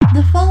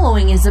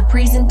following is a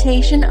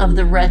presentation of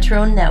the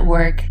Retro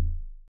Network.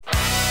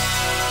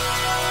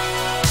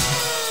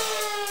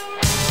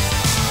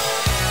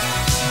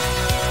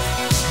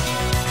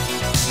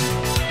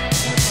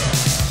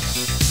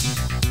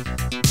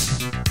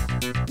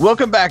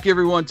 Welcome back,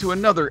 everyone, to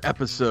another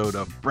episode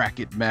of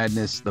Bracket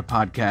Madness, the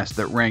podcast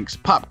that ranks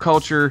pop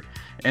culture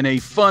in a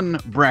fun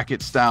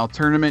bracket-style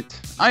tournament.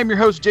 I'm your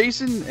host,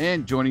 Jason,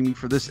 and joining me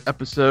for this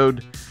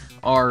episode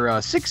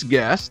are 6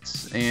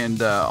 guests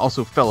and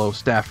also fellow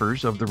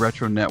staffers of the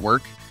Retro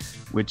Network,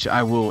 which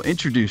I will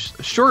introduce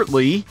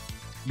shortly.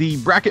 The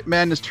Bracket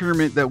Madness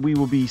tournament that we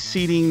will be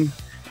seeding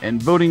and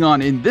voting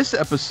on in this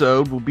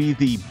episode will be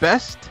the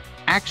best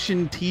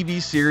action TV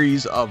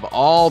series of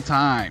all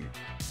time.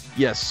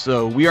 Yes,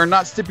 so we are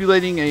not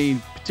stipulating a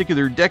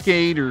particular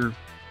decade or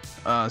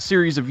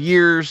series of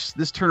years.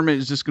 This tournament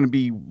is just going to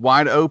be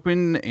wide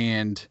open,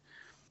 and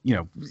you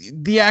know,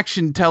 the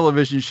action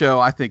television show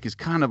I think is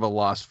kind of a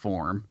lost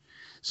form.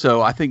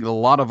 So I think a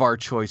lot of our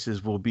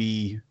choices will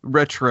be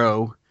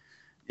retro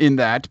in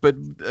that. But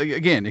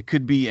again, it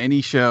could be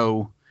any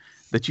show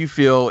that you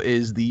feel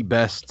is the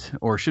best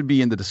or should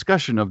be in the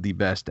discussion of the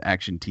best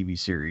action TV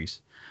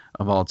series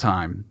of all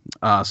time.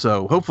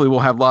 So hopefully we'll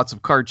have lots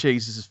of car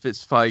chases,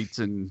 fist fights,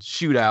 and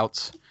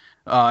shootouts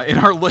in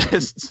our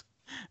lists,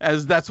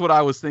 as that's what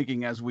I was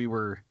thinking as we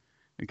were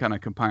kind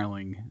of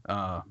compiling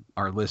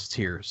our lists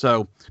here.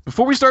 So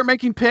before we start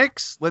making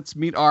picks, let's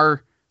meet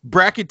our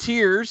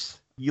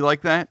bracketeers. You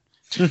like that?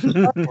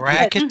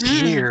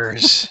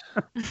 Bracketeers.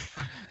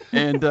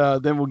 And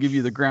then we'll give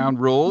you the ground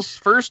rules.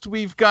 First,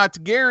 we've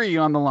got Gary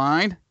on the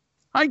line.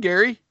 Hi,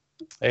 Gary.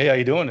 Hey, how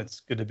you doing? It's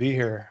good to be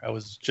here. I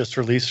was just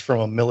released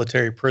from a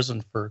military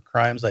prison for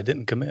crimes I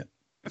didn't commit.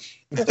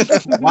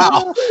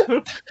 Wow.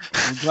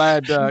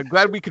 I'm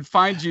glad we could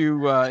find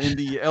you in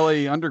the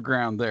LA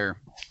underground there.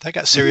 That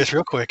got serious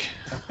real quick.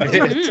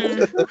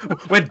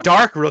 Went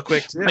dark real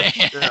quick, too. Man,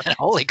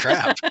 holy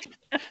crap.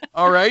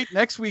 All right.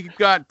 Next, we've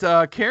got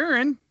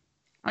Karen.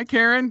 Hi,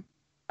 Karen.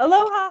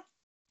 Aloha.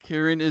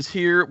 Karen is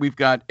here. We've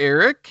got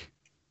Eric.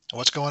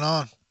 What's going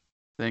on?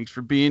 Thanks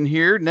for being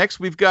here. Next,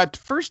 we've got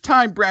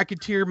first-time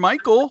bracketeer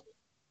Michael.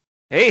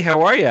 Hey,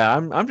 how are you?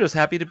 I'm just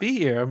happy to be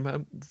here.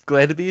 I'm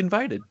glad to be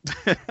invited.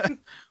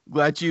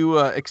 Glad you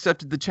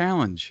accepted the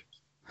challenge.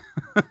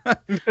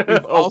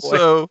 We've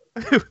also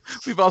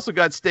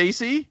got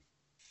Stacy.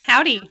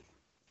 Howdy.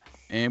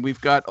 And we've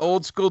got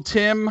old school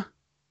Tim.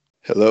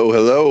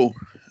 Hello.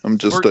 I'm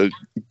just a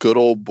good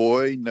old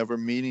boy, never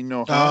meaning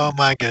no harm. Oh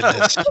my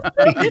goodness.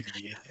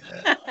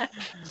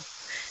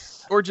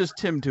 Or just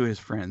Tim to his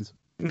friends.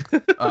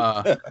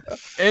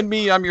 And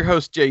me, I'm your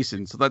host,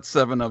 Jason. So that's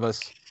 7 of us.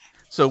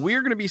 So we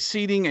are going to be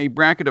seeding a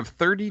bracket of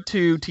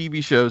 32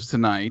 TV shows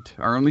tonight.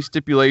 Our only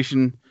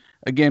stipulation,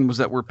 again, was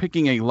that we're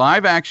picking a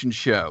live action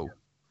show.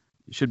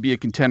 It should be a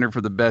contender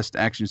for the best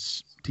action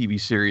TV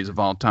series of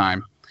all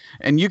time.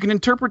 And you can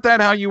interpret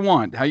that how you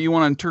want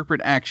to interpret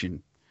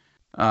action.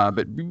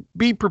 But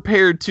be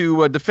prepared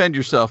to defend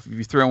yourself if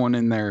you throw one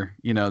in there,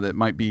 that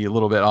might be a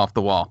little bit off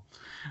the wall.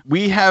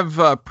 We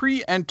have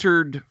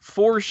pre-entered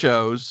 4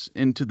 shows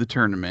into the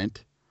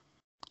tournament,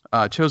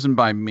 chosen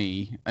by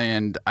me,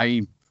 and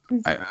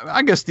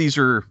I guess these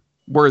are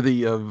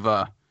worthy of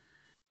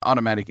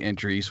automatic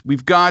entries.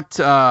 We've got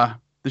the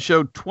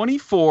show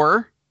 24,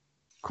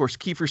 of course,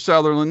 Kiefer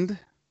Sutherland.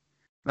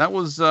 That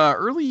was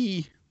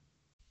early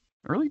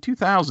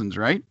 2000s,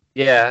 right?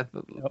 Yeah.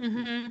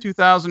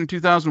 2000 or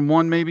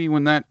 2001, maybe,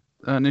 when that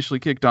initially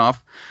kicked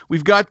off.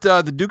 We've got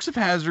the Dukes of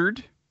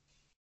Hazzard,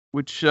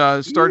 which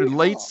started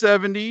late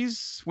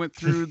 70s, went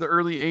through the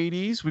early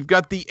 80s. We've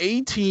got the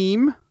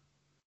A-Team.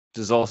 Which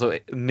is also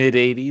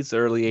mid-80s,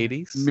 early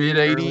 80s.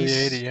 Mid-80s. Early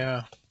 80,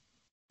 yeah.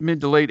 Mid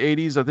to late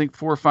 80s, I think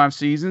 4 or 5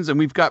 seasons. And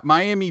we've got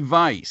Miami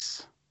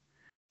Vice,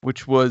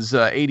 which was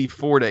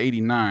 84 to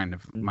 89,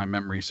 if my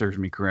memory serves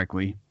me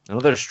correctly.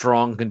 Another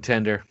strong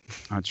contender.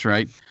 That's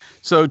right.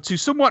 So to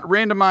somewhat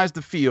randomize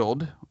the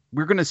field,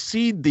 we're going to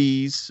seed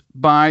these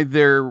by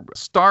their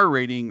star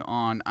rating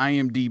on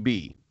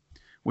IMDb,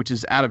 which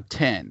is out of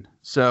 10.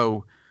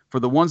 So for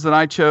the ones that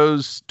I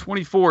chose,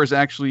 24 is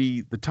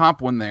actually the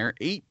top one there,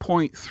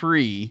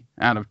 8.3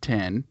 out of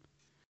 10.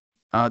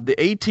 The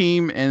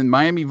A-Team and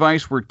Miami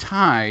Vice were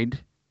tied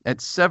at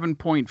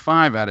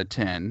 7.5 out of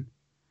 10.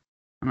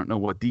 I don't know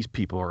what these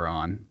people are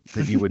on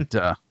that you would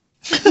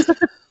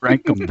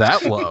rank them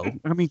that low.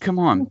 I mean, come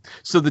on.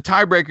 So the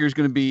tiebreaker is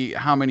going to be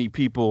how many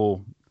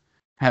people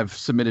have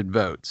submitted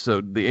votes.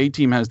 So the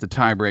A-Team has the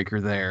tiebreaker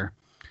there.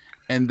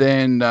 And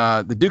then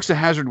the Dukes of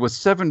Hazzard was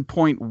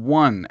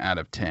 7.1 out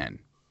of 10,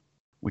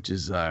 which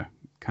is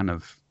kind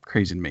of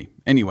crazy to me.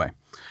 Anyway,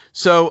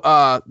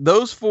 so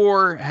those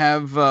 4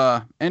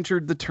 have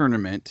entered the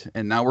tournament,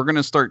 and now we're going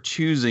to start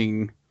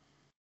choosing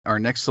our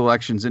next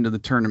selections into the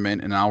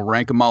tournament, and I'll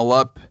rank them all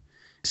up,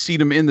 seed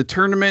them in the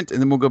tournament,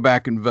 and then we'll go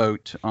back and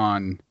vote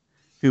on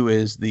who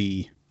is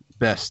the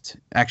best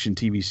action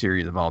TV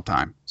series of all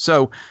time.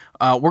 So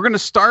we're going to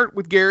start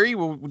with Gary.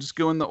 We'll just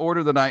go in the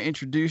order that I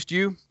introduced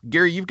you.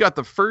 Gary, you've got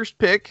the first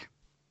pick.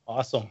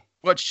 Awesome.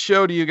 What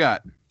show do you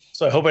got?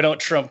 So I hope I don't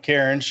trump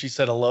Karen. She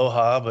said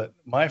aloha, but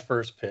my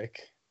first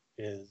pick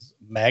is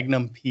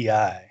Magnum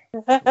PI.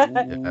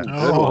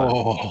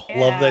 Oh,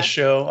 Love that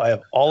show. I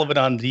have all of it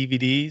on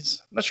DVDs.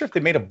 I'm not sure if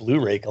they made a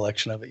Blu-ray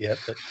collection of it yet,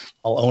 but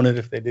I'll own it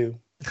if they do.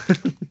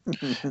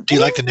 do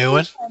you like the new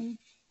one?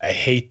 I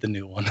hate the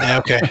new one. Yeah,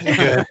 okay,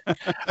 good.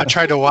 I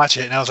tried to watch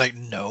it and I was like,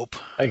 nope.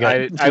 I got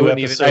I two wouldn't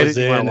even- I episodes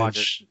didn't wanna in.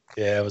 watch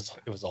Yeah, it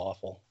was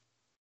awful.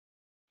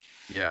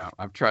 Yeah,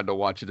 I've tried to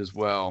watch it as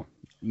well.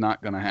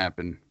 Not gonna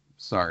happen.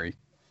 Sorry.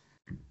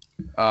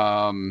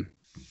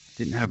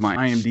 Didn't have my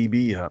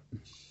IMDb up.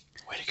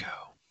 Way to go.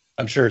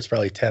 I'm sure it's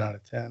probably 10 out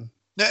of 10.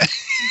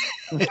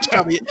 It's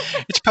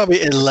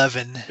probably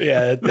 11.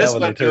 Yeah, that This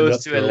one one they turned goes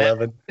up to to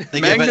 11. They give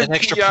it Magnum an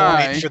extra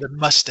PI. point for the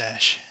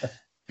mustache.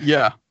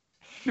 Yeah.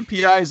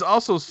 PI is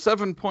also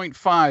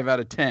 7.5 out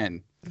of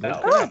 10.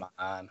 No, come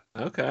on.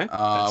 Okay.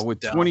 That's With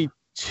dumb.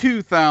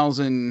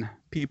 22,000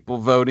 people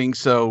voting.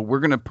 So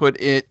we're going to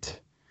put it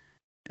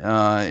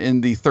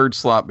in the third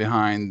slot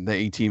behind the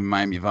A-Team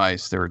Miami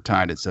Vice. They're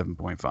tied at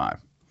 7.5.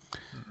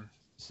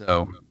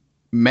 So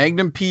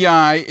Magnum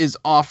PI is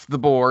off the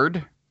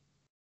board.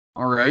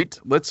 All right.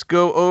 Let's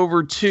go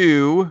over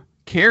to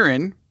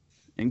Karen.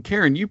 And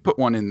Karen, you put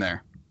one in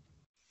there.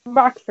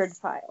 Rockford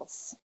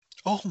Files.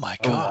 Oh my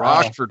Oh, god.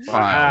 Rockford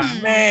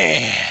Files.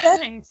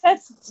 Man.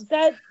 That's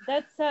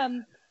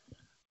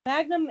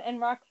Magnum and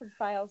Rockford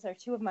Files are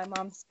two of my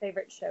mom's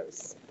favorite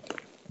shows.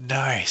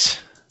 Nice.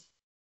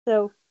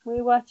 So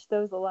we watched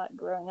those a lot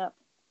growing up.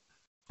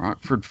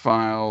 Rockford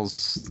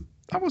Files.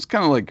 That was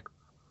kind of like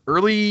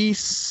early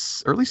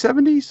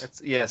 70s.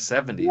 That's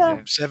 70s. Yeah.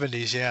 Yeah.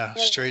 70s, yeah.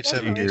 Straight Yeah,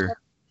 70s. Here.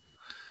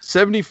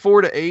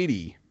 74 to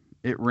 80.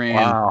 It ran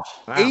Wow.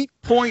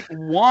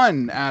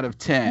 8.1 out of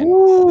 10.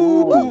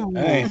 Ooh.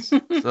 Nice.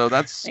 So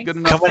that's Thanks. good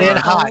enough. Coming in for-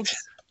 hot.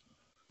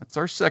 That's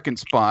our second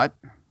spot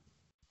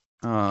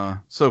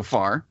so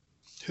far.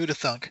 Who'd have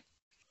thunk?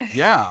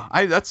 Yeah,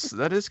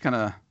 that is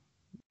kind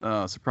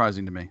of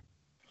surprising to me.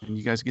 And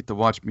you guys get to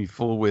watch me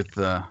fool with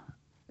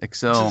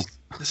Excel.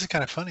 This is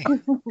kind of funny.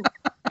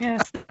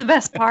 Yes, the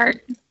best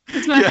part.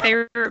 It's my Yeah.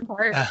 favorite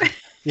part.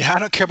 Yeah, I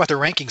don't care about the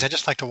rankings. I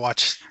just like to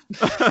watch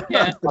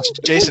Yeah.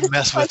 Jason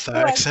mess with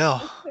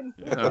Excel.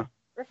 Yeah.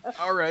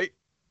 All right.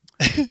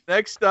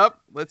 Next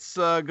up, let's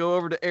go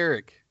over to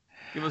Eric.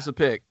 Give us a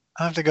pick.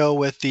 I have to go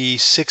with the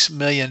 $6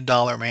 Million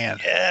Man.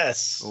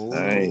 Yes.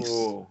 Nice.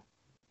 Ooh.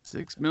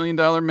 $6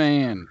 Million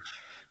Man.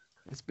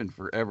 It's been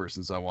forever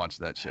since I watched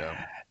that show.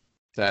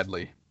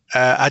 Sadly.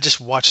 I just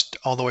watched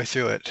all the way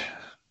through it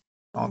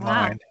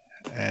online,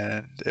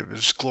 and it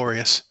was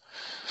glorious.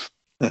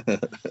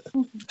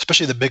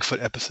 Especially the Bigfoot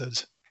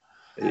episodes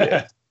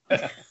Yeah,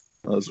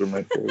 those are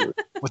my favorite.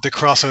 with the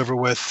crossover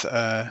with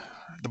the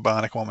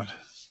Bionic Woman.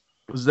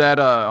 Was that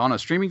on a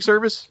streaming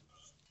service?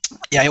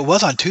 Yeah, it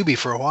was on Tubi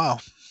for a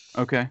while.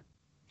 Okay.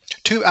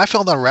 I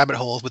fell down rabbit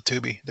holes with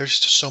Tubi. There's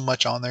just so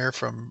much on there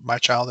from my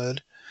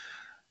childhood.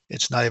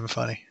 It's not even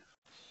funny.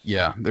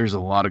 Yeah, there's a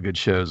lot of good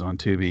shows on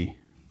Tubi.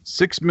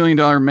 $6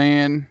 Million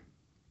Man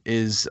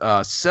is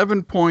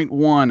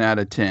 7.1 out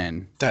of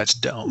 10. That's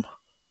dumb.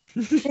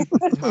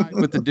 Tied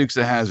with the Dukes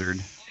of Hazzard.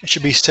 It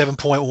should be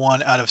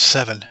 7.1 out of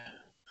 7.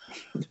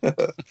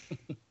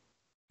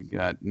 We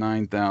got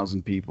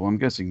 9,000 people. I'm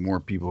guessing more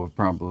people have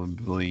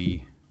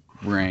probably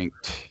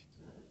ranked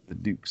the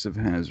Dukes of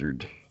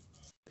Hazzard.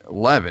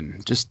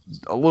 11, just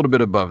a little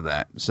bit above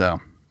that. So,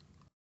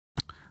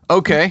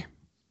 okay,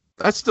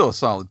 that's still a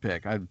solid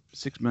pick. I have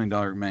 $6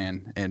 Million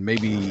Man, and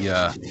maybe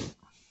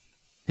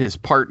his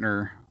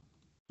partner.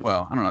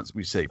 Well, I don't know if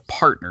we say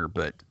partner,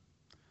 but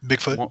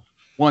Bigfoot.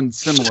 one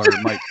similar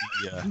might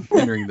be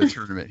entering the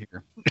tournament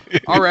here.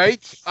 All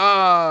right.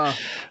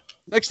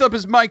 Next up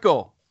is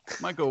Michael.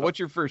 Michael, what's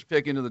your first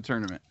pick into the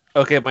tournament?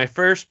 Okay, my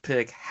first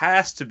pick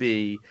has to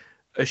be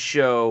a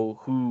show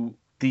who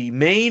the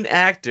main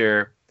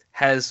actor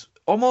has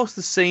almost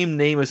the same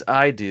name as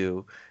I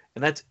do,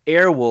 and that's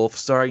Airwolf,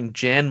 starring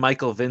Jan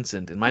Michael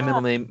Vincent. And my middle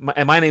name,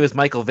 my name is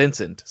Michael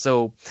Vincent.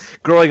 So,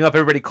 growing up,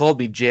 everybody called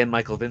me Jan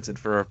Michael Vincent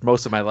for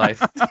most of my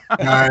life.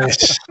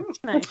 Nice.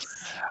 Nice.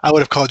 I would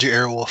have called you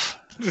Airwolf.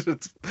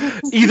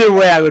 Either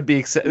way, it would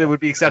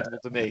be acceptable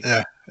to me.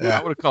 Yeah.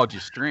 I would have called you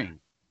String.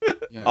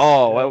 Yeah.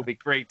 Oh, that would be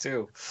great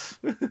too.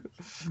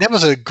 That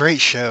was a great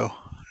show.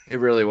 It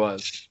really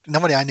was.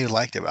 Nobody I knew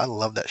liked it, but I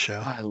love that show.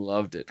 I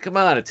loved it. Come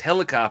on, it's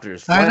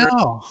helicopters, I flying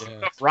know.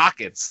 Yeah.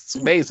 rockets. It's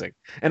amazing.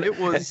 And It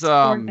was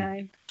Poor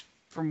guy.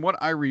 from what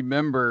I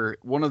remember,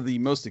 one of the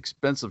most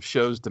expensive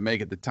shows to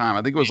make at the time.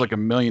 I think it was like $1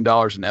 million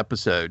an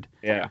episode,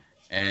 yeah.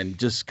 and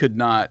just could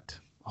not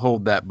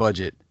hold that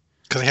budget.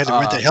 Because they had to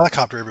rent that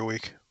helicopter every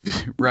week.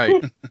 Right.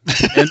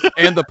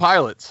 and the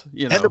pilots,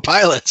 you know, And the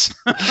pilots.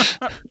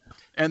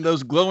 and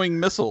those glowing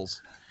missiles.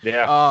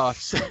 Yeah.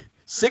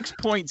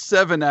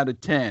 6.7 out of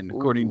 10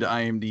 according to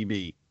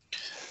IMDb.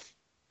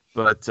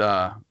 But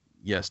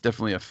yes,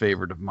 definitely a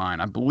favorite of mine.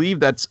 I believe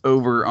that's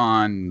over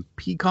on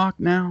Peacock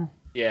now.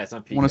 Yeah, it's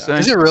on wanna Peacock. say?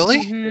 Is it really?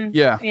 Mhm.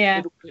 Yeah.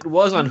 Yeah. It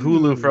was on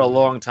Hulu for a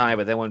long time,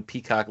 but then when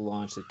Peacock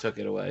launched, it took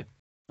it away.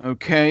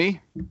 Okay.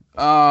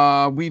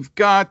 We've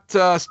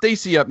got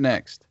Stacy up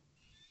next.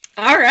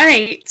 All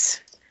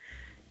right.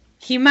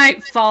 He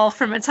might fall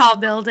from a tall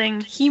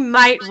building. He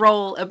might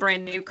roll a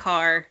brand new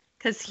car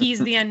because he's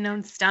the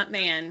unknown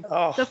stuntman.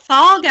 Oh. The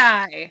Fall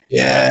Guy.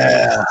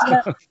 Yeah.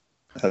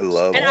 I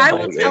love And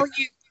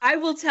it. I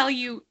will tell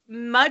you,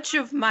 much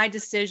of my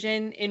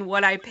decision in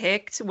what I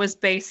picked was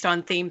based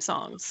on theme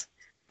songs.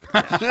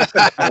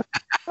 I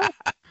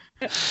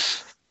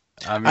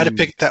I'd have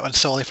picked that one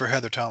solely for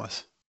Heather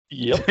Thomas.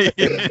 Yep.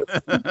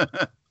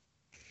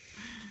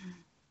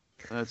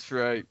 That's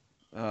right.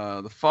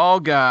 The Fall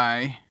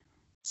Guy,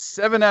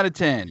 7 out of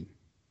 10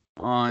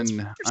 on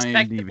IMDb.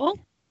 Respectable.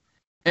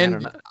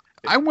 And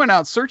I went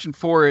out searching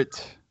for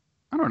it,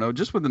 I don't know,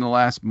 just within the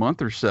last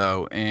month or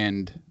so,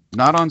 and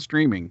not on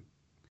streaming.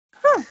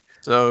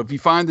 So if you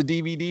find the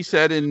DVD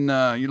set in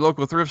your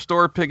local thrift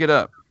store, pick it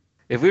up.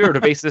 If we were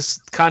to base this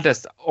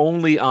contest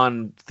only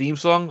on theme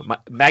song,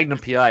 Magnum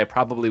PI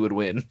probably would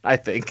win. I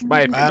think.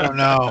 My opinion. I don't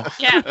know.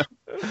 Yeah.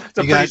 It's a You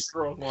pretty got-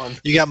 strong one.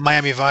 You got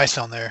Miami Vice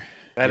on there.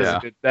 That is Yeah. a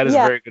good. That is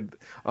Yeah. very good.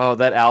 Oh,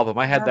 that album!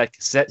 I had that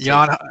cassette. tape.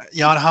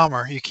 Jan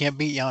Hammer. You can't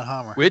beat Jan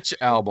Hammer. Which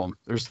album?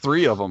 There's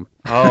 3 of them.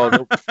 Oh,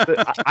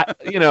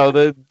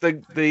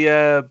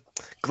 the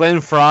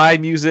Glenn Fry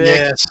music.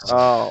 Yes.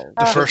 Oh,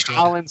 The first one.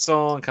 Collins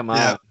song. Come on.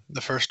 Yeah,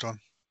 the first one.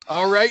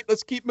 All right,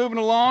 let's keep moving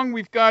along.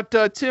 We've got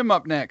Tim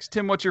up next.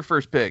 Tim, what's your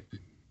first pick?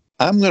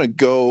 I'm going to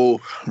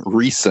go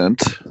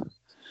recent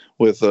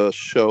with a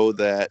show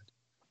that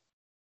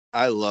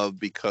I love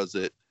because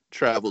it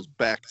travels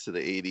back to the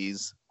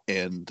 80s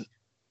and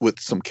with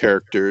some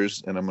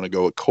characters, and I'm going to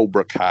go with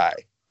Cobra Kai.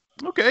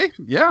 Okay,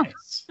 yeah.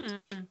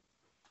 Mm.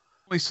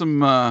 Only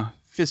some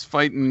fist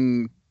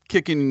fighting,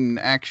 kicking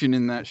action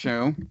in that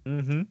show.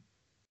 Mm-hmm.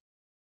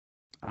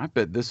 I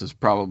bet this is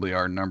probably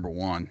our number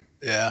 1.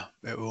 Yeah,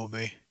 it will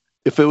be.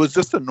 If it was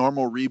just a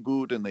normal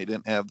reboot and they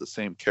didn't have the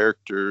same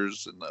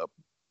characters and the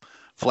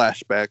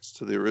flashbacks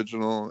to the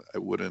original, I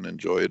wouldn't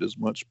enjoy it as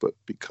much. But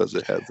because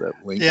it has that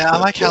link, Yeah, I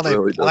like how it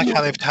really does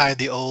it. they've tied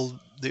the old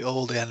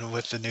end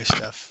with the new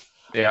stuff.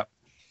 Yeah.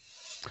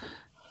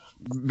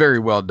 Very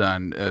well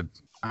done.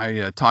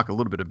 I talk a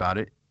little bit about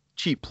it.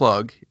 Cheap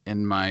plug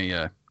in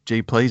my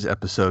Jay Plays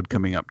episode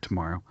coming up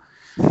tomorrow.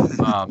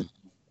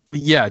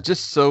 Yeah,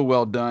 just so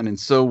well done and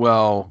so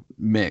well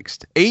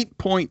mixed.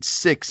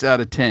 8.6 out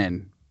of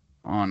 10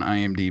 on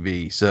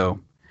IMDb. So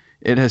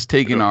it has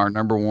taken our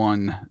number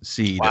 1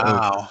 seed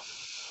Wow.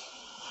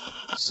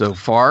 so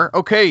far.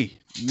 Okay,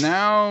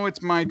 now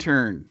it's my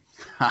turn.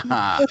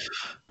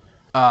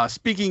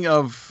 Speaking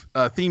of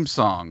theme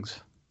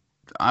songs,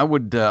 I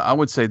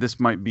would say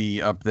this might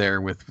be up there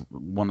with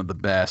one of the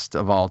best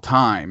of all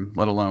time,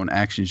 let alone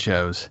action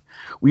shows.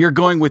 We are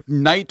going with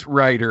Knight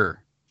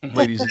Rider,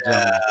 ladies and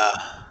gentlemen.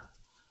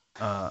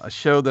 A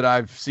show that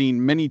I've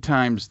seen many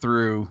times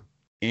through,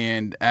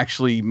 and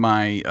actually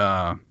my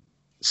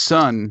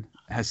son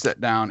has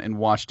sat down and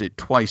watched it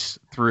twice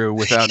through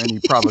without any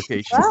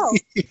provocation. Wow.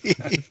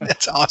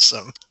 That's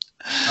awesome.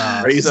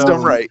 Raised So-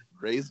 them right.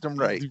 Raised them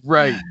right.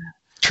 Right.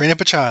 Train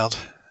up a child.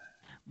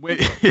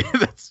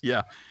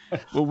 Yeah.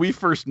 When we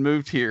first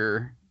moved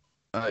here,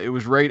 it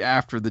was right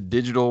after the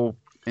digital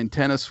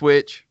antenna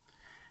switch,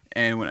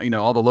 and when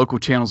all the local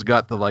channels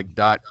got the like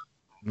 .1,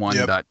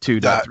 Yep. .2,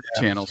 .3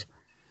 channels.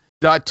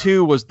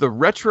 .2 was the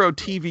Retro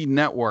TV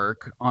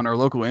network on our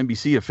local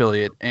NBC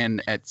affiliate,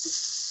 and I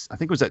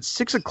think it was at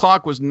 6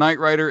 o'clock was Knight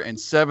Rider, and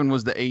 7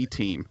 was the A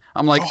Team.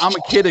 I'm like, I'm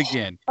a kid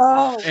again.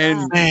 Oh, And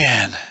wow.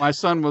 Man. my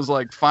son was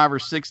like 5 or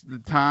 6 at the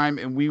time,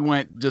 and we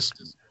went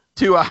just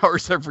 2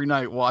 hours every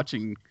night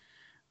watching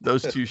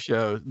those 2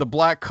 shows. The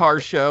Black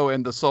Car Show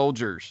and The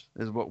Soldiers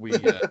is what we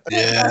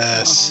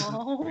Yes.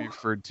 Oh.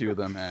 referred to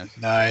them as.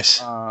 Nice.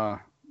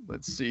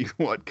 Let's see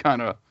what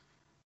kind of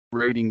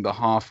rating the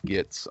Hoff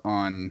gets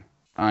on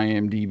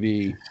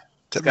IMDb.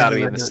 Oh, Got to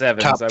be in the 7s.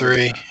 Top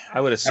 3. I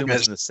would assume I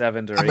it's in the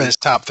 7 or I bet 8. it's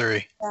top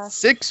 3.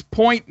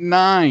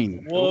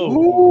 6.9. Whoa.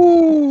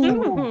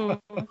 Ooh.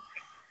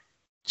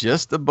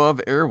 Just above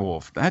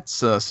Airwolf. That's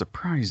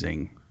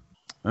surprising.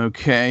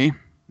 Okay.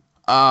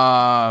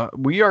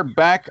 We are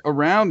back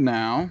around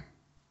now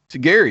to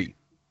Gary.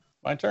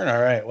 My turn.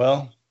 All right.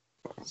 Well,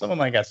 some of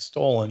mine got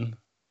stolen.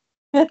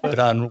 But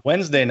on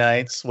Wednesday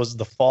nights was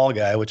The Fall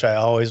Guy, which I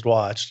always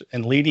watched.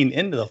 And leading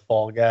into The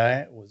Fall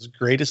Guy was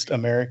Greatest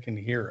American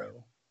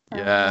Hero.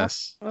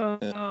 Yes.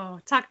 Oh,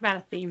 talk about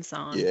a theme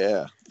song.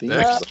 Yeah.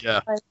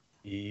 Yeah.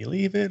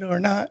 Believe it or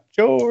not,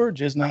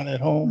 George is not at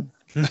home.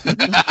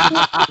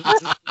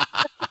 I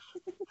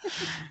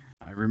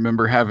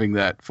remember having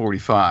that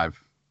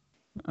 45.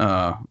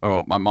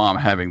 My mom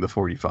having the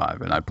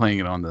 45 and I playing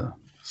it on the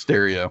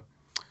stereo.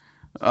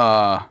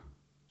 I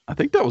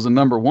think that was a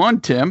number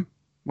 1, Tim,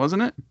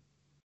 wasn't it?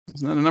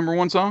 Wasn't that a number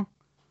 1 song?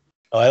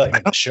 Oh, I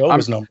like the show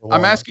was number 1.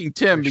 I'm asking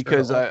Tim Pretty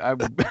because sure.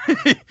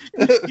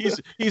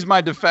 he's my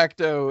de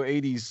facto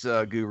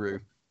 80s guru.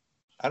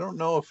 I don't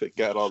know if it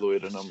got all the way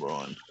to number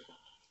 1.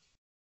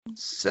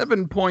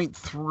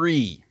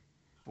 7.3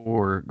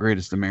 for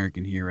Greatest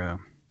American Hero.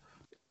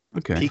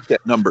 Okay. Peaked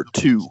at number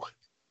 2.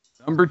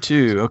 Number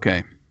 2.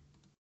 Okay.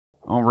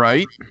 All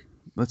right.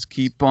 Let's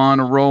keep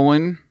on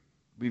rolling.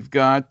 We've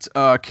got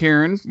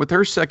Karen with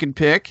her second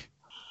pick.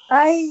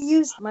 I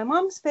used my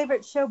mom's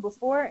favorite show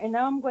before, and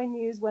now I'm going to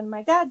use one of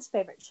my dad's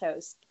favorite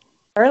shows,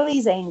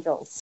 Charlie's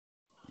Angels.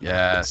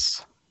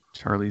 Yes.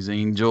 Charlie's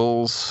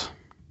Angels.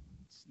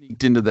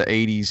 Sneaked into the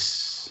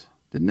 80s,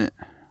 didn't it?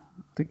 I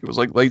think it was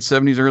like late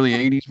 70s, early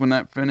 80s when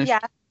that finished. Yeah.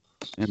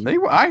 And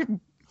I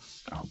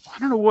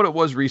don't know what it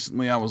was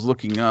recently I was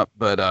looking up,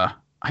 but I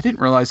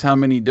didn't realize how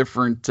many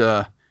different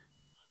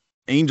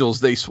angels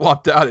they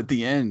swapped out at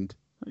the end,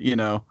 you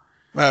know.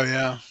 Oh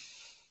yeah.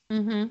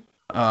 Mm-hmm.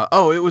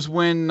 It was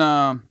when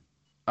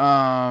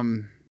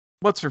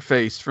what's her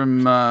face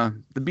from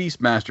the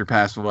Beastmaster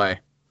passed away.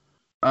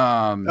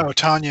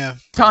 Tanya.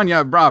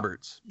 Tanya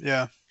Roberts.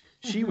 Yeah.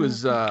 She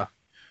was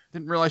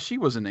didn't realize she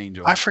was an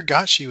angel. I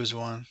forgot she was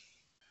one.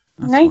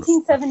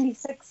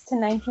 1976 to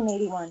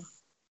 1981.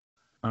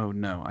 Oh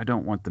no, I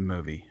don't want the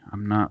movie.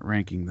 I'm not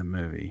ranking the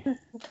movie.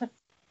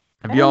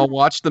 Have y'all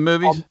watched the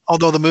movies?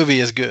 Although the movie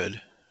is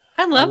good.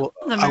 I love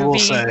the movie. I will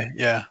say,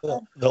 yeah.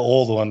 The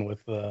old one with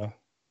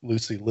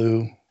Lucy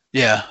Liu.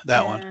 Yeah,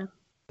 that one.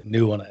 The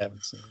new one I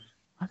haven't seen.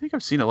 I think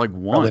I've seen it like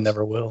once. Probably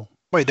never will.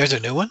 Wait, there's a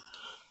new one?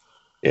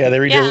 Yeah,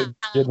 they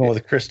did one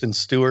with Kristen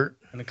Stewart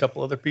and a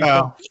couple other people.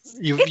 Oh,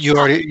 you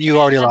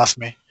already lost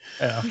me.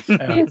 Yeah,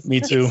 me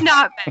too. It's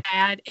not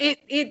bad.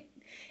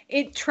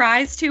 It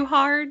tries too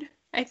hard,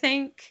 I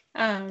think.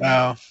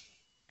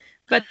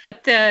 But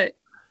the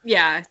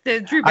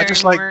Drew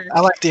Barrymore. I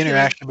like the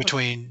interaction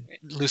between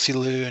Lucy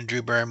Liu and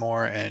Drew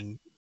Barrymore and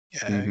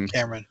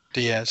Cameron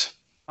Diaz.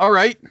 All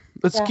right,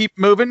 let's keep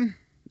moving.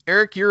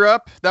 Eric, you're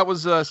up. That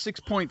was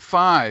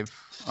 6.5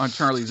 on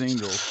Charlie's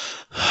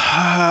Angels.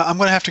 I'm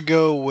going to have to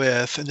go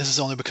with, and this is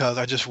only because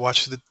I just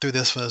watched through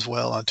this one as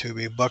well on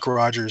Tubi, Buck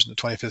Rogers in the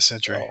 25th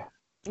Century. Oh.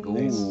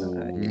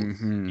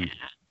 Mm-hmm.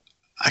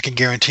 I can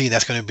guarantee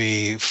that's going to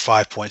be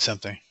 5 point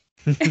something.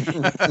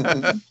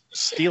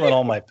 Stealing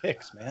all my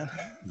picks, man.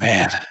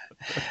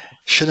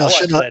 Should have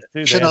let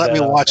me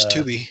watch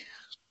Tubi.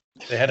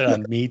 They had it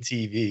on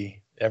MeTV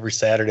every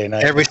Saturday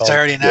night. Every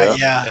Saturday night,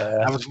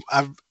 yeah.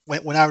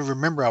 When I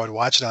remember I would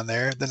watch it on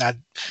there, then I'd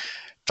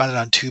find it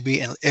on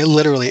Tubi, and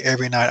literally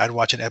every night I'd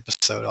watch an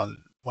episode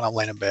when I'm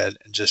laying in bed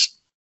and just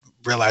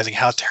realizing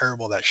how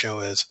terrible that show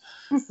is.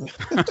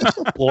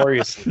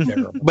 Gloriously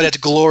terrible. But it's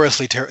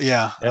gloriously terrible.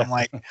 Yeah. I'm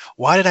like,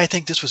 why did I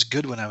think this was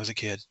good when I was a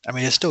kid? I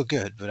mean, it's still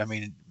good, but I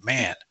mean,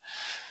 man,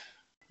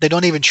 they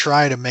don't even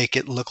try to make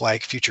it look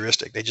like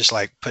futuristic. They just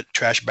like put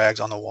trash bags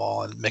on the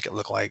wall and make it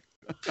look like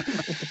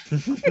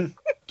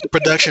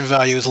production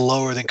value is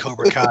lower than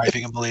Cobra Kai, if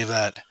you can believe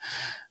that.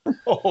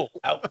 Oh,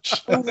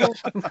 ouch. And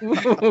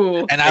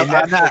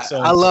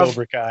I love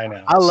Cobra Kai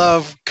now. I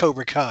love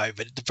Cobra Kai,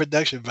 but the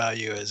production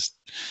value is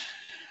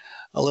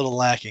a little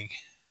lacking.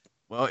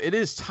 Well, it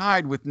is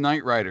tied with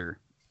Knight Rider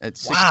at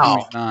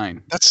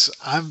 6.9. That's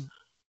I'm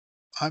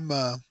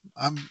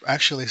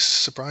actually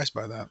surprised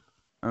by that.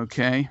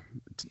 Okay,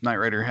 Knight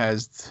Rider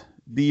has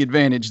the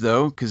advantage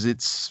though because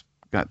it's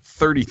got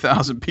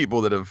 30,000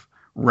 people that have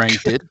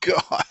ranked it.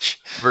 Gosh.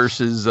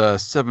 Versus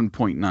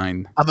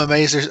 7.9. I'm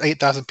amazed there's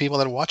 8,000 people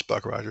that watch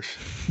Buck Rogers.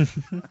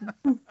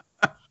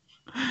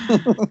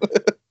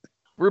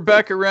 We're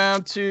back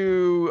around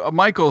to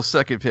Michael's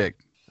second pick.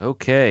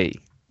 Okay.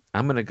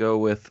 I'm going to go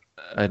with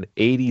an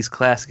 80s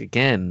classic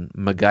again,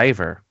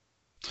 MacGyver.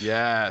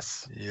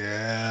 Yes.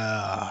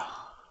 Yeah.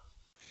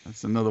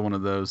 That's another one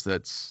of those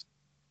that's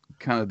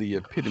kind of the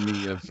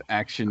epitome of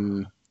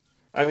action.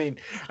 I mean,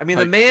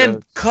 the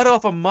man cut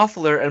off a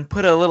muffler and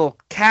put a little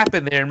cap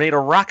in there and made a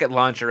rocket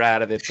launcher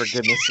out of it, for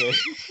goodness sake.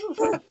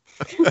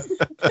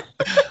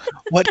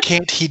 What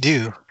can't he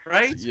do?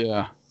 Right?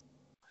 Yeah.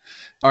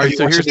 All right,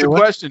 so here's the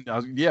question.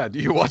 Do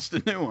you watch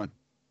the new one?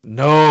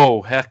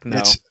 No, heck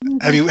no.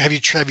 Have you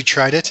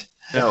tried it?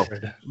 No.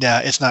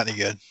 Yeah, it's not any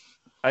good.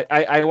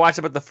 I watched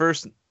about the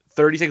first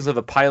 30 seconds of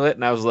the pilot,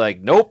 and I was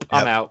like, nope,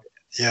 I'm out.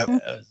 Yep.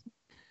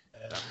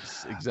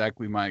 That's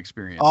exactly my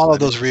experience. All of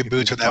those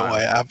reboots are that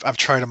way. I've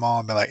tried them all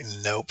and been like,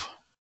 nope.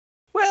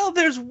 Well,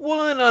 there's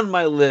one on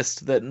my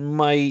list that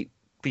might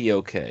be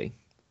okay.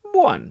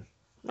 One.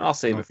 I'll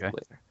save it for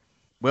later.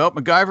 Well,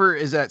 MacGyver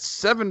is at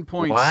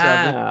 7.7.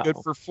 Wow. Good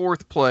for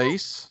fourth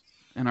place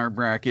in our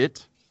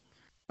bracket.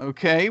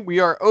 Okay, we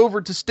are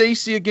over to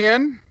Stacy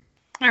again.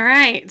 All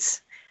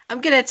right.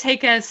 I'm going to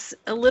take us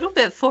a little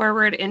bit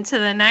forward into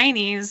the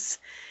 90s,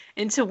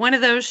 into one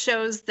of those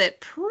shows that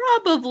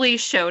probably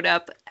showed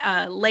up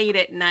late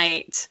at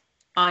night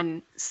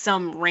on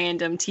some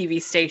random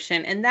TV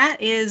station, and that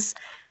is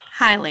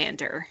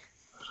Highlander.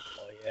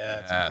 Oh,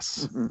 yeah.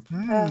 Yes.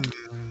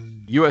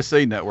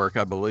 USA Network,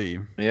 I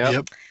believe.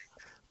 Yep.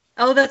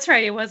 Oh, that's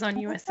right. It was on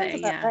USA,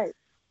 yeah. Right.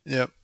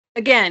 Yep.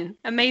 Again,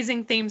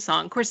 amazing theme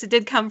song. Of course, it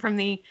did come from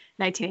the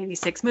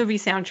 1986 movie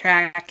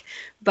soundtrack,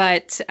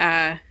 but,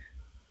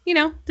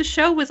 the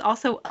show was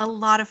also a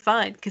lot of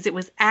fun because it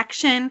was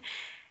action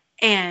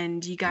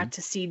and you got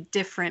to see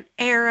different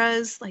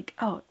eras. Like,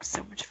 oh, it was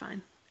so much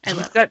fun. I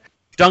love it. Got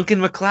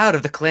Duncan MacLeod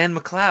of the Clan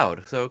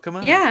MacLeod, so come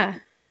on. Yeah.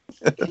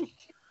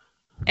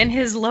 And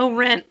his low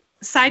rent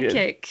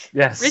sidekick,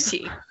 Yes.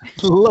 Richie.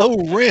 Low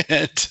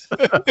rent.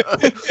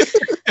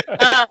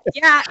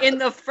 Yeah, in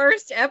the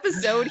first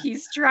episode,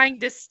 he's trying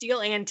to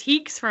steal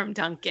antiques from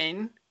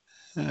Duncan.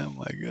 Oh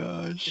my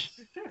gosh.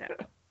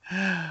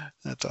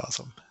 That's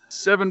awesome.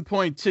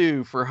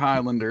 7.2 for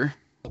Highlander.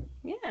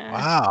 Yeah,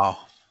 Wow.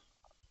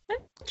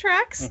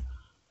 tracks.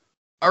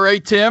 All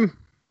right, Tim.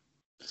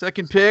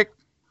 Second pick.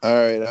 All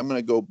right, I'm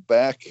gonna go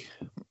back.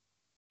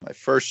 My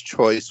first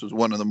choice was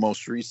one of the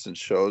most recent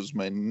shows.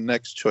 My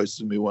next choice is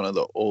gonna be one of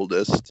the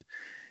oldest,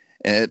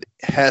 and it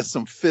has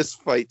some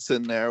fist fights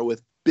in there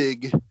with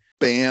big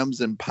bams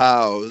and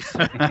pows.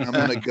 I'm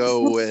gonna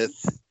go with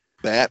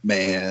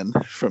Batman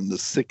from the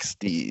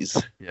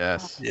 '60s.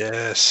 Yes.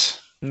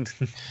 Yes.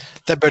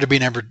 That better be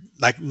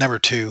number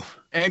 2.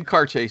 And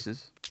car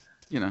chases.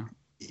 You know.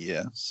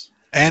 Yes,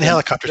 And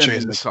helicopter Them in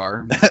the chases.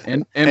 car.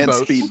 And and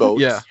boats. speedboats.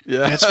 Yeah.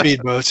 Yeah. And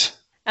speedboats.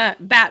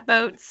 Bat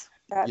boats.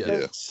 That Yeah.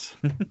 was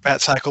Yes.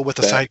 Bat cycle with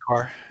a Bat.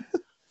 sidecar.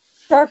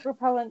 shark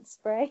repellent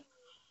spray.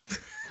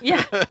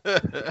 Yeah.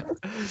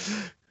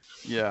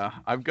 Yeah,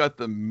 I've got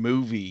the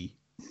movie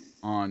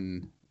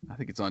on, I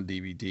think it's on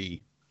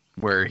DVD,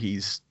 where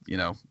he's,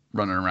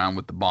 running around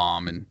with the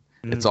bomb, and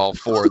it's all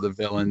 4 of the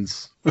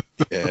villains.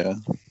 Yeah.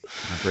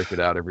 I break it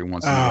out every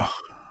once in a while.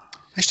 Oh, I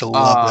used to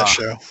love that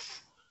show.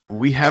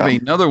 We have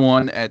another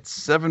one at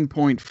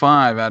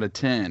 7.5 out of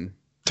 10.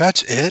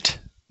 That's it?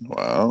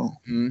 Wow.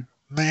 Mm.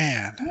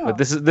 Man. But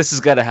this has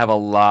got to have a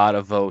lot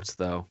of votes,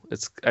 though.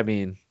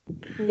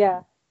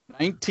 Yeah.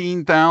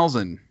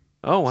 19,000.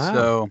 Oh wow.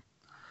 So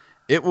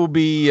it will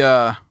be,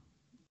 I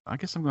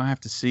guess I'm going to have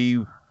to see.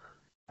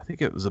 I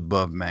think it was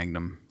above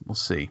Magnum. We'll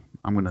see.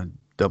 I'm going to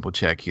double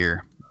check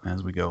here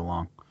as we go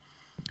along.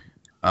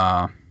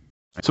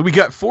 So we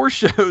got 4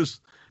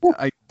 shows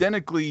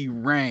identically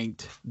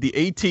ranked: the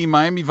A-Team,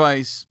 Miami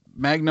Vice,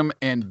 Magnum,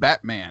 and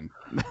Batman.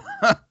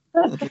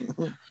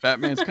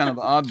 Batman's kind of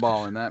the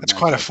oddball in that. That's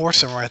quite a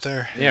foursome right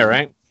there. Yeah,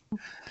 right.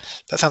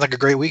 That sounds like a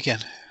great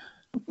weekend.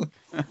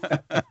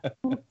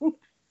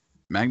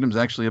 Magnum's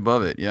actually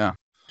above it. Yeah,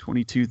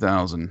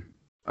 22,000.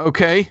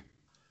 Okay.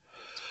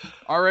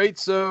 All right.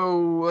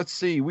 So let's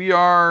see. We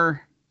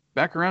are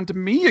back around to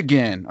me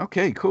again.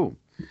 Okay. Cool.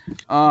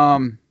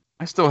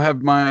 I still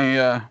have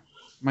my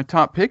my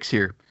top picks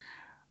here.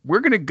 We're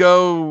gonna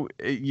go.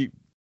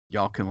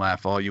 Y'all can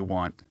laugh all you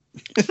want.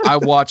 I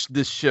watched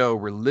this show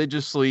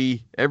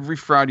religiously every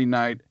Friday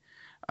night.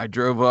 I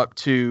drove up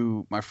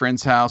to my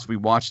friend's house. We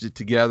watched it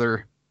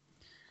together.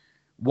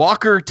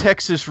 Walker,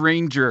 Texas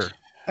Ranger.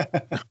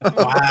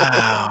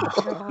 Wow.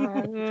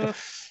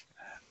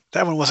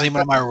 That one wasn't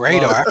even on my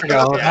radar. I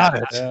forgot all about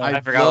it. Yeah, I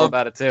forgot all love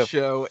about it too. the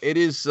show. It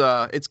is.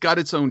 It's got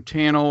its own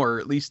channel, or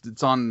at least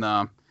it's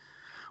on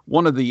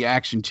one of the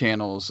action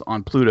channels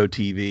on Pluto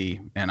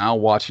TV, and I'll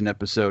watch an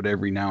episode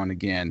every now and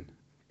again.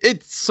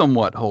 It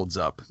somewhat holds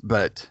up,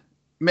 but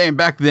man,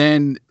 back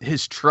then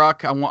his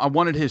truck. I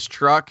wanted his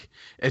truck.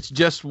 It's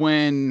just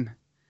when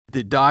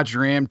the Dodge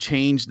Ram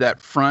changed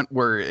that front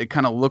where it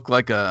kind of looked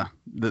like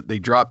they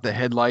dropped the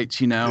headlights,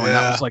 and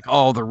that was like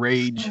all the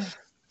rage.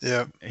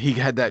 Yeah. He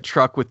had that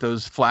truck with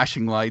those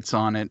flashing lights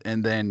on it,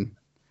 and then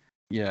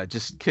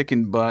just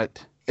kicking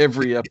butt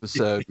every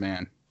episode,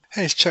 man.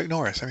 Hey, it's Chuck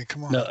Norris. I mean,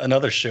 come on. No,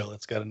 another show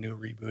that's got a new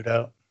reboot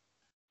out.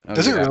 Oh,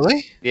 Does it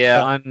really?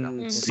 Yeah,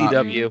 on It's not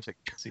CW.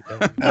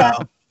 CW. Yeah.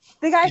 Oh.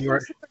 The guy You from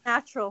were-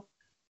 Supernatural.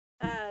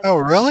 Oh,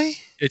 really?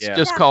 It's Yeah.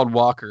 just called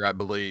Walker, I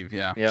believe.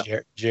 Yeah. Yeah.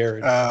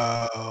 Jared.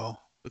 Oh,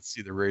 Let's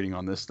see the rating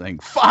on this thing.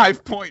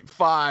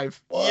 5.5.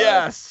 What?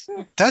 Yes.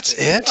 that's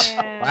it?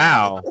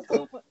 Wow.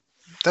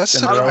 That's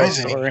Cinderella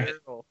surprising. story.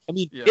 I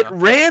mean, Yeah. it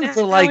ran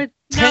for like no,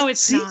 10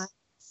 it's seasons. not.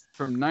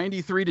 From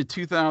 93 to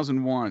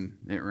 2001,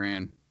 it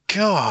ran.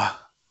 God.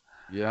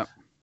 Yep.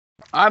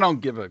 I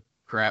don't give a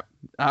crap.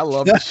 I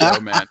love the show,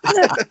 man.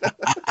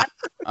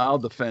 I'll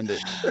defend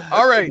it.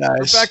 All right.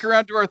 Nice. We're back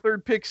around to our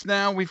third picks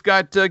now. We've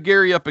got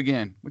Gary up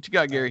again. What you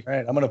got, Gary? All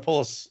right, I'm going to pull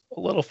us a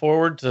little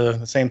forward to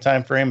the same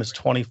time frame as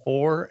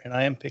 24, and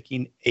I am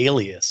picking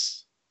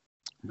Alias.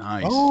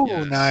 Nice. Oh,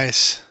 Yeah.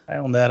 nice. I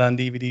own that on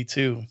DVD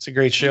too. It's a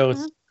great show.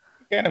 It's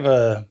kind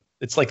of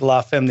it's like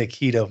La Femme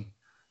Nikita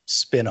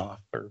spin-off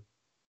or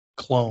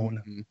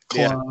clone. Mhm.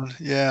 Clone.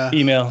 Yeah.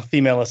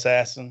 Female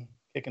assassin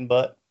kicking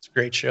butt. It's a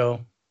great show.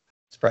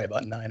 It's probably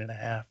about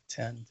 9.5,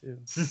 10 too.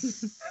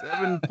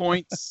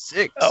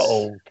 7.6.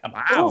 Oh, come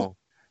on. Wow.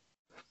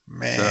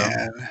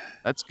 Man.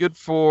 That's good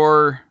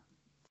for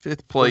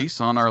 5th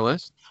place on our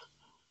list.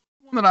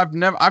 One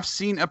that I've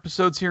seen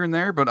episodes here and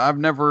there, but I've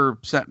never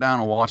sat down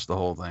and watched the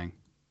whole thing.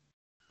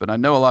 But I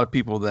know a lot of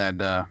people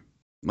that,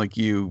 like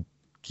you,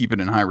 keep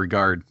it in high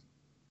regard.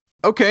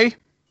 Okay.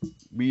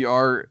 We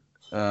are,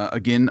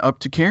 again, up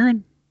to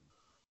Karen.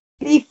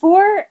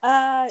 Before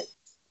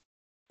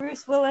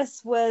Bruce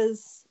Willis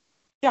was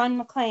John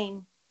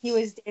McClane, he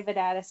was David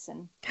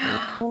Addison.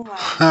 Oh my.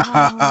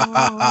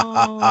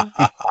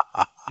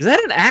 Is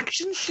that an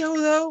action show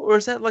though, or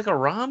is that like a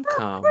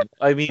rom-com?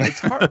 I mean, it's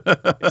hard.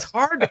 It's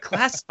hard to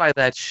classify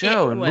that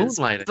show It in was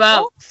Moonlight.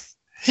 both.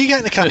 He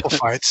got in a couple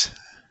fights.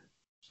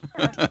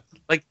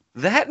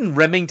 That and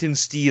Remington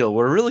Steele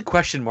were really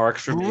question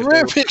marks for me.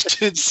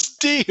 Remington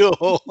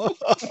Steele.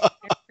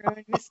 Scarecrow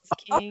and Mrs.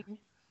 King.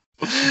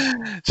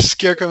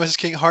 Scarecrow, Mrs.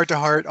 King, Heart to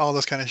Heart, all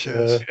those kind of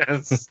shows.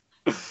 Yes.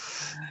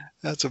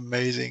 That's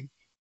amazing.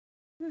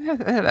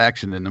 It had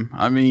action in them.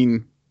 I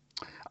mean,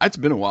 it's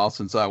been a while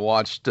since I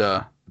watched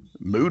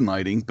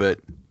Moonlighting, but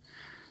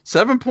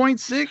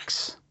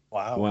 7.6.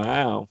 Wow.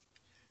 Wow.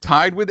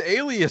 Tied with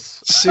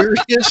Alias.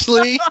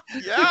 Seriously?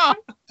 Yeah.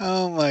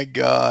 Oh my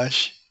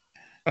gosh.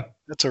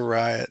 That's a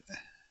riot.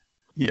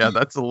 Yeah,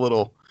 that's a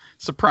little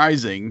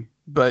surprising,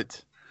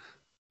 but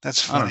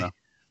That's I don't funny. know.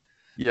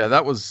 Yeah,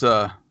 that was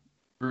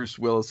Bruce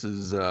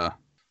Willis's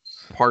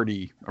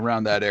party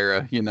around that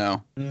era, you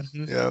know.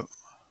 Mhm. Yep.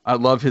 I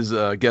love his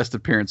guest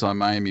appearance on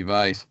Miami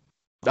Vice.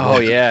 Oh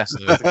yeah, So,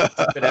 it's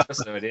a good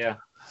episode. Yeah,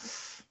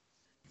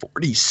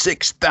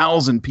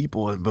 46,000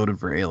 people have voted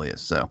for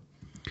Alias, so.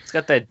 it's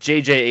got that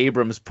J.J.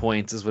 Abrams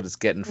points is what it's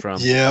getting from.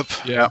 Yep.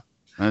 Yeah,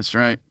 that's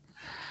right.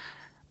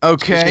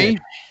 Okay,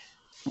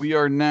 we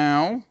are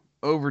now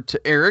over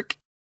to Eric.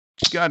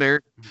 What you got,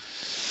 Eric?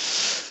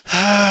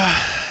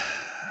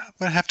 I'm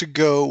going to have to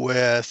go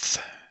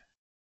with,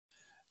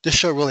 this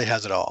show really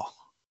has it all.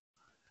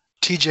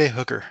 TJ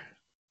Hooker.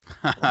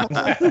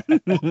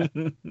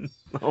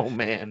 Oh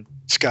man,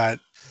 It's got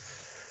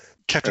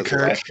Captain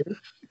Heather Kirk.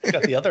 It's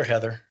got the other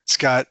Heather. It's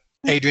got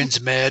Adrian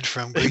Zmed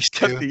from Grease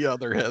 2. The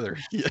other Heather.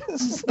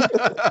 Yes.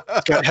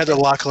 It's got Heather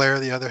Locklear,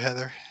 the other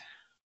Heather.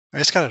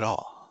 It's got it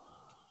all.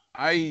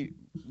 I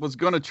was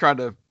going to try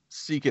to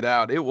seek it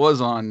out. It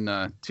was on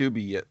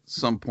Tubi at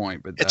some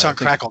point, but It's I on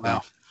think Crackle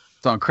now.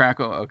 It's on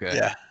Crackle. Okay.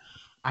 Yeah.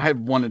 I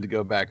had wanted to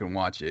go back and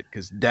watch it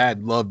because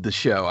Dad loved the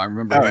show. I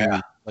remember Oh, him,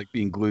 yeah. like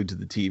being glued to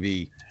the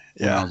TV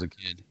when I Yeah. was a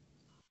kid.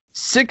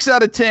 6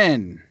 out of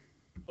 10.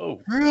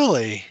 Oh,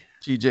 Really?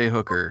 TJ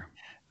Hooker.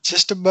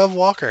 Just above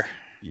Walker.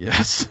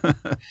 Yes,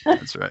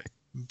 that's right.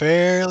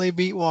 Barely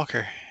beat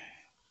Walker.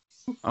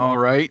 All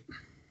right.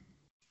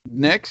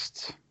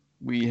 Next,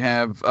 we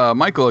have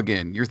Michael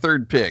again. Your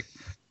third pick.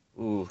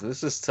 ooh,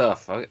 this is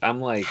tough.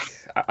 I'm like,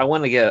 I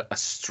want to get a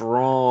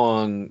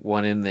strong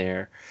one in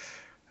there.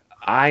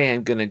 I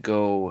am gonna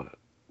go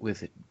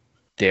with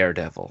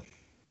Daredevil.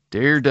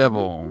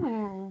 Daredevil. Hmm.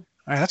 All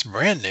right, that's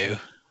brand new.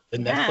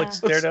 the Yeah.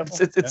 Netflix Daredevil.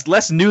 It's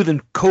less new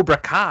than Cobra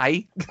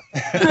Kai.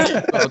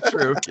 Oh,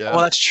 true. Yeah.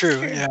 Well, that's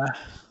true. Yeah.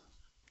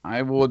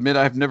 I will admit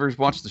I've never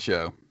watched the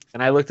show.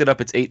 And I looked it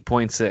up. It's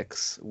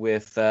 8.6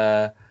 with.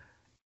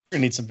 We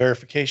need some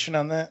verification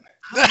on that.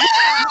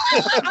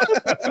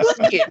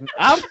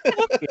 I'm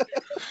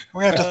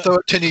We're going to have to throw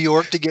it to New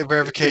York to get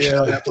verification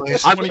on that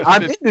place. I'm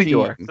in New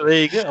York. So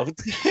there you go.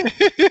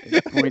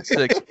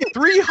 8.6.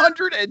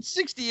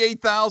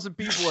 368,000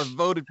 people have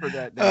voted for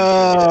that. damn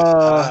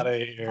Out of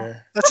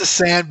here. That's a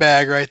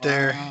sandbag right show.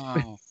 there.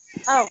 Wow.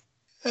 Oh,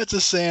 That's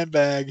a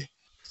sandbag.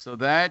 So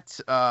that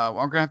I'm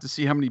gonna have to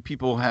see how many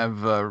people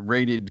have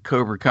rated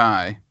Cobra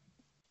Kai.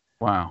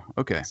 Wow.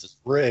 Okay. This is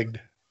rigged.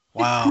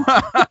 Wow.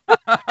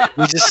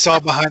 We just saw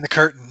behind the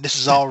curtain. This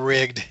is all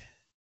rigged.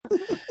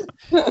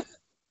 Did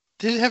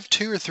it have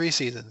 2 or 3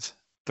 seasons?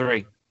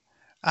 3.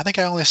 I think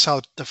I only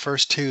saw the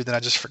first 2, then I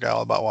just forgot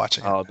all about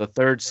watching it. Oh, the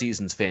third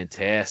season's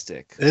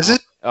fantastic. Is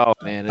it? Oh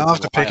man, it's I'll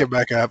have to pick wild. it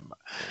back up.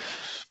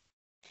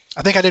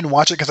 I think I didn't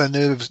watch it because I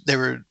knew they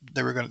were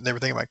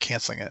thinking about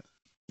canceling it.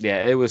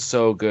 Yeah, it was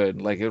so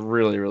good. Like it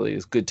really, really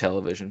is good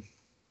television.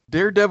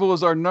 Daredevil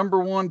is our number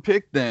 1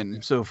 pick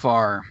then so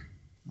far.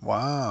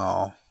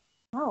 Wow.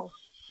 oh.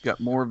 Got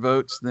more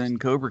votes than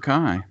Cobra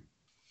Kai.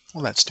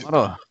 Well, that's stupid.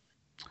 What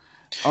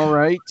a- All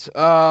right.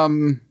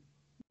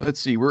 Let's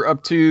see. We're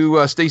up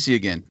to Stacy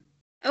again.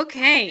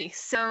 Okay,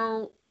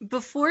 so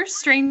before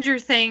Stranger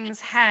Things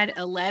had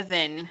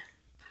 11,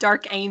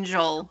 Dark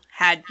Angel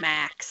had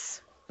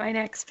Max. My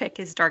next pick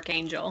is Dark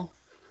Angel.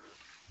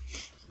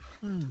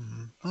 I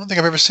don't think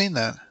I've ever seen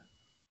that.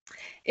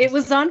 It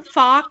was on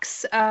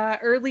Fox,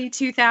 early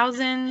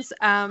 2000s.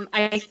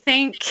 I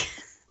think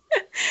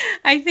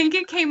I think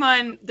it came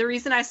on. The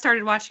reason I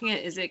started watching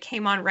it is it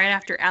came on right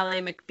after Ally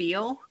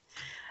McBeal.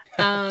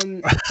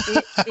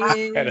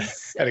 It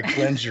is Had to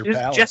cleanse your It was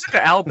palate.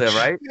 Jessica Alba,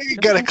 right? You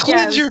gotta yeah,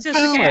 cleanse it your was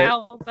Jessica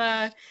palate.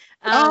 Alba.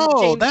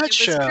 Oh, that it was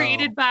show.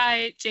 created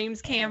by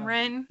James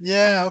Cameron.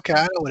 Yeah, okay,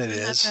 I know what it He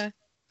had is.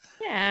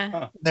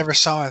 yeah. Never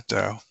saw it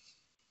though.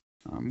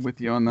 I'm with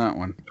you on that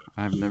one.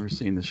 I've never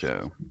seen the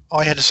show.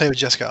 All you had to say was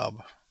Jessica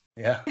Alba.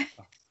 Yeah.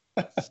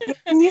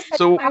 And you said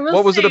So I will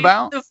what was it say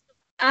about? So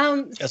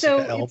Jessica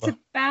it's Alba.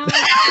 about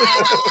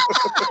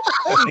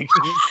I think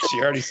she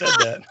already said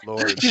that.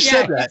 Lord. You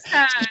said that.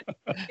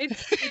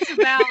 it's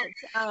about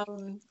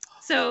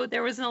so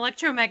there was an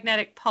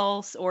electromagnetic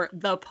pulse, or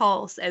the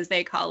pulse as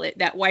they call it,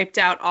 that wiped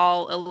out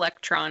all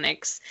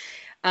electronics.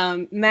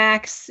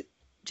 Max,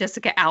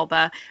 Jessica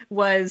Alba,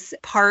 was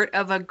part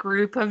of a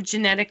group of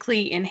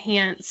genetically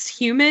enhanced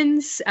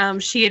humans.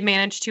 She had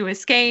managed to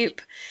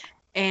escape,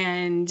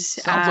 and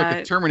Sounds like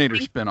a Terminator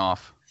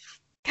spinoff.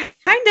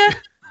 kinda.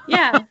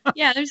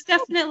 Yeah, there's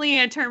definitely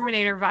a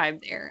Terminator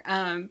vibe there.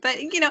 But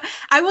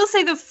I will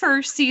say the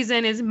first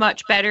season is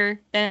much better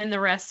than the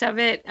rest of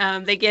it.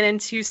 They get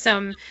into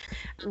some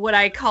what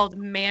I called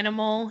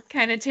manimal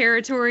kind of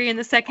territory in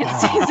the second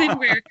season,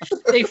 where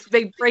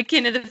they break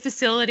into the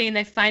facility and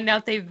they find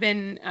out they've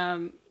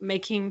been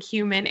making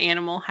human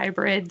animal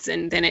hybrids,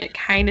 and then it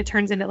kind of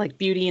turns into like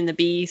Beauty and the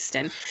Beast.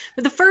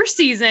 But the first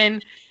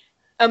season,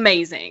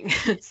 amazing.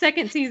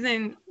 Second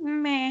season,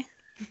 meh.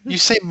 You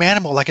say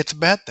manimal like it's a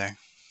bad thing.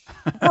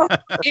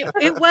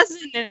 It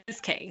wasn't in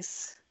this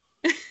case.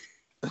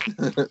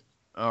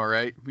 All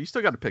right. We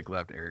still got a pick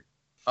left, Eric.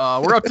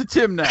 We're up to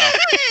Tim now.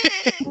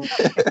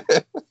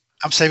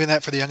 I'm saving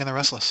that for the Young and the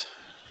Restless.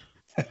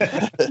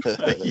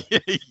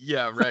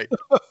 Yeah, right.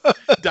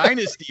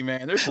 Dynasty,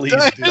 man. There's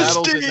Dynasty.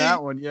 battles in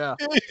that one, yeah.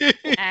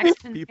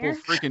 Accent People there.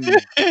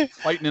 freaking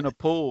fighting in a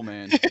pool,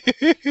 man.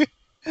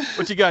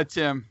 What you got,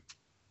 Tim?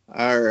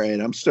 All right,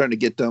 I'm starting to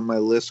get down my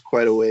list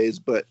quite a ways,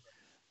 but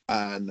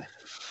on,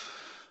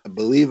 I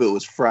believe it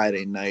was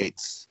Friday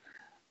nights,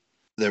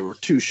 there were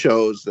two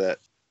shows that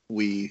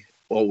we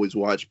always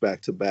watched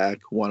back to back.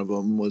 One of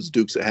them was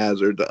Dukes of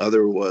Hazzard. The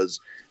other was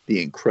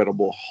The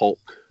Incredible Hulk.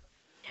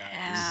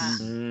 Yeah.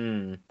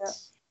 Mm.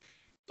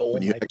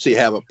 When you actually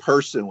have a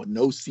person with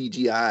no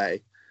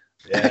CGI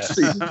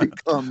actually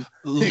become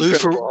Lou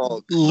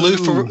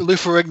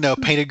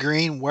Ferrigno painted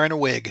green wearing a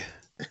wig.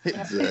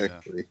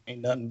 Exactly.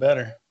 Ain't nothing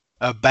better.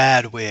 A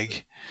bad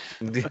wig.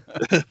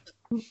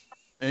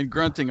 And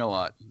grunting a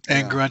lot.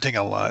 And grunting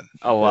a lot.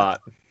 A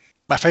lot.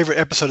 My favorite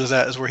episode of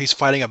that is where he's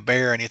fighting a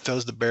bear and he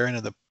throws the bear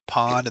into the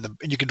pond, and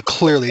you can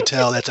clearly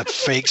tell that's a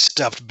fake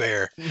stuffed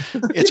bear.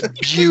 It's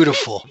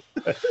beautiful.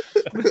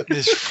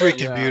 It's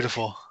freaking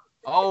beautiful.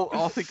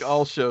 I think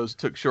all shows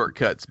took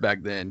shortcuts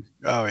back then.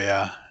 Oh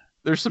yeah.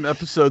 There's some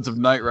episodes of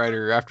Knight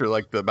Rider after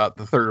like about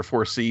the third or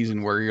fourth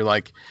season where you're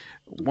like,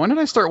 when did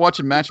I start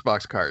watching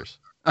Matchbox Cars?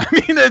 I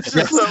mean, it's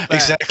just so bad.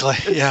 Exactly.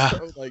 Yeah.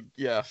 So, like,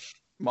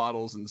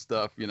 models and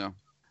stuff,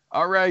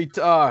 All right,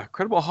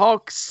 Incredible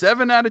Hulk,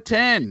 7 out of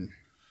 10.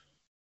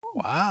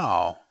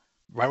 Wow.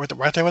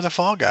 Right there with the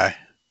Fall Guy.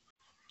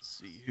 Let's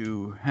see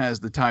who has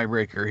the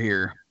tiebreaker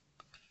here.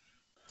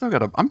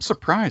 I'm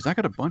surprised. I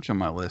got a bunch on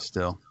my list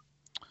still.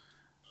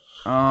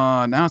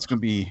 Now it's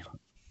gonna be,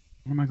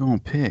 what am I gonna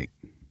pick?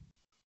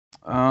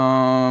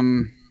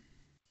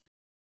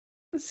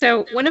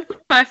 So one of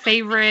my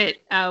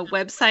favorite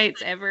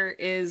websites ever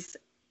is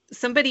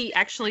somebody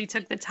actually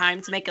took the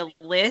time to make a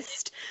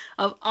list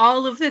of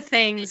all of the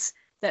things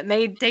that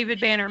made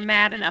David Banner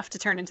mad enough to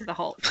turn into the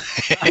Hulk.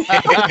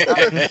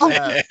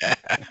 I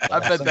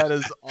bet that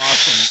is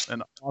awesome.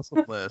 An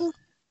awesome list.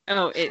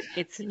 Oh,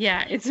 it's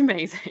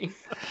amazing.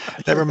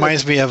 That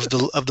reminds me of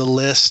the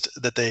list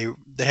that they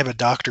have a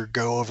doctor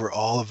go over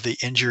all of the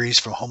injuries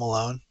from Home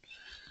Alone.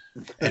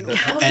 And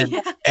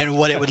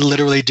what it would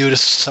literally do to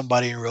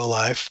somebody in real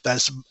life.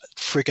 That's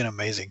freaking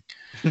amazing.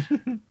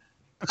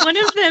 One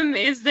of them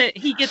is that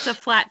he gets a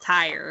flat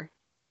tire,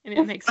 and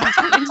it makes him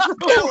turn into the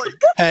Hulk.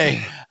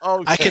 Hey,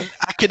 I can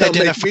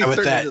identify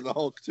with that. Into the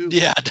Hulk too.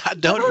 Yeah,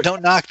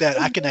 don't knock that.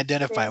 I can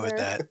identify with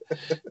that.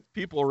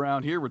 People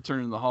around here would turn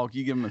into the Hulk.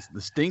 You give them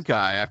the stink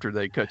eye after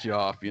they cut you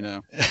off, Anyway.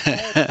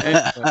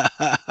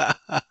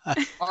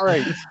 All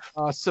right.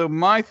 So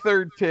my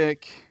third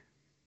pick.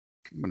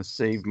 I'm gonna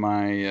save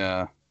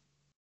my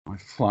my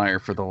flyer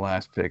for the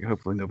last pick.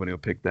 Hopefully nobody will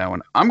pick that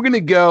one. I'm gonna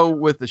go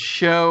with a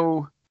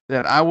show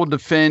that I will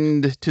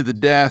defend to the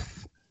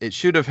death. It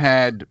should have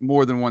had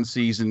more than one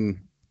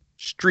season.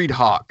 Street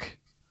Hawk.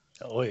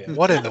 Oh yeah.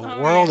 What in the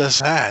world is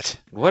that?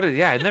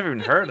 I'd never even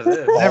heard of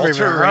this. Never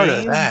even heard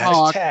of that.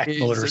 Hawk Attack is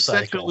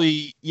motorcycle.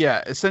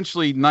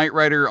 essentially Knight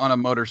Rider on a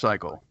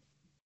motorcycle.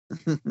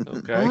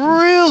 Okay.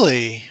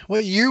 Really?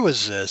 What year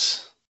was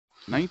this?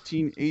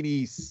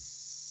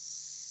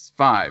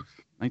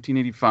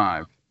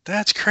 1985.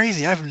 That's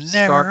crazy. I've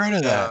never heard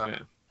of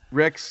that.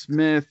 Rex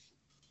Smith,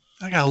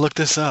 I gotta look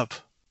this up.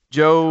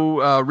 Joe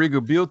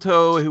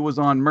Rigoberto, who was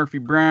on Murphy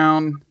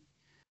Brown.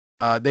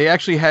 They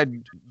actually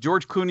had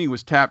George Clooney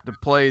was tapped to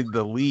play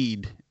the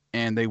lead,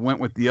 and they went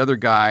with the other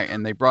guy,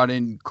 and they brought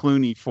in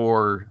Clooney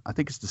for, I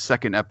think it's the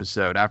second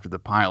episode after the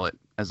pilot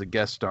as a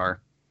guest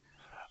star.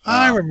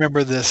 I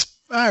remember this.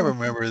 I never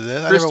watched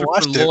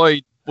Christopher it.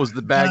 Lloyd was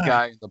the bad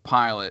guy in the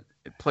pilot.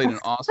 It played an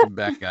awesome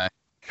bad guy.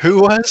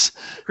 Who was?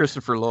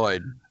 Christopher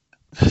Lloyd.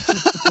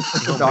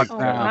 Oh, Doc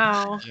Brown.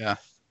 wow. Yeah.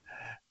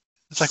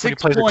 It's like when he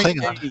plays a 6.8.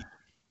 Klingon.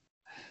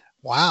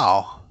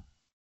 Wow.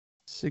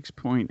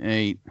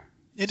 6.8.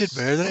 It did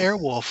better than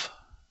Airwolf.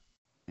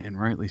 And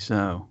rightly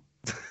so.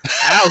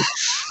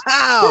 Ouch!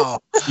 Ow!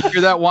 You hear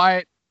that,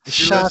 Wyatt? If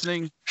you're Shots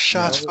listening,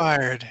 Shots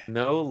fired.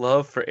 No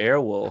love for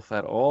Airwolf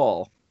at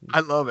all. I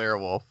love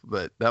Airwolf,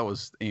 but that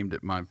was aimed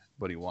at my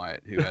buddy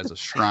Wyatt, who has a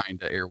shrine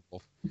to Airwolf.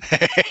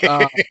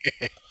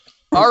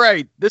 All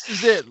right, this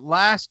is it.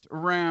 Last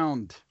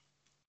round.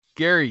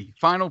 Gary,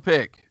 final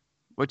pick.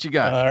 What you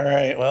got? All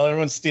right. Well,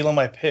 everyone's stealing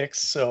my picks,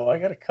 so I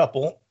got a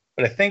couple.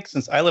 But I think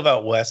since I live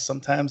out west,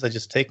 sometimes I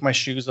just take my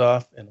shoes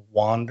off and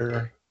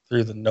wander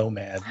through the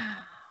Nomad.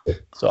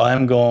 So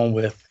I'm going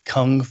with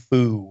Kung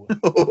Fu.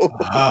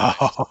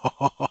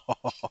 Oh.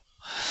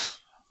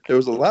 There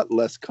was a lot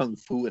less kung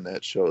fu in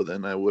that show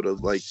than I would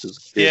have liked as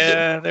a kid.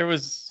 Yeah, there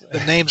was.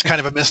 The name's kind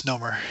of a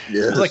misnomer.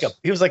 Yes.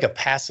 He was like a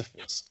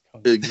pacifist.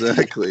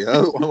 Exactly.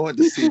 I wanted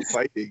to see him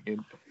fighting,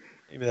 and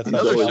Maybe that's he's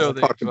Another always show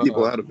talking they've,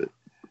 people out of it.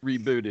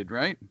 rebooted,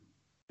 right?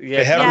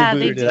 They have Yeah,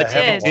 they rebooted it. I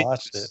haven't did.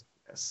 watched it.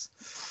 Yes.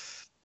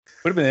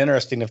 Would have been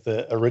interesting if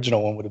the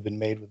original one would have been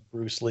made with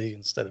Bruce Lee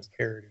instead of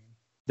Carradine.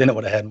 Then it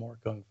would have had more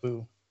kung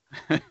fu.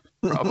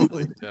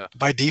 Probably. Yeah.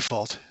 By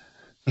default.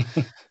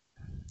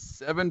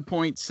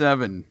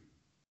 7.7,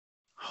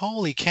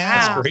 Holy Wow. cow.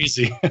 That's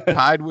crazy.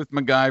 tied with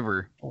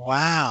MacGyver.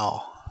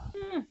 Wow.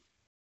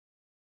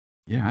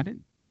 Yeah, I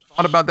didn't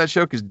thought about that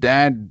show because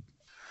Dad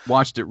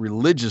watched it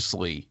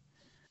religiously,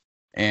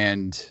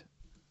 and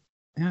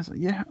yeah, I was like,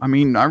 yeah. I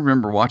mean, I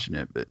remember watching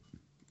it, but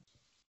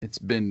it's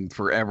been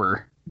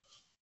forever.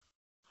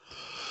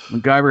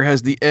 MacGyver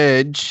has the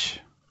edge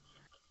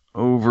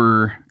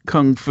over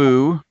Kung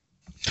Fu.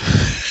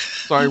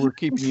 Sorry, we're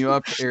keeping you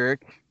up,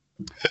 Eric.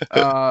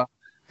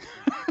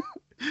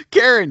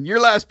 Karen, your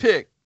last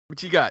pick.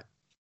 What you got?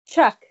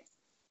 Chuck.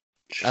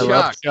 I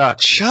love Chuck.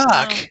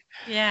 Chuck. Oh,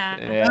 yeah.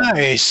 Yeah,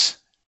 Nice.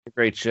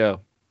 great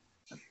show.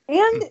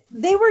 And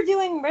they were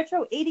doing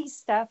retro 80s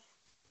stuff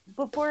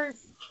before.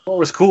 What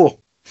was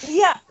cool?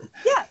 Yeah.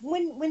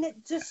 When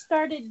it just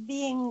started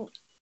being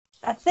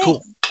a thing.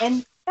 Cool.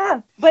 And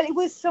yeah, but it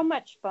was so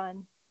much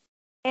fun.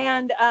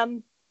 And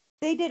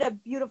they did a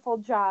beautiful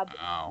job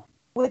Wow.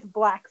 with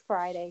Black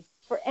Friday.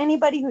 For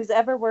anybody who's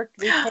ever worked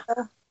retail,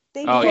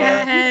 they Oh, did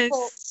yeah. a beautiful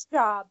Yes.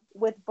 job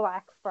with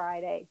Black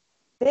Friday.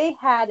 They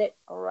had it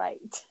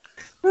right.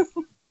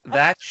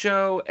 That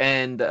show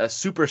and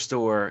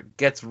Superstore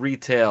gets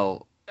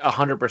retail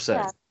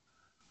 100%.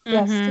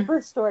 Yes, Mhm.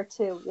 Superstore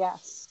too.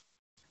 Yes.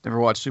 Never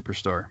watched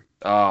Superstar.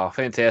 Oh,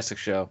 fantastic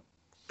show.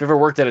 If you ever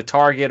worked at a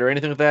Target or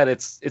anything like that,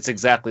 it's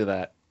exactly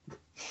that.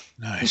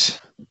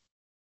 Nice.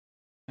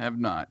 Have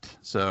not.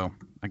 So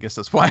I guess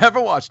that's why I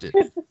haven't watched it.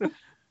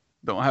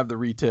 Don't have the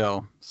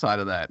retail side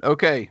of that.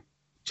 Okay.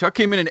 Chuck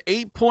came in at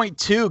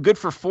 8.2. Good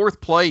for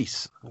fourth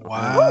place.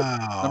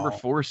 Wow. Number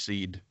 4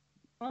 seed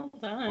Well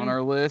on done.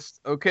 our list.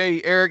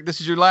 Okay, Eric, this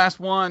is your last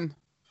one.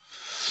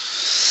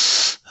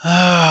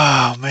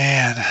 Oh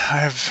man,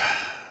 I'm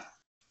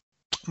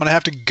gonna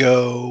have to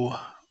go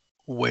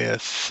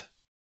with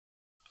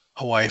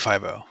Hawaii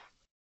Five-0.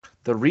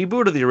 The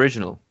reboot or the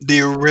original?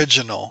 The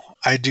original.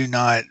 I do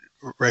not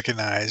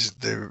recognize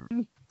the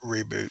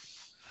reboot.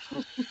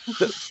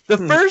 The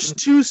first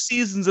 2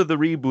 seasons of the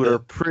reboot are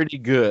pretty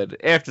good.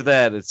 After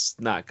that, it's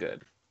not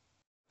good.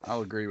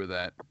 I'll agree with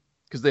that.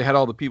 Because they had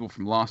all the people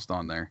from Lost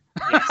on there.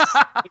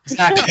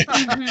 Exactly.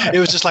 It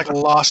was just like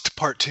Lost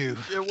Part 2,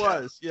 It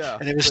was, yeah.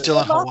 and it was But- still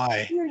in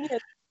Hawaii.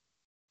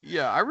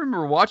 Yeah, I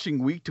remember watching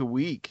week to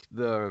week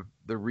the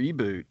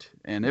reboot,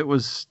 and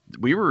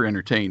we were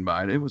entertained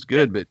by it. It was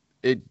good, but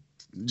it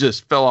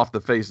just fell off the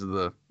face of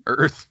the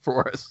earth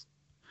for us.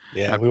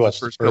 Yeah, after we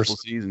watched the the first couple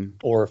first seasons.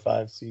 4 or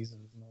 5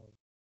 seasons.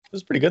 It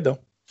was pretty good though.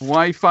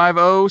 Hawaii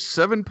 5-0,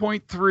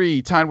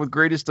 7.3, tied with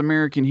Greatest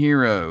American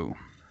Hero.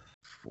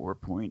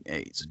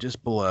 4.8, so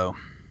just below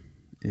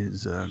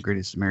is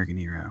Greatest American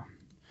Hero.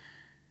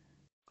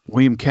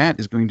 William Catt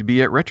is going to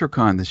be at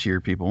RetroCon this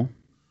year, people.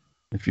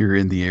 If you're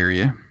in the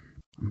area,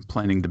 I'm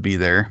planning to be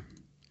there.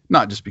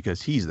 Not just because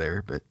he's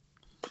there, but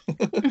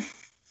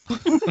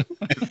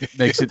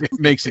it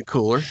makes it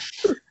cooler.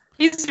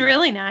 He's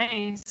really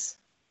nice.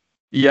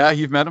 Yeah,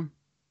 you've met him?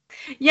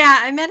 Yeah,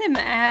 I met him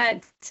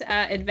at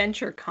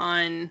Adventure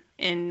Con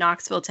in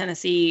Knoxville,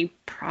 Tennessee.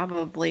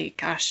 Probably,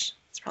 gosh,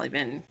 it's probably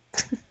been,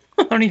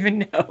 I don't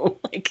even know,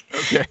 like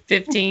Okay.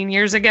 15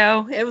 years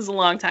ago. It was a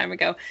long time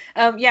ago.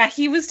 Yeah,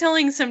 he was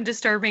telling some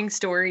disturbing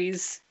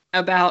stories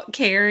about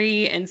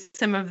Carrie and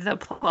some of the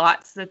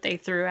plots that they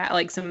threw out,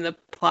 like some of the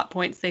plot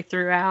points they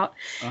threw out.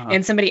 Uh-huh.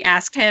 And somebody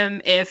asked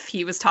him if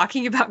he was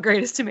talking about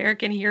Greatest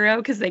American Hero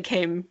because they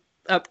came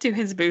up to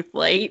his booth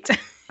late.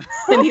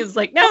 And he was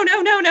like, no. And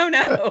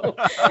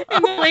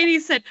the lady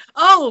said,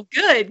 oh,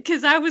 good,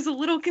 because I was a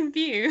little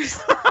confused.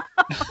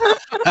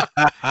 Yeah,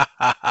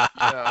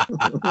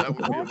 that would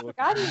be a I little-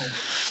 forgot he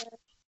was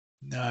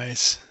there.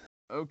 Nice.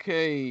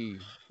 Okay,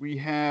 we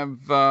have,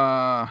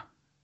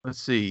 let's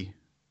see.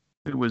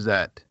 Who was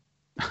that?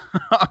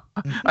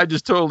 I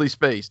just totally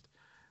spaced.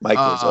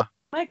 Michael's up.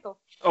 Michael.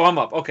 Oh, I'm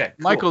up. Okay.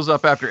 cool. Michael's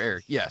up after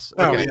Eric. Yes.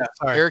 Oh, Okay. yeah.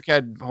 Sorry. Eric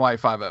had Hawaii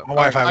 5-0. Hawaii All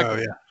right, 5-0, Michael,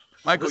 yeah.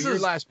 Michael, This your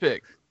is- last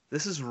pick.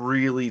 This is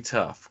really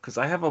tough because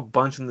I have a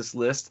bunch in this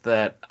list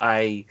that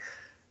I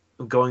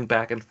am going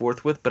back and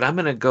forth with, but I'm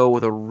going to go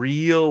with a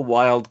real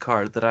wild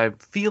card that I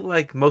feel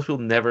like most people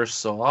never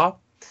saw,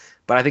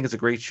 but I think it's a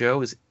great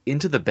show, is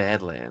Into the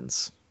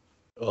Badlands.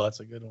 Oh, that's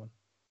a good one.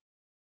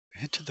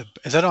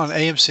 Is that on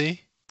AMC?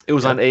 It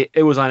was on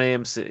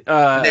AMC. They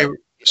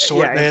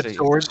had AMC.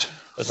 swords.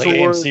 It was like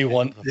Sword- AMC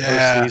won the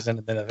Yeah. first season,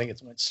 and then I think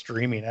it went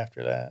streaming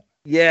after that.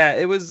 Yeah,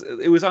 it was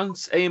on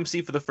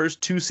AMC for the first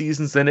 2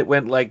 seasons, then it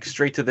went like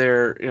straight to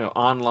their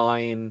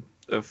online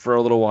for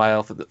a little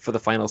while for the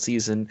final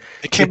season.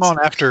 It came on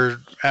after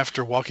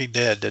Walking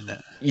Dead, didn't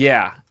it?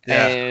 Yeah,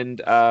 Yeah.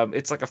 and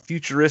it's like a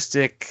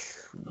futuristic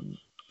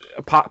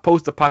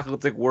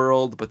post-apocalyptic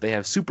world, but they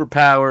have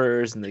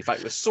superpowers and they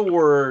fight with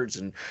swords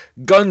and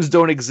guns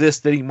don't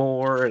exist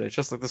anymore, and it's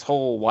just like this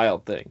whole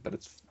wild thing. But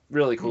it's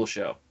really cool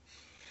show.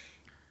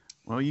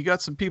 Well, you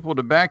got some people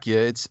to back you.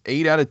 It's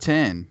 8 out of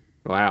 10.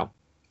 Wow.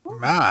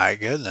 My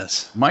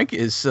goodness. Mike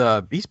is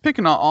he's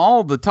picking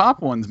all the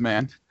top ones,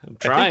 man. I'm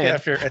I trying.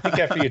 think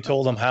after you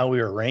told him how we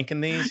were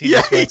ranking these, he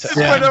Yeah, just went he to just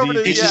went over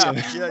to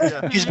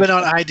IMDb. He's been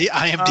on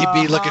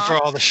IMDb looking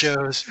for all the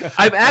shows.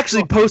 I'm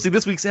actually posting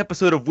this week's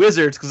episode of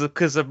Wizards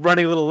because I'm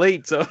running a little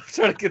late, so I'm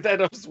trying to get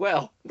that up as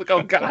well. Look,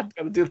 oh God,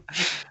 gotta do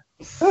that.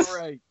 All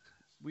right.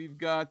 We've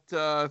got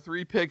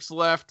 3 picks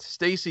left.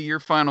 Stacy, your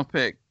final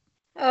pick.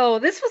 Oh,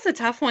 this was a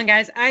tough one,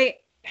 guys.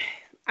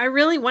 I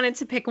really wanted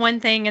to pick one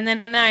thing, and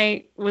then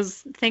I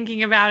was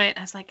thinking about it.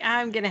 I was like,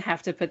 I'm going to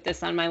have to put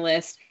this on my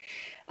list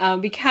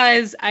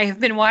because I have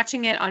been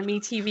watching it on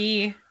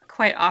MeTV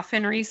quite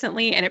often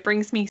recently, and it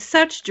brings me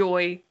such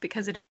joy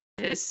because it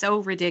is so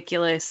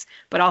ridiculous,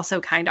 but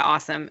also kind of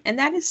awesome, and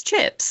that is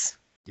Chips.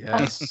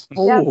 Yes.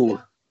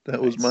 Oh,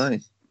 that was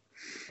mine.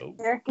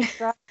 Eric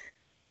Estrada.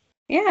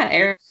 Yeah,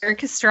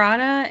 Eric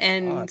Estrada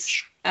and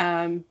Watch.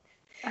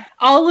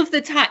 all of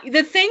the time.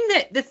 The thing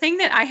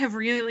that I have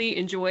really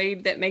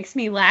enjoyed that makes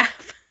me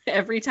laugh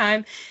every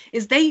time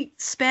is they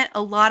spent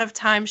a lot of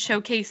time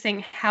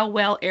showcasing how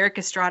well Eric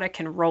Estrada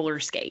can roller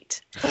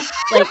skate.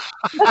 Like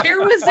there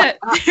was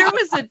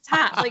a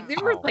time, like there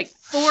were like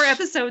 4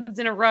 episodes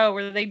in a row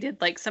where they did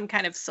like some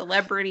kind of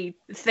celebrity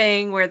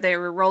thing where they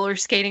were roller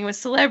skating with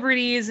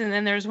celebrities, and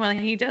then there's one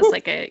he does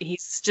like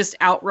he's just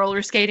out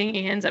roller skating.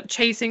 He ends up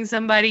chasing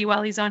somebody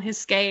while he's on his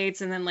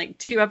skates, and then like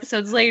 2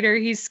 episodes later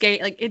he's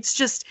like it's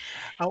just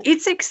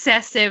it's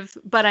excessive,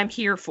 but I'm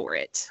here for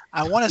it.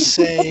 I want to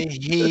say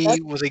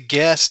he was a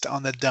guest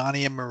on the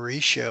Donnie and Marie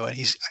show, and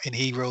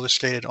he roller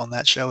skated on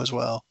that show as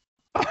well.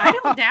 I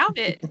don't doubt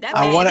it. That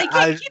I man, wanna- they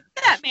can't keep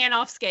that man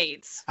off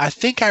skates. I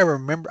think I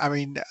remember. I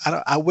mean,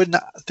 I would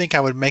not think I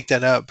would make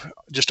that up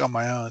just on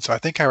my own. So I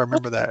think I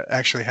remember that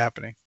actually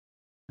happening.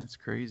 That's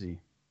crazy.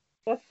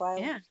 That's wild.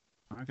 Yeah.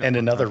 I gotta And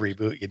look another up.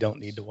 reboot you don't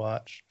need to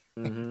watch.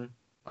 Mm-hmm.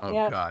 Oh,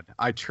 Yeah. God.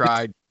 I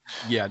tried.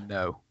 Yeah,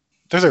 no.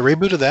 There's a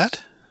reboot of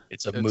that?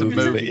 It's a It's a movie.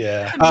 movie. But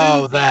yeah.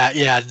 Oh, that.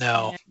 Yeah,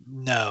 no.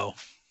 No.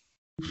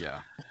 Yeah.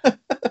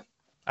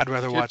 I'd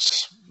rather Chips.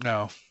 watch.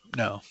 No.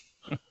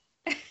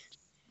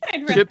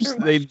 I'd rather Chips,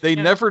 they watch-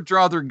 never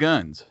draw their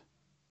guns.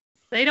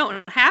 They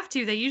don't have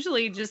to. They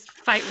usually just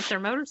fight with their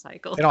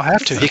motorcycle. They don't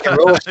have to. He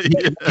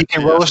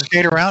can roller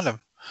skate around him.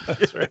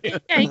 That's right.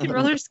 Yeah, you can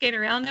roller skate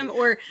around him,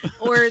 or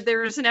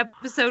there's an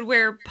episode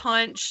where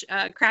Punch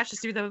crashes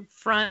through the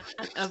front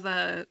of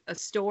a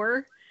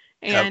store,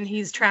 and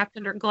he's trapped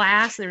under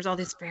glass. And there's all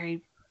this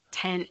very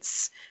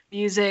tense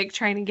music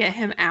trying to get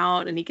him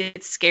out, and he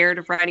gets scared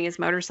of riding his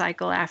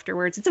motorcycle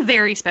afterwards. It's a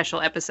very special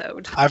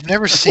episode. I've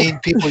never seen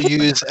people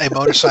use a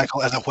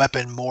motorcycle as a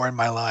weapon more in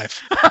my life.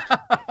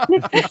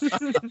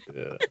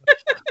 Yeah.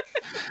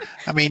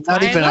 I mean,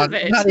 That's why I love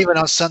it. not even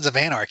on Sons of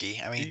Anarchy.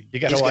 I mean, You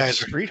got to these watch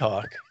guys are Street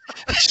Hawk.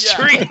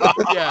 Street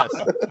Hawk.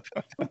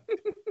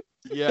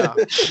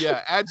 Yes.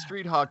 Yeah. Add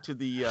Street Hawk to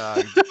the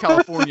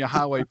California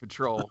Highway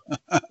Patrol.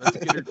 Let's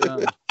get her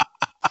done.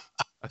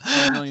 A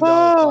 $3 million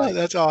Oh, fight.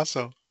 that's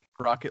awesome.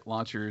 Rocket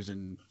launchers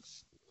and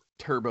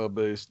turbo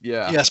boost.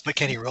 Yeah. Yes, but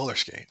can he roller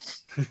skate?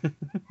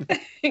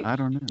 I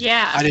don't know.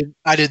 Yeah.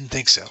 I didn't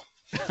think so.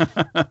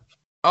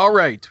 All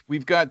right.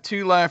 We've got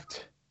 2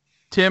 left.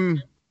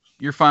 Tim,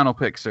 your final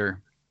pick, sir.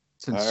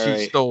 Since All she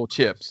right. stole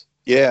Chips.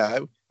 Yeah,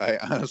 I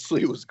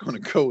honestly was going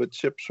to go with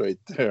Chips right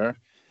there,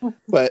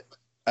 but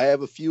I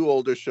have a few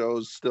older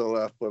shows still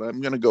left, but I'm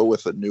going to go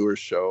with a newer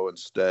show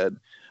instead.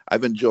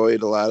 I've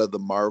enjoyed a lot of the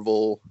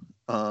Marvel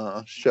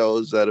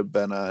shows that have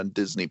been on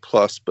Disney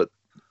Plus, but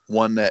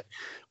one that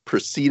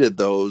preceded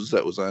those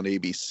that was on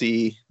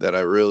ABC that I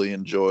really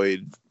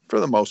enjoyed for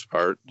the most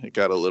part. It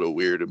got a little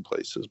weird in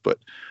places, but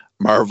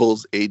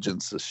Marvel's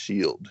Agents of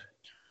S.H.I.E.L.D.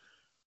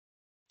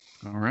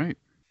 All right.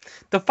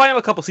 The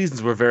final couple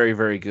seasons were very,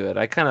 very good.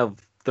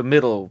 The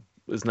middle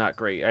was not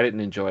great. I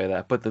didn't enjoy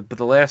that, but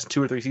the last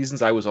 2 or 3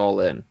 seasons, I was all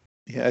in.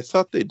 Yeah, I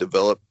thought they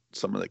developed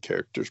some of the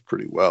characters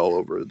pretty well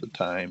over the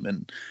time,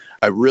 and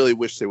I really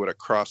wish they would have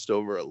crossed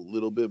over a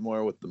little bit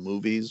more with the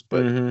movies,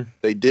 but Mhm.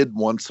 they did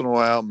once in a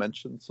while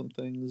mention some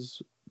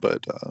things,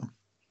 but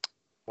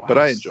Wow, But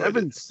I enjoyed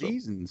 7 it, so.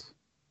 seasons.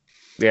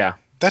 Yeah,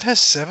 That has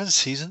 7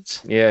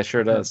 seasons. yeah, it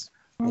sure does.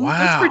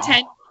 Wow.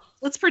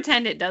 Let's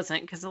pretend it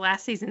doesn't, because the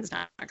last season's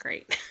not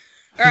great.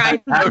 All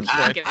right.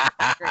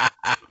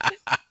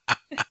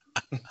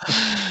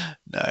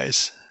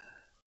 Nice.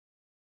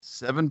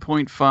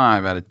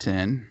 7.5 out of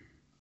 10.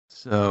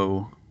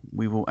 So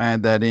we will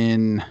add that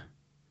in.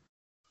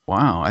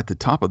 Wow, at the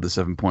top of the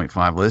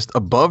 7.5 list,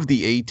 above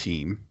the A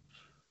Team,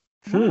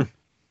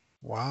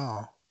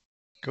 Wow.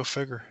 Go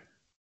figure.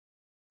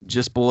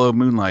 just below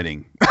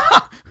Moonlighting.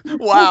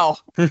 Wow,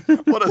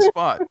 what a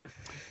spot.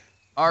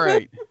 All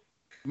right,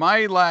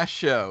 my last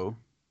show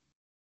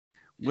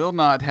will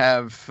not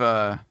have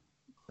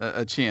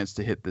a chance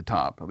to hit the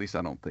top. At least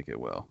I don't think it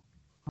will.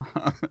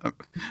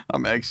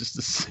 I'm anxious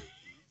to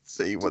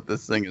see what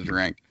this thing is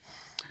ranked.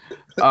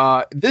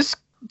 This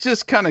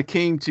just kind of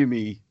came to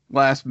me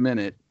last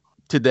minute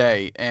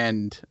today,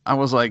 and I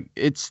was like,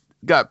 it's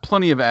got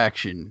plenty of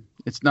action.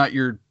 It's not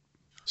your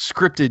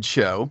scripted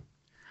show.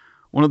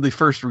 One of the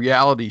first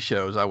reality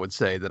shows, I would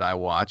say, that I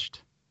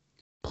watched.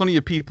 Plenty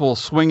of people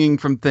swinging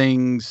from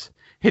things,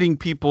 hitting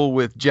people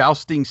with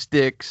jousting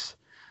sticks,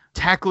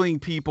 tackling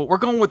people. We're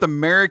going with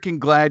American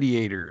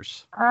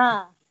Gladiators.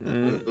 Ah.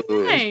 Is the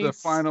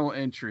Nice. final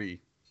entry.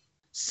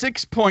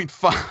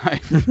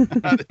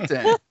 6.5 out of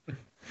 10.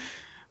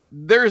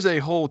 There's a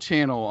whole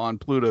channel on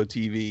Pluto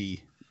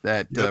TV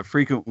that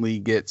frequently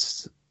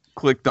gets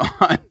clicked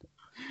on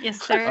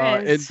Yes, there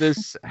in is.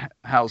 this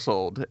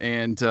household.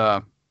 And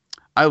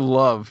I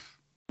love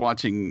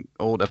watching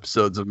old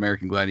episodes of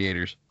American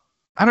Gladiators.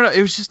 I don't know.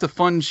 It was just a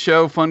fun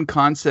show, fun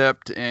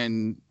concept.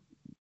 And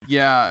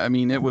yeah, I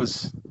mean, it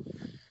was...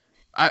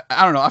 I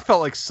don't know. I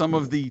felt like some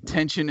of the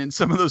tension in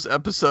some of those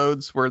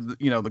episodes where,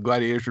 the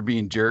gladiators were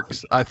being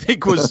jerks, I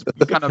think was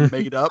kind of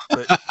made up.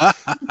 But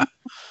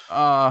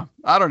I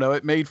don't know.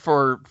 It made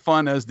for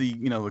fun as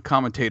the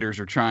commentators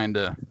are trying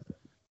to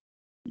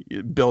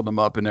build them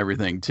up and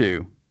everything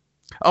too.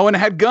 Oh, and it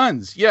had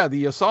guns. Yeah,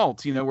 the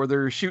assault, where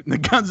they're shooting the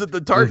guns at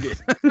the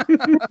target.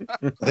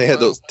 They had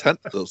those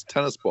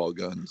tennis ball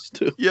guns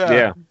too.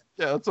 Yeah,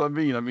 that's what I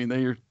mean. I mean,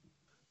 they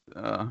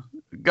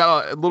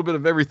got a little bit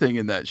of everything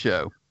in that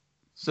show.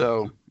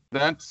 So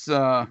that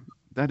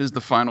is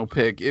the final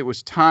pick. It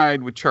was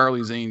tied with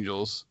Charlie's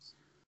Angels.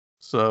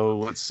 So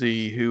let's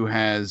see who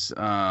has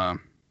that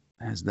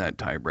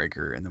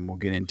tiebreaker, and then we'll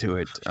get into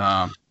it.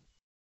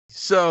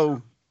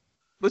 So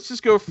let's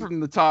just go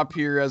from the top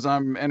here as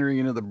I'm entering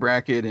into the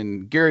bracket.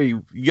 And Gary,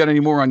 you got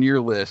any more on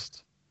your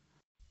list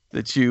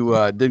that you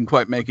didn't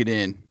quite make it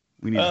in?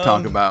 We need to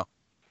talk about.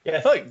 Yeah,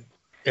 I thought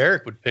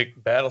Eric would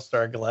pick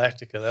Battlestar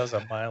Galactica. That was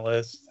on my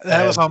list.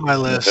 That was on my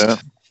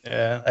list.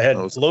 Yeah, I had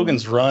That was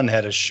Logan's Run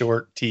had a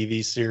short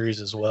TV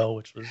series as well,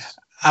 which was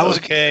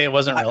okay. It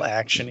wasn't real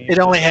actiony. It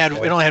only had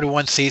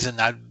one season.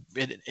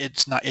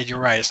 It's not. You're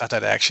right. It's not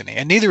that actiony,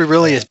 and neither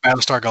really is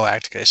Battlestar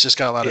Galactica. It's just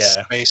got a lot of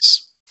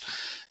space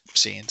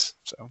scenes.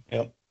 So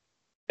yep,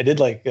 I did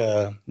like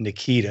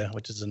Nikita,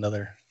 which is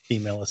another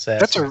female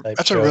assassin.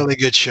 That's a really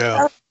good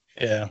show.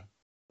 Yeah,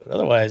 but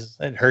otherwise,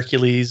 I had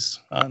Hercules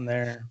on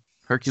there.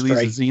 Hercules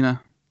and Xena.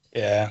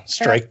 Yeah,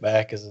 Strike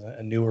Back is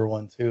a newer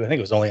one too. I think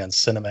it was only on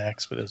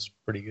Cinemax, but it was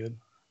pretty good.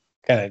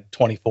 Kind of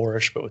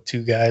 24-ish, but with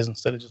two guys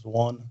instead of just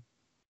one.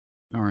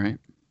 All right.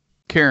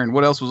 Karen,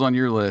 what else was on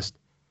your list?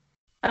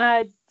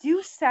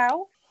 Due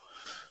South,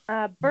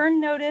 Burn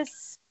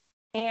Notice,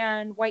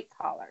 and White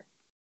Collar.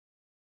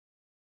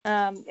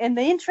 And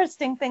the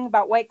interesting thing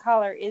about White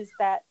Collar is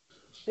that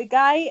the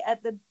guy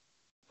at the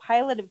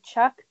pilot of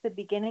Chuck, the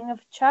beginning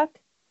of Chuck,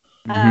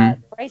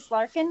 Bryce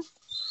Larkin,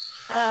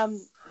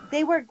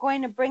 they were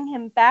going to bring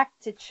him back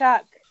to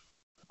Chuck,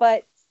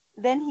 but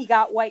then he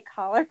got White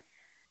Collar.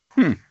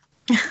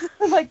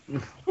 like,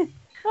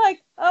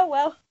 oh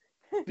well.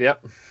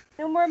 Yep.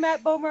 No more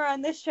Matt Bomer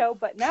on this show,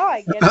 but now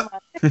I get him on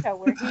this show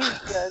where he's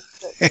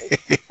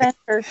the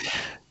center.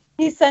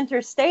 He's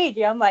center stage.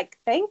 I'm like,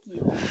 thank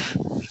you.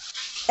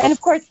 And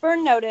of course,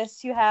 Burn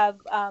Notice, you have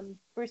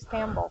Bruce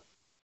Campbell.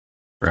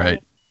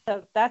 Right.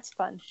 So that's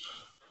fun.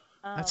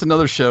 That's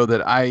another show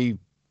that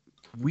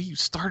we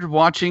started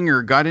watching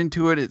or got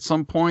into it at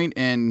some point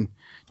and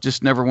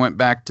just never went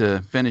back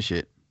to finish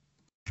it.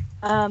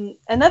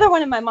 Another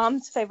one of my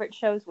mom's favorite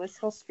shows was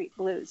Hill Street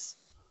Blues.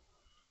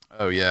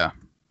 Oh, yeah.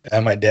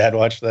 And my dad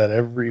watched that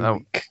every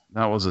week.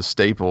 That was a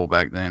staple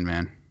back then,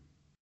 man.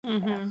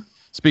 Mm-hmm.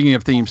 Speaking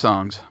of theme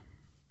songs.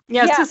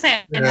 Yeah, I was going to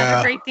say,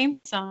 another great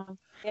theme song.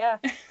 Yeah.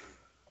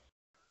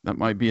 That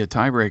might be a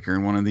tiebreaker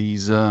in one of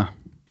these.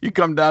 You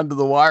come down to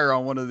the wire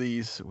on one of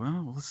these.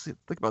 Well, let's see,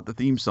 think about the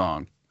theme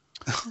song.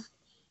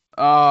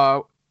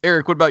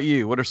 Eric, what about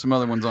you? What are some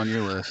other ones on your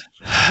list?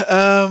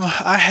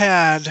 I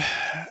had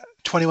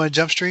 21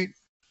 Jump Street,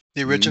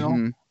 the original.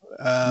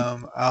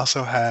 Mm-hmm. I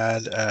also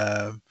had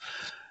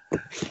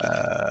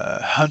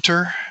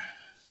Hunter.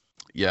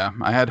 Yeah,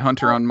 I had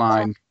Hunter on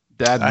mine.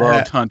 Dad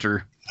loved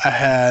Hunter. I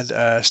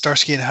had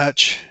Starsky and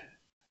Hutch,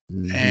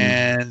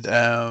 and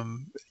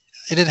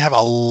it didn't have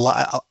a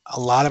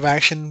lot of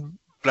action,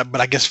 but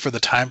I guess for the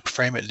time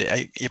frame,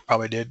 it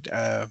probably did.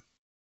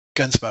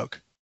 Gunsmoke.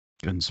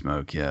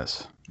 Gunsmoke,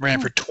 yes. Ran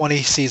for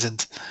 20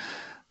 seasons.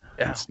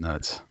 Yeah. That's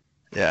nuts.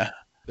 Yeah.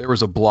 There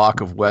was a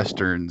block of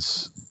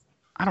Westerns.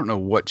 I don't know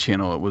what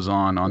channel it was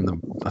on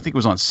I think it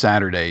was on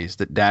Saturdays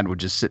that Dad would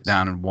just sit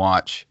down and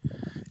watch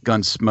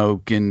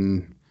Gunsmoke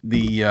and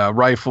the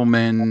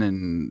Rifleman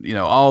and,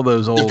 all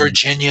those old... The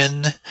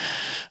Virginian.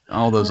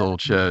 All those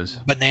old shows.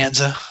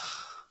 Bonanza,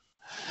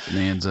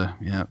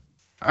 yeah.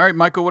 All right,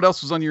 Michael, what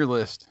else was on your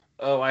list?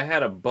 Oh, I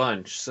had a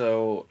bunch.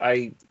 So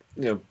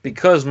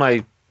because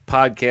my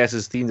podcast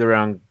is themed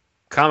around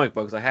comic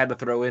books, I had to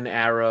throw in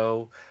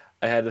Arrow.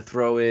 I had to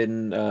throw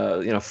in,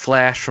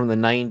 Flash from the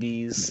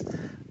 90s.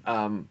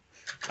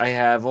 I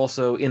have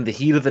also In the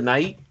Heat of the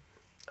Night.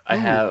 I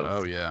have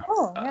Oh yeah.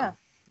 Oh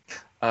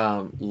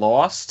yeah.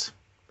 Lost,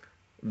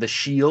 The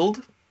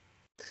Shield,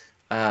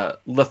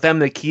 La Femme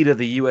Nikita,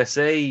 the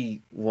USA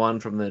one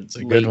from the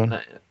a good late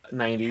one.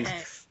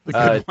 90s. The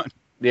good one.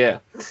 Yeah.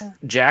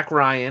 Jack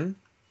Ryan.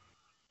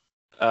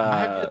 I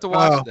have yet to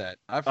watch oh. that.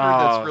 I've heard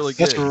that's really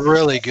good. That's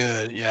really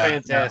good. Yeah.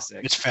 Fantastic.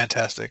 No, it's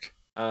fantastic.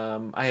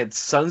 I had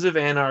Sons of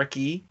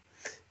Anarchy,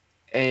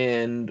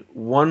 and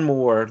one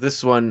more.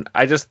 This one,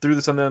 I just threw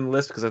this on the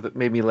list because it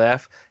made me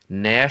laugh.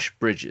 Nash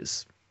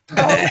Bridges.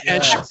 Nash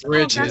yes.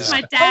 Bridges. Oh, that's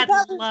my dad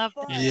that was loved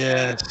fun. it.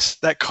 Yes,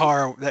 that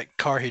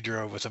car he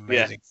drove was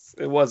amazing. Yes,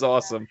 it was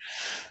awesome.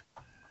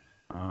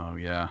 Oh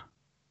yeah.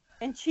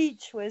 And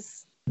Cheech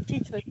was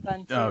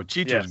fun too. Oh,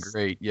 Cheech Yes. was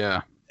great.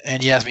 Yeah.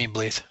 And Yasmin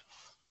Bleeth.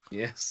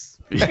 Yes.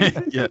 yeah.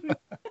 Get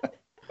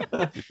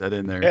that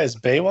in there. Yeah, is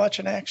Baywatch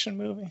an action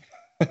movie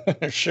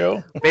or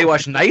show?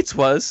 Baywatch Nights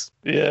was.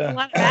 A Yeah,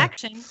 lot of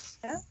action.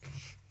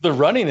 the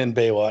running in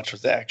Baywatch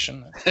was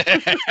action.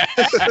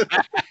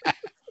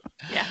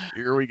 Yeah.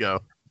 Here we go.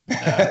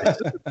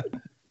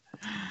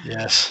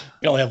 Yes.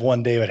 You only have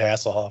one David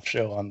Hasselhoff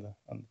show on the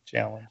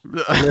challenge.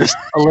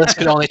 A list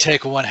could only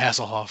take one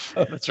Hasselhoff.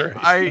 Oh, that's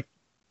right.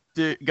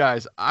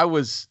 Guys, I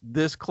was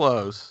this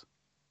close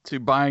to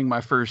buying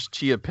my first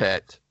Chia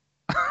Pet.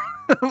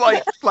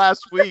 Like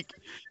last week,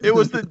 it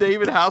was the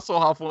David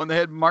Hasselhoff one. They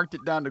had marked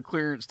it down to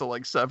clearance to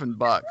like $7,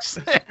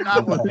 and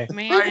I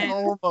Man.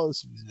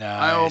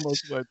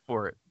 almost went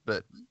for it,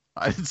 but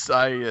I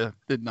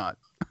did not.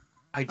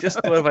 I just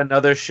thought of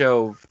another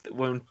show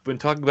when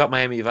talking about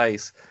Miami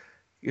Vice.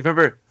 You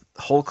remember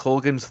Hulk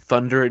Hogan's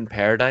Thunder in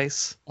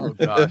Paradise? Oh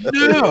god.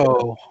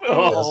 No.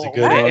 That's a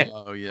good man.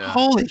 one. Oh yeah.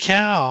 Holy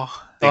cow.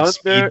 Big Thunder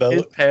speedboat.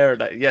 in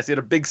Paradise. Yes, he had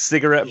a big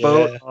cigarette Yeah.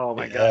 boat. Oh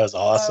my That god. was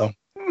awesome.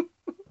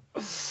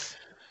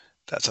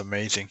 That's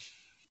amazing.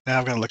 Now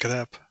I'm gonna look it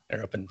up.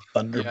 They're up in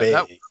Thunder Yeah,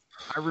 Bay.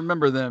 I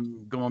remember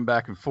them going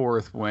back and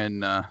forth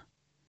when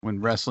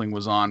wrestling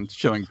was on,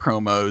 showing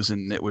promos,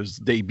 and it was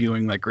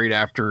debuting like right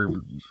after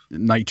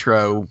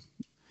Nitro,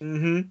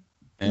 Mm-hmm.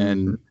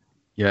 and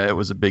yeah, it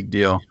was a big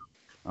deal.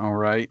 All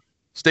right,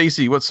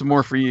 Stacy, what's some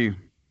more for you?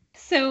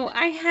 So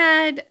I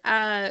had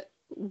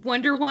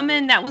Wonder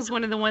Woman. That was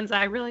one of the ones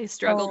I really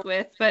struggled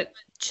with, but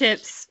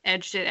Chips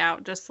edged it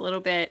out just a little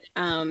bit.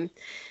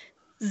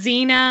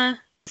 Xena,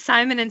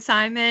 Simon and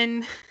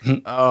Simon,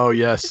 Oh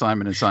yes,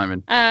 Simon and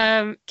Simon.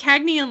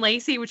 Cagney and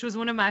Lacey, which was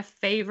one of my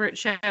favorite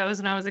shows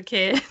when I was a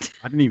kid.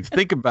 I didn't even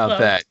think about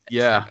Loved that.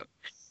 Yeah.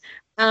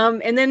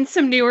 And then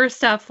some newer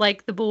stuff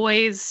like The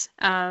Boys,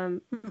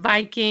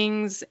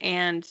 Vikings,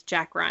 and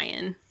Jack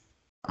Ryan.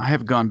 I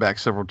have gone back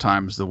several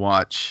times to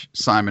watch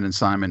Simon and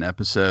Simon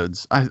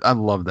episodes. I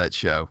love that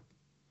show.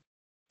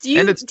 Do you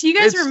And it's- do you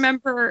guys it's-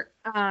 remember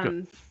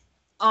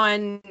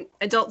on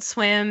Adult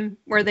Swim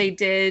where they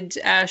did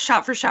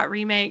shot for shot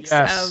remakes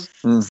Yes.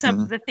 of some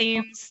of the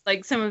themes,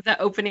 like some of the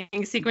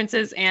opening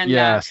sequences? And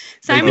Yes.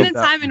 they Simon did and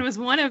that Simon one. was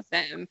one of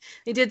them.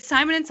 They did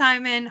Simon and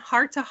Simon,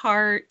 Heart to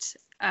Heart,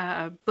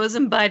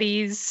 Bosom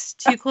Buddies,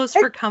 Too Close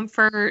for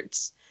Comfort.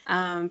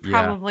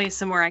 Probably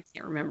somewhere I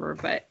can't remember,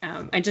 but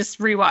I just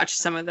rewatched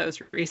some of those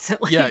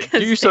recently. Yeah, 'cause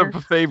do yourself they're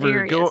a favor.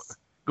 hilarious.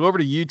 Go over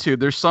to YouTube.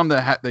 There's some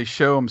that they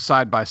show them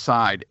side by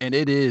side, and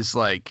it is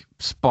like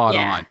spot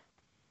Yeah. on.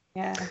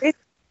 Yeah.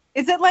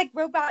 Is it like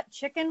Robot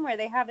Chicken where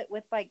they have it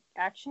with like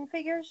action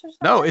figures or something?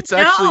 No, it's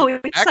actually No,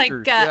 it's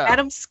actors, like yeah.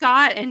 Adam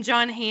Scott and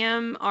John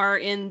Hamm are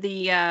in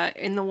the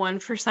one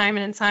for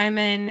Simon and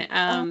Simon.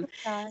 Oh,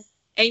 God.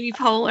 Amy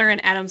Poehler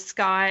and Adam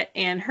Scott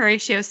and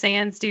Horatio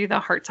Sands do the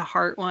Heart to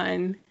Heart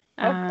one.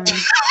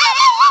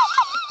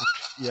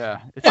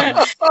 Yeah. It's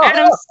not-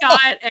 Adam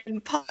Scott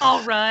and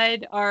Paul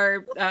Rudd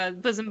are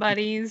bosom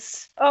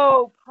buddies.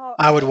 Oh, Paul.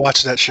 I would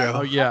watch that show.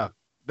 oh yeah,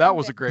 that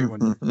was a great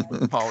one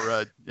with Paul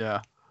Rudd.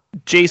 Yeah.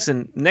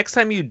 Jason, next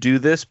time you do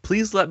this,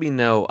 please let me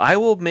know. I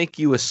will make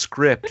you a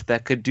script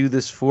that could do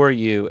this for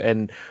you,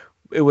 and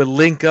it would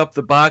link up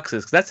the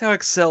boxes. That's how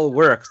Excel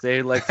works.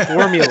 They're like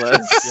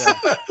formulas.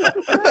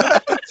 Yeah.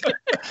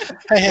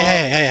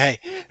 Hey!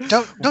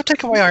 Don't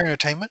take away our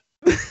entertainment.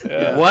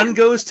 Yeah. 1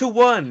 goes to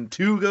 1,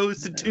 2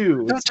 goes to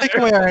 2. Don't take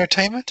away our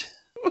entertainment.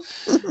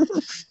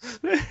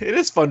 It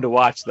is fun to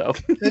watch, though.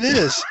 It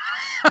is.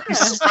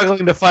 He's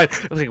struggling to find.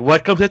 I was like,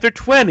 what comes after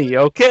 20?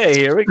 Okay,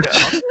 here we go.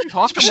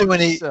 Talk Especially among when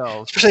he-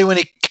 yourselves. Especially when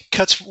he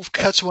cuts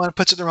one,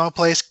 puts it in the wrong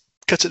place,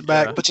 cuts it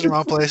back, Yeah. puts it in the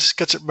wrong place,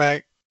 cuts it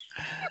back.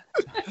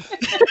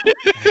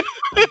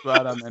 I'm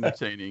glad I'm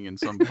entertaining in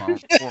some form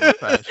or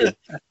fashion.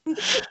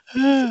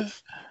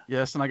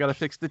 Yes, and I got to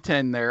fix the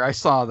 10 there. I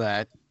saw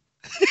that.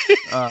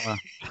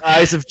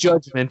 Eyes of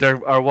judgment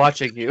are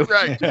watching you.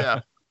 Right,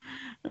 yeah.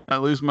 I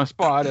lose my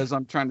spot as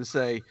I'm trying to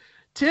say,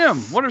 Tim,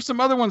 what are some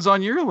other ones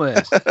on your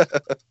list?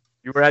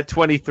 You were at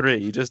 23.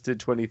 You just did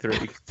 23.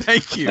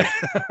 Thank you.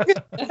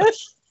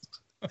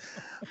 It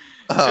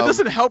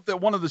doesn't help that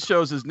one of the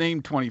shows is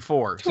named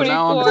 24. So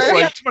now I'm just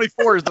 24. like,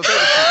 24 is the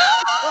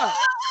third.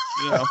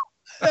 You know.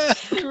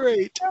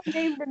 Great.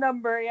 Name the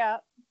number, yeah.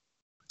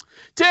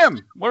 Tim,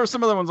 what are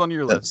some other ones on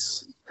your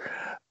list? Yes.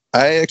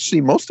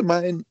 Most of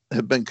mine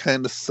have been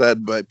kind of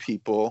said by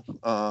people.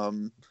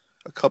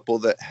 A couple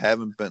that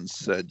haven't been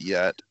said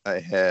yet. I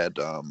had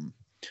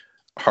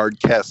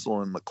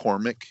Hardcastle and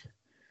McCormick.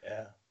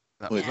 Yeah.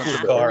 That Which was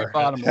at the car. very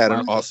bottom of had my an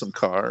list. awesome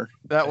car.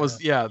 That was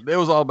it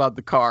was all about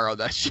the car on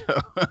that show.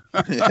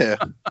 Yeah.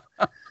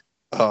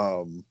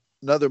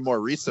 Another more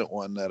recent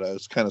one that I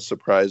was kind of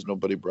surprised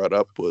nobody brought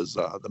up was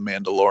The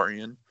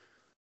Mandalorian.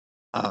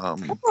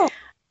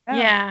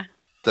 Yeah.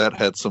 That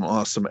had some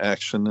awesome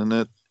action in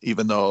it,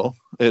 even though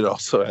it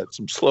also had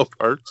some slow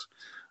parts.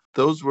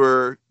 Those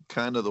were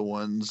kind of the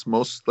ones.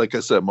 Like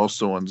I said,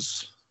 most of the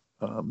ones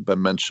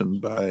been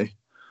mentioned by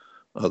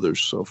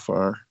others so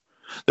far.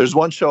 There's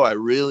one show I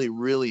really,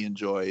 really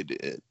enjoyed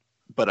it,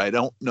 but I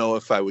don't know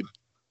if I would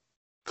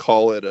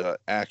call it an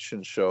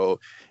action show.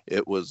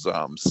 It was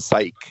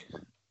Psych,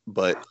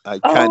 but I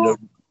kind of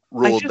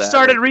ruled I that. just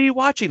started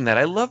rewatching that.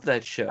 I love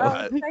that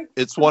show.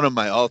 It's one of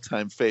my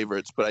all-time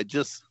favorites, but I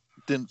just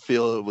didn't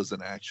feel it was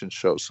an action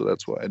show, so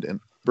that's why I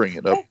didn't bring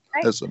it up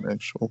as an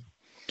actual.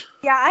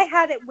 Yeah, I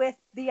had it with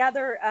the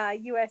other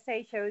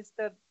USA shows,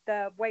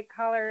 the White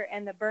Collar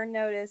and the Burn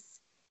Notice,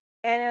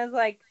 and I was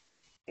like,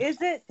 is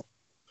it?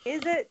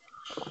 It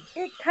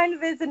kind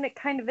of is, and it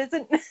kind of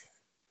isn't.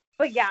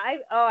 But yeah,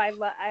 I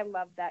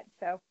love that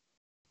show.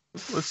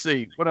 Let's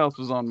see what else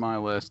was on my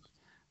list,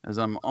 as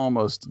I'm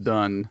almost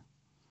done.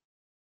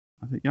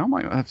 I think y'all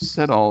might have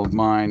said all of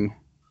mine.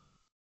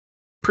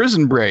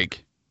 Prison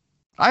Break.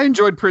 I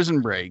enjoyed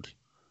Prison Break.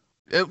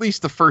 At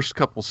least the first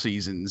couple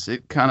seasons.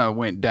 It kind of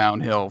went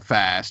downhill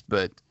fast,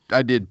 but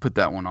I did put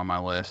that one on my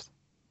list.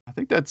 I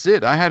think that's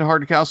it. I had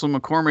Hardcastle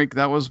McCormick.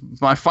 That was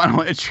my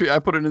final entry. I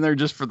put it in there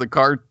just for the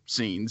car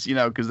scenes,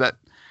 because that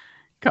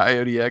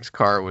Coyote X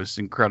car was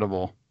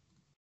incredible.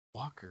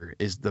 Walker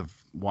is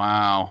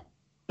wow.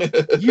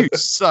 You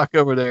suck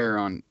over there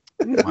on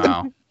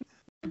wow.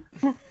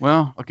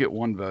 Well, I'll get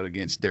one vote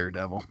against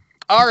Daredevil.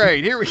 All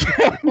right, here we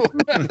go.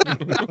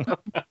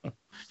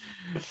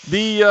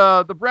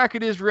 The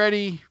bracket is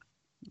ready.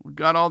 We've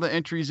got all the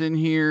entries in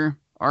here.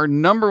 Our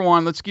number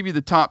one, let's give you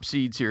the top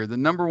seeds here. The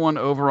number one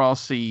overall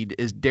seed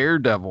is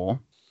Daredevil.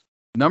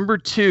 Number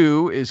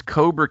 2 is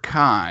Cobra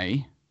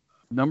Kai.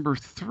 Number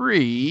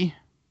 3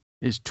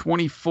 is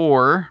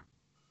 24.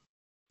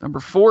 Number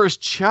 4 is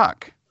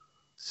Chuck.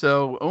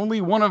 So only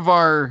one of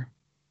our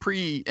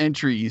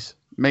pre-entries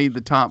made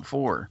the top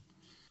 4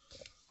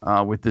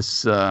 with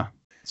this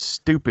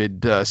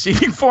stupid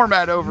seating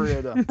format over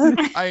it. What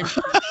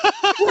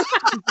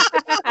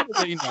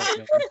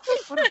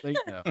do they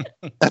know?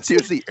 That's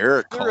usually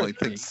Eric calling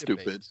things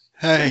stupid.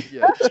 Hey.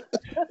 Yeah.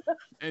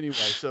 Anyway,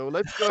 so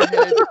let's go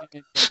ahead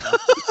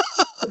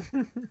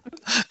and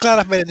Glad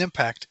I've made an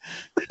impact.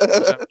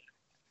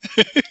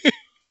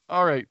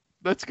 all right,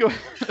 let's go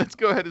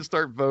ahead and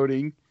start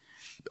voting.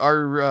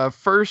 Our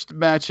first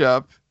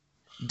matchup,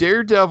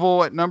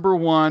 Daredevil at number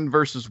 1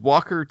 versus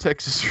Walker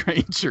Texas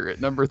Ranger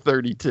at number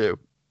 32.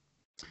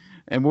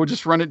 And we'll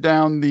just run it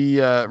down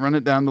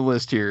the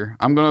list here.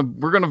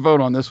 We're gonna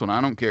vote on this one.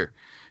 I don't care.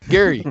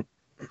 Gary,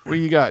 what do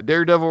you got?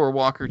 Daredevil or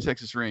Walker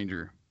Texas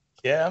Ranger?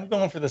 Yeah, I'm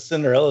going for the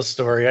Cinderella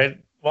story. I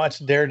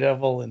watched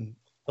Daredevil, and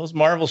those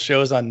Marvel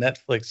shows on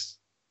Netflix,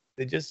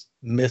 they just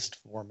missed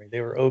for me.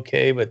 They were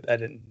okay, but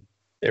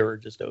they were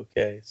just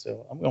okay.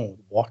 So I'm going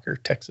with Walker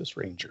Texas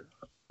Ranger.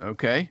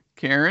 Okay.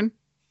 Karen?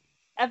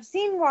 I've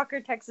seen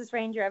Walker Texas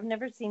Ranger. I've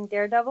never seen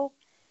Daredevil.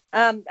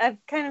 I've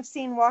kind of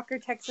seen Walker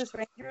Texas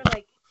Ranger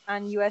like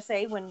on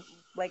USA when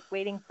like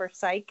waiting for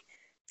Psych.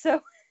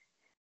 So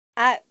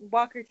at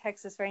Walker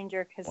Texas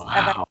Ranger because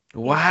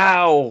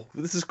Wow,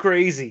 this is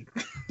crazy.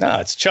 No,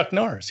 it's Chuck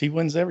Norris. He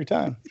wins every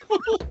time.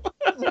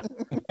 Not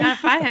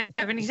if I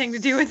have anything to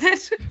do with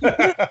it.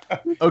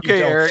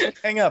 Okay, Eric.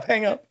 Hang up.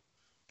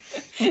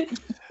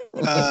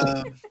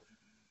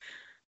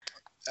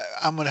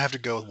 I'm going to have to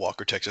go with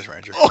Walker Texas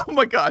Ranger. Oh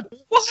my God.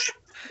 What?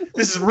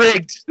 This is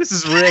rigged.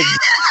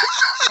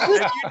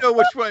 You know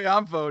which way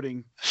I'm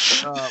voting.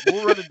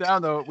 We'll run it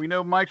down though. We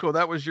know, Michael,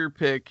 that was your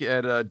pick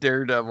at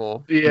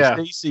Daredevil. Yeah.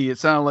 Stacey, it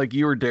sounded like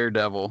you were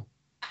Daredevil.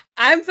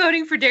 I'm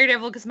voting for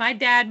Daredevil because my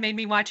dad made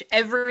me watch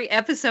every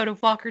episode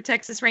of Walker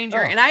Texas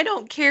Ranger, and I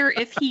don't care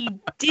if he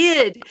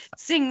did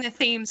sing the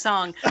theme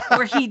song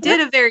or he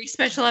did a very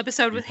special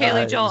episode with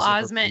Haley Joel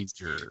Osment.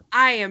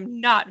 I am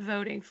not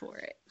voting for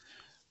it.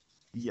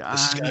 The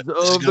eyes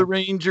of the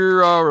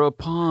Ranger are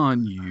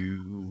upon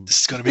you.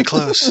 This is going to be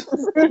close.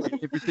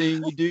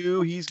 Everything you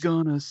do, he's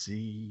gonna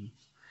see.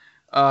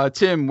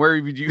 Tim,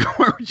 where would you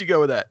go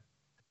with that?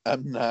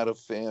 I'm not a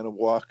fan of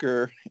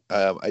Walker.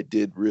 I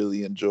did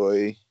really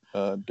enjoy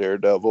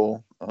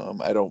Daredevil.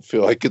 I don't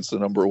feel like it's the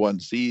number 1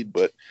 seed,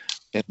 but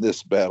in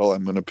this battle,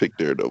 I'm going to pick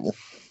Daredevil.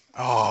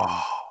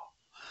 Oh.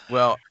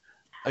 Well,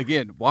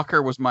 again,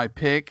 Walker was my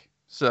pick,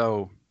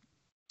 so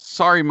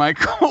sorry,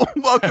 Michael.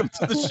 Welcome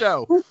to the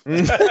show.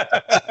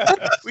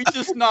 We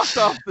just knocked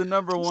off the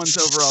number 1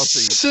 overall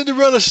seed.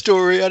 Cinderella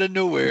story out of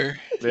nowhere.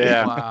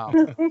 Yeah. Wow.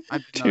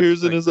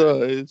 Tears in his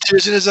eyes.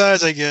 Tears in his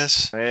eyes, I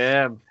guess.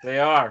 Man, they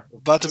are.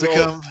 About to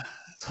become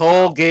This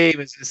whole game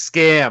is a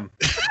scam.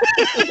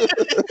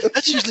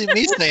 That's usually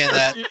me saying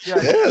that.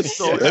 Yes,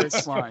 so that's-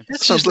 Eric's line.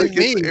 That's Sounds usually like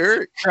it's me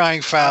Eric.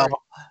 crying foul.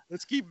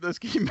 Let's keep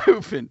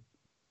moving.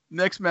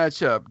 Next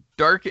matchup: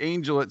 Dark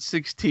Angel at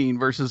 16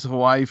 versus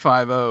Hawaii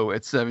 5-0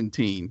 at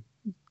 17.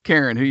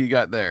 Karen, who you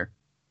got there?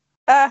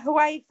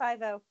 Hawaii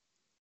 5-0.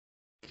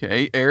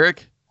 Okay,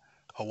 Eric,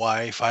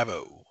 Hawaii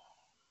 5-0.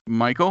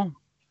 Michael.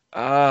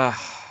 This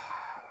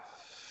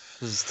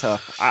is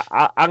tough.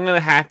 I'm gonna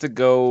have to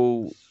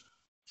go.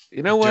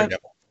 You know what?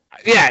 Daredevil.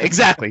 Yeah,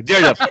 exactly.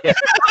 Daredevil. Yeah.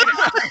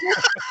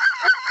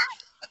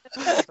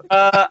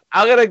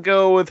 I'm gonna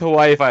go with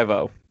Hawaii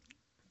 5-0.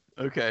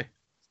 Okay,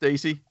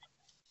 Stacy,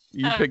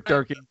 you Uh, picked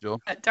Dark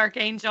Angel. Dark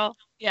Angel.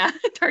 Yeah,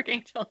 Dark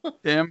Angel.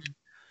 Tim.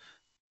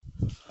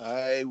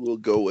 I will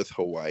go with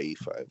Hawaii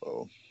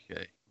 5-0.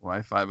 Okay,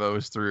 Hawaii 5-0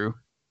 is through.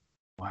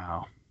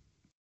 Wow.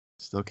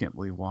 Still can't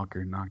believe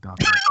Walker knocked off.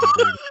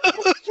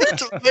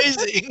 That's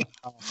amazing.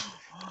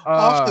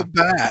 Off the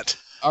bat.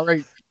 All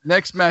right,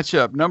 next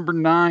matchup: number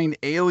 9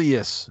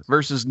 Alias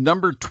versus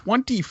number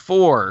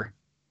 24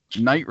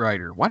 Knight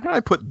Rider. Why did I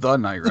put the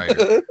Knight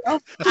Rider?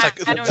 It's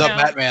like I don't the know.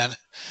 Batman.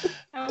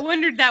 I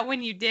wondered that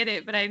when you did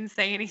it, but I didn't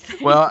say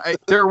anything. Well,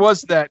 there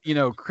was that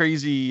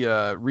crazy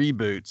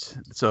reboots.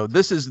 So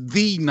this is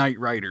the Knight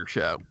Rider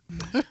show.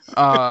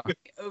 OG.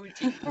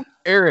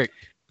 Eric,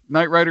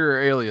 Knight Rider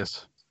or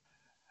Alias?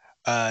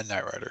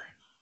 Knight Rider.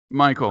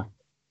 Michael,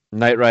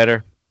 Knight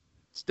Rider.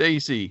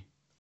 Stacy,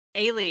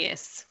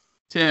 Alias.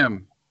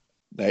 Tim.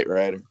 Knight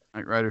Rider.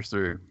 Knight Rider's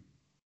through.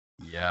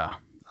 Yeah,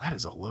 that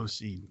is a low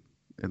seed,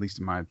 at least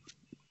in my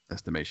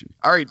estimation.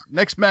 All right,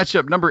 next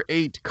matchup: number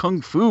 8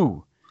 Kung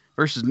Fu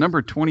versus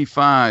number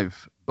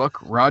 25 Buck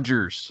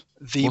Rogers.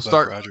 The We'll Buck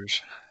start-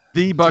 Rogers.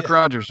 The Buck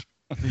Rogers.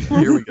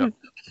 Here we go.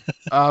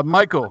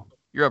 Michael,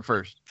 you're up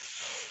first.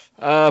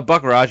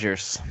 Buck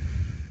Rogers.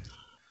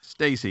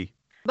 Stacy,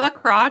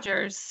 Buck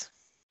Rogers.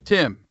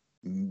 Tim.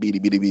 Beady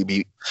beady beady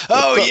beady.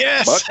 Oh,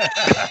 What's up,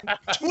 yes. Buck?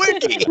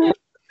 Twinkie.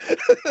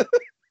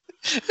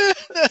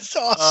 That's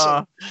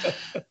awesome.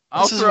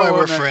 I'll This is throw why we're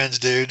one at- friends,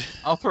 dude.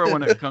 I'll throw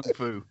one at Kung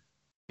Fu.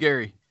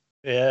 Gary.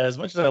 Yeah, as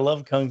much as I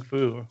love Kung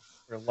Fu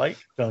or like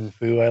Kung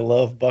Fu, I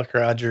love Buck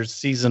Rogers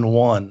season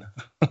 1.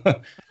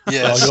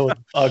 Yes.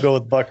 I'll go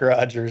with Buck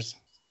Rogers.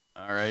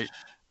 All right.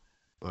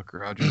 Buck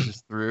Rogers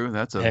is through.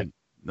 That's And-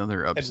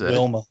 another And upset.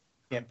 Wilma.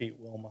 Can't beat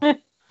Wilma.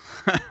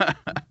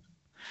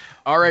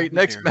 All right, Oh,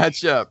 next dear.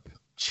 matchup.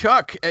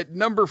 Chuck at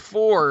number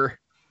 4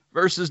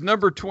 versus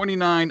number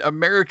 29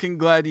 American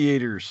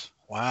Gladiators.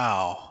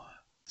 Wow.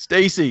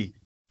 Stacy.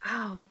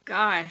 Oh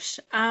gosh.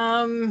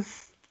 I'm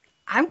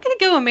gonna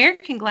go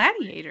American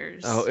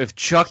Gladiators. Oh, if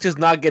Chuck does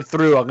not get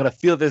through, I'm gonna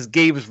feel this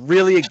game is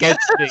really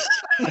against me.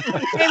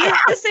 And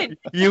listen,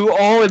 You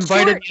all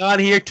invited me on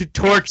here to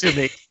torture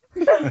me.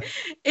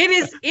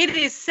 it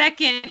is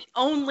second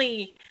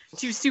only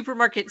to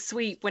Supermarket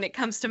Sweep when it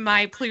comes to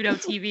my Pluto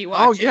TV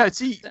watching. Oh, yeah.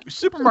 See,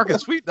 Supermarket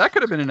Sweep, that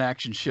could have been an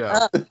action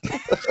show.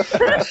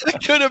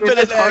 It could have been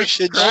an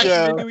action Crashing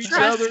show. into each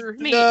Trust other.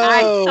 me, No.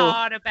 I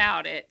thought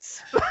about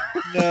it.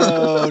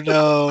 No.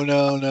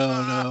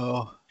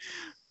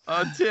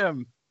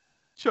 Tim,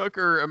 Chuck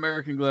or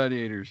American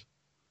Gladiators?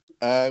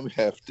 I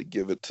have to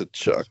give it to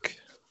Chuck.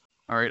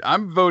 All right,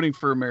 I'm voting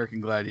for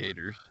American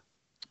Gladiators.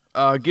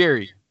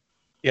 Gary.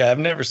 Yeah, I've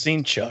never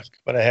seen Chuck,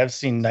 but I have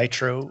seen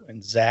Nitro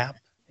and Zap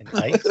and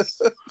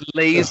Ice.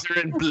 Laser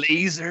and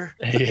Blazer.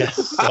 Yes,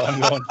 so I'm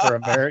going for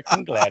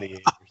American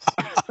Gladiators.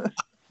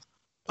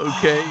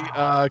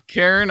 Okay,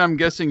 Karen, I'm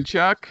guessing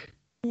Chuck.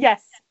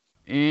 Yes.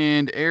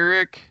 And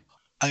Eric,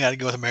 I got to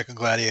go with American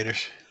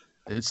Gladiators.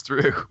 it's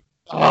through.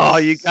 Oh,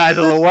 you guys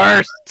are the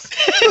worst.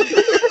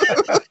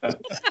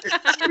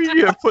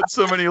 We have put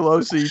so many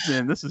low seats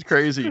in. This is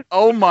crazy.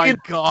 Oh my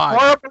god.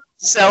 Horrible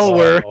cell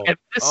work. Oh. And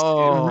this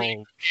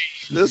Oh,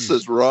 This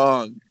is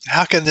wrong.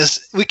 How can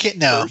this? We can't.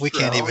 No, First we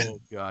can't round. even. Oh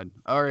god.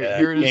 All right, Yeah,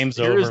 here is game's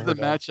here is over.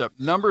 the We're done. matchup.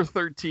 Number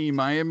 13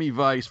 Miami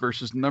Vice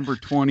versus number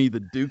 20 the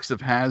Dukes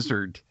of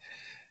Hazzard.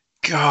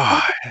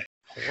 God.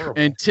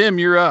 Horrible. And Tim,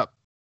 you're up.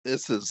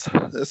 This is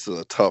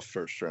a tough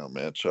first round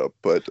matchup,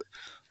 but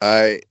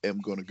I am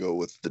going to go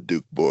with the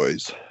Duke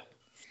boys.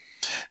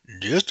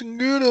 Just a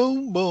good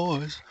old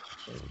boys.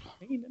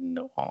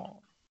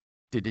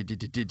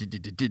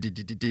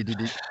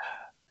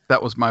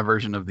 That was my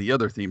version of the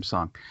other theme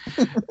song.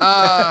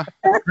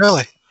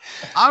 Really?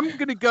 I'm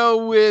gonna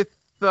go with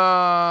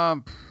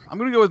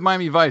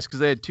Miami Vice because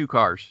they had two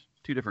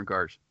different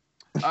cars.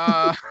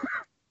 I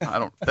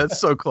don't. That's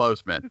so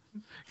close, man.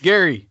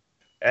 Gary.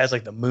 As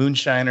like the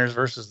moonshiners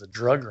versus the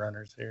drug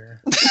runners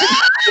here.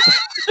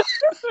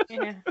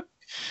 Yeah.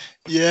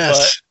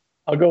 Yes.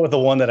 I'll go with the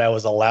one that I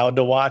was allowed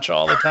to watch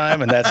all the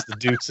time, and that's the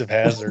Dukes of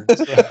Hazzard.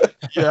 So,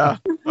 Yeah,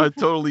 I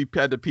totally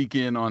had to peek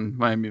in on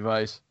Miami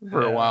Vice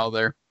for a Yeah. while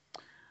there.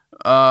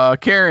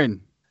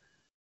 Karen,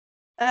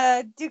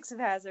 Dukes of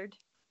Hazzard.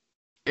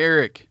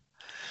 Eric,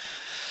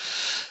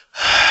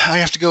 I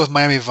have to go with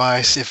Miami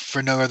Vice, if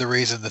for no other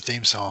reason the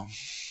theme song.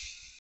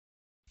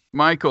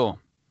 Michael,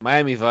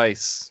 Miami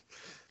Vice.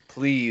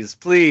 Please,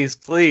 please,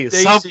 please,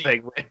 Stacy.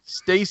 something.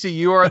 Stacy,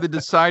 you are the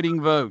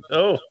deciding vote.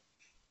 Oh,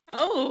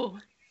 Oh,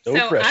 No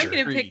so pressure. I'm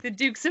going to pick the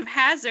Dukes of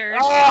Hazzard.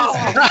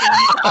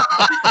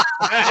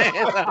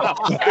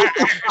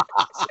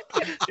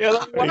 You're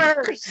the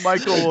worst.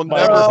 Michael will Michael's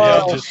never be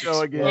the on the judge.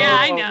 show again. Yeah,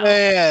 I know.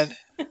 Man,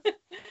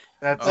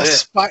 That's a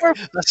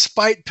it.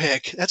 spite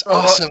pick. That's Oh,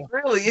 awesome. it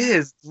really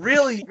is.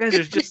 Really, you guys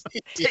are just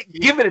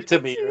giving it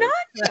to me. It's not,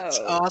 That's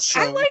though.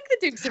 awesome. I like the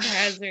Dukes of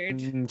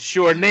Hazzard.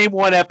 Sure, name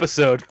one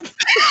episode.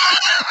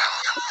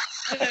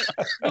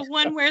 The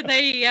one where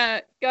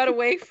they got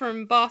away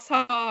from Boss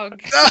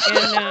Hogg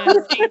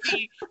and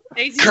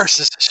Daisy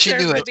Curses. She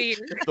served knew the it. beer.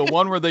 The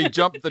one where they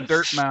jumped the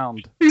dirt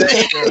mound.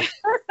 The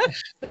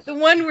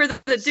one where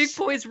the Duke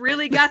boys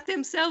really got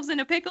themselves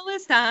in a pickle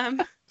this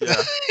time. Yeah.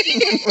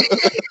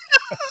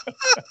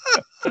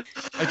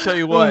 I tell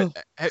you what,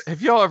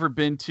 have y'all ever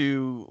been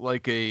to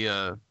like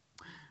a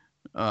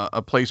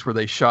place where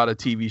they shot a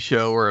TV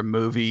show or a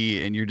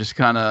movie and you're just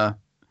kind of,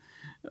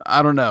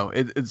 I don't know,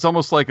 it's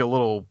almost like a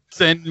little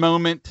zen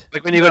moment.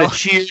 Like when you go to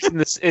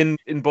Cheers in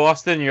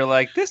Boston, you're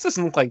like, this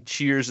doesn't look like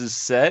Cheers'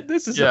 set.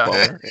 This is a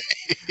bar.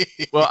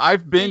 Well,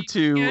 I've been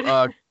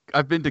to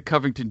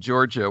Covington,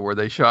 Georgia, where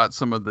they shot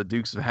some of the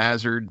Dukes of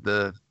Hazzard,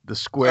 the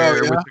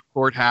square with the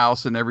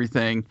courthouse and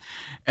everything.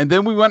 And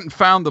then we went and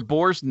found the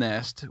Boar's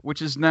Nest,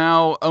 which is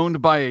now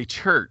owned by a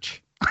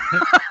church.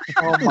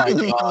 Oh my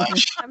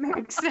gosh. That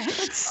makes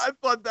sense. I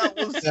thought that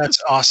was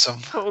That's awesome.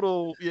 a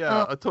total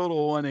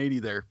 180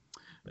 there.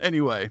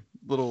 Anyway,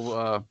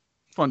 little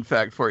fun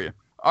fact for you.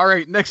 All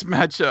right, next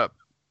matchup.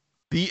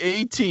 The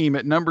A-Team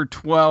at number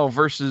 12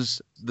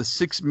 versus the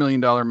 $6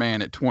 Million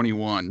Man at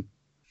 21.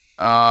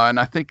 And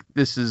I think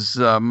this is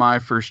my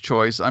first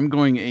choice. I'm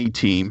going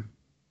A-Team.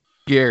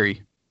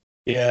 Gary.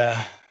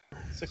 yeah.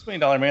 $6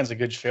 Million Man's a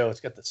good show.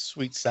 It's got the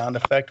sweet sound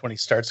effect when he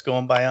starts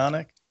going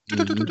bionic.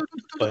 But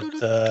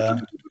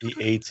the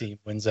A-Team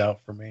wins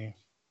out for me.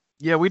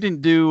 Yeah, we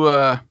didn't do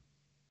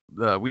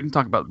we didn't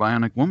talk about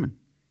Bionic Woman.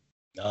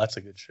 No, that's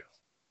a good show.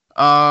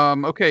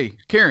 Okay,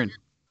 Karen,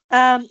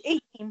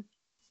 18.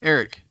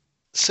 Eric.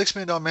 $6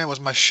 Million Man was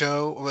my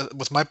show,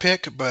 was my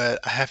pick, but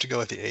I have to go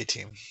with the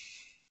A-Team.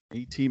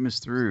 A-Team is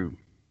through.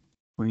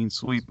 Clean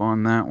sweep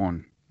on that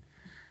one.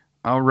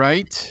 All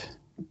right.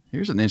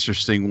 Here's an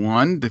interesting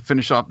one to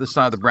finish off this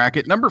side of the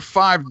bracket. Number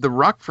 5, The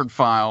Rockford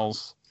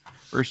Files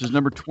versus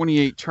number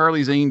 28,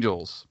 Charlie's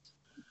Angels.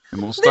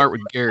 And we'll start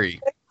with Gary.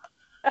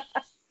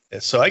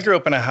 So I grew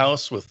up in a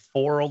house with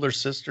 4 older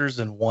sisters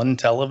and 1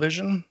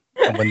 television.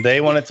 And when they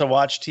wanted to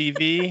watch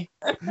TV,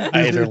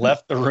 I either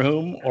left the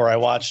room or I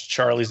watched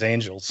Charlie's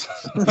Angels.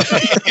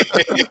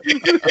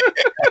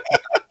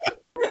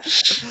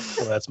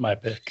 So that's my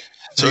pick.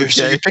 So you're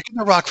picking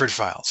the Rockford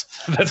Files.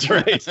 That's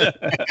right.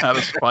 Out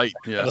of spite.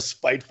 Yeah. Out of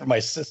spite for my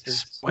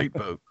sisters. Spite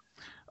vote.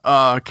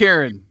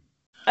 Karen.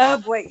 Oh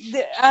boy.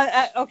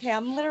 Okay,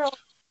 I'm literally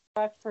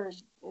Rockford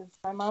is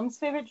my mom's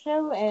favorite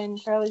show, and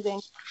Charlie's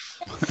Angels.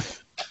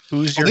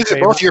 Who's your These are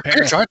favorite both your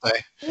parent? picks, aren't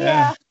they?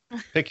 Yeah.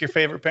 Pick your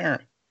favorite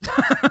parent.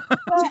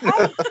 I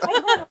had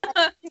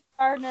Steve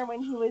Gardner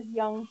when he was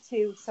young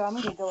too, so I'm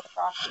gonna go with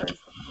Rockford.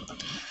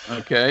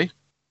 Okay.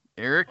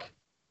 Eric.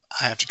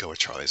 I have to go with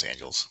Charlie's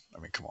Angels. I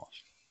mean, come on.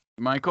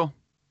 Michael.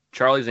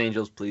 Charlie's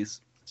Angels,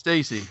 please.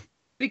 Stacy.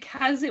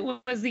 Because it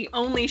was the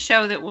only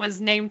show that was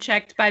name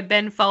checked by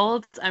Ben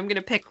Folds, I'm going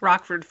to pick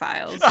Rockford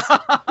Files.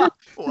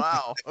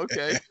 Wow.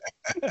 Okay.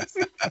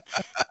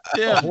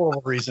 A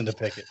horrible reason to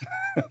pick it.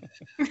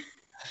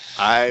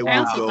 I will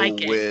also go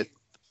like it. with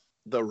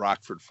the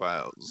Rockford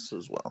Files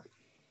as well.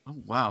 Oh,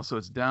 wow. So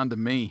it's down to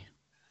me.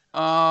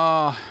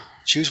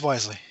 Choose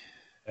wisely.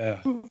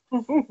 Yeah.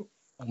 I'll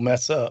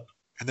mess up.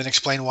 And then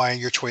explain why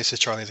your choice is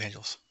Charlie's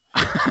Angels.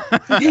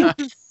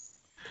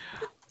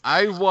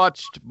 I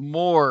watched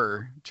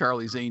more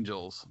Charlie's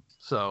Angels,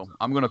 so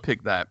I'm going to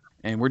pick that.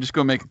 And we're just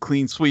going to make a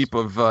clean sweep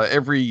of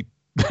everybody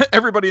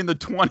in the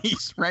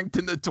 20s, ranked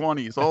in the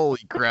 20s.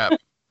 Holy crap.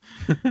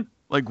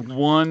 Like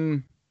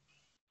one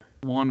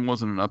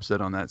wasn't an upset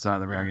on that side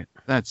of the bracket.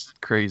 That's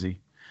crazy.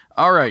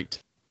 All right.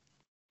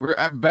 We're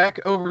back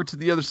over to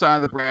the other side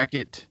of the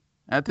bracket.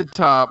 At the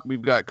top,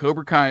 we've got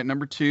Cobra Kai at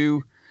number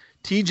 2,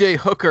 TJ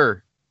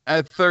Hooker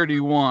at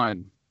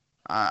 31.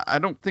 I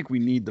don't think we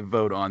need to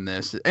vote on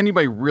this.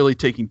 Anybody really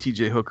taking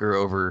TJ Hooker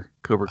over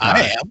Cobra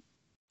Kai? I am.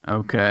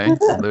 Okay,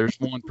 so there's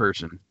one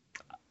person.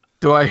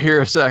 Do I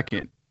hear a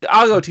second?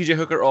 I'll go TJ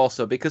Hooker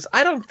also because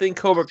I don't think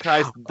Cobra Kai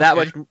is that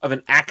much of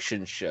an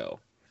action show.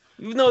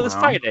 Even though there's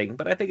fighting,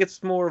 but I think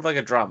it's more of like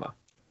a drama.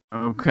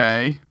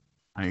 Okay.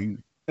 I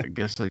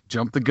guess I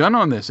jumped the gun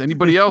on this.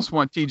 Anybody else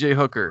want TJ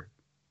Hooker?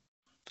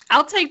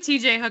 I'll take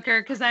TJ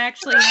Hooker because I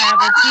actually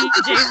have a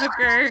TJ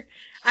Hooker.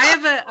 I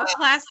have a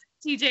plastic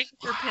TJ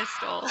Hooker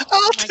pistol.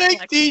 I'll take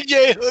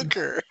DJ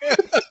Hooker.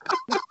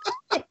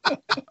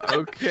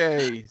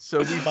 Okay, so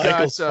we've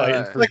Michael's got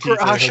fighting for Like we're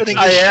TJ auctioning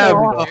Hooker. this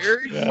show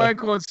Eric, off.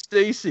 Michael, and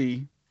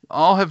Stacy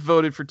all have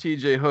voted for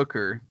TJ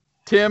Hooker.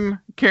 Tim,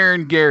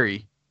 Karen,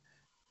 Gary.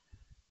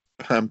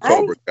 I'm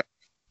Cobra Kai.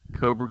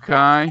 Cobra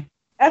Kai.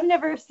 I've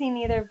never seen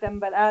either of them,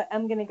 but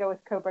I'm going to go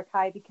with Cobra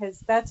Kai because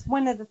that's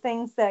one of the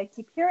things that I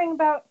keep hearing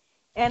about,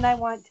 and I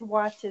want to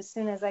watch as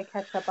soon as I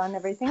catch up on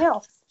everything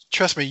else.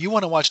 Trust me, you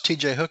want to watch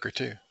T.J. Hooker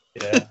too.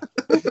 Yeah.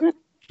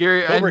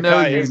 Gary, Cobra I know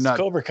Kai you're is not.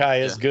 Cobra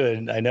Kai is Yeah.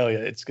 good. I know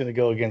it's going to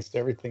go against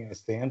everything I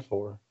stand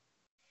for.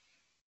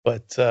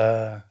 But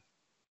no,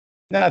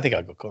 I think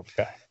I'll go Cobra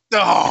Kai.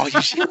 Oh,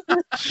 you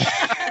God.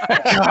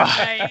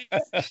 Nice.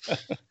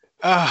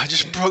 Oh, it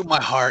just broke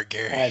my heart,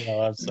 Gary. I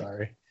know. I'm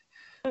sorry.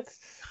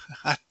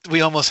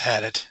 We almost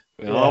had it.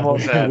 We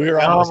almost had we it. were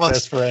almost Almost.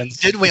 best friends.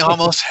 Didn't we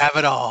almost have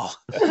it all?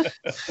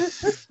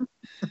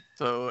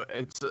 So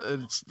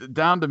it's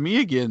down to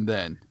me again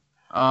then.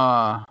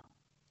 And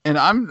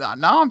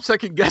I'm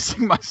second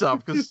guessing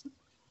myself because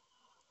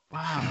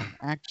wow,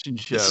 action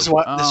show. This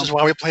is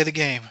why we play the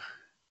game.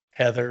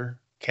 Heather,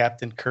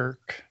 Captain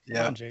Kirk. Yeah.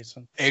 Come on,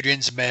 Jason.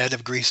 Adrian's Med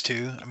of Grease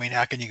 2. I mean,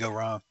 how can you go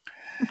wrong?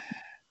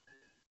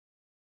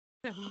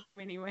 So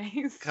many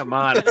ways. Come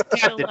on, I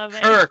Captain love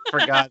it. Kirk,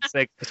 for God's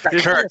sake.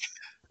 Kirk.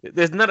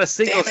 There's not a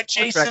single Damn it,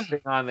 Star Trek Jason. thing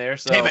on there.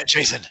 So Damn it,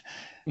 Jason.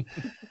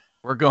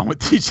 We're going with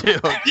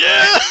TJ Hook.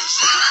 Yes!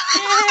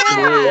 He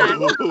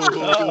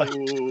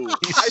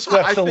I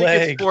swept the think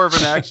leg. it's more of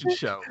an action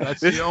show. That's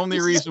the only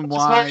reason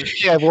why.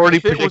 Yeah, I've already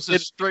If it was a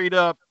predicted. straight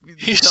up,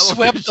 He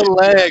swept the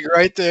leg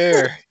right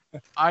there.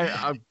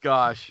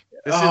 Gosh.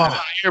 This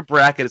entire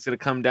bracket is going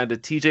to come down to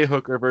T.J.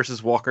 Hooker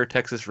versus Walker,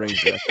 Texas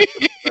Ranger.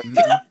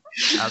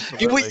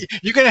 Absolutely.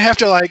 You're gonna have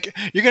to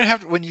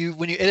when you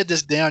edit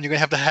this down, you're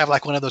gonna have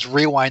like one of those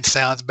rewind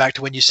sounds back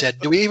to when you said,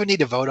 "Do we even need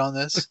to vote on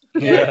this?"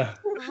 Yeah.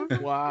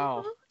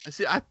 Wow.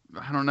 See, I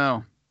don't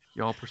know.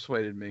 Y'all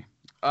persuaded me.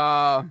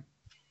 All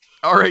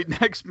right,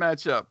 next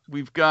matchup.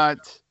 We've got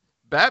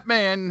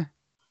Batman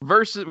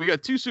versus. We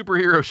got two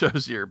superhero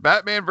shows here.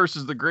 Batman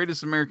versus the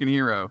Greatest American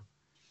Hero,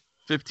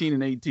 15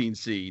 and 18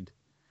 seed.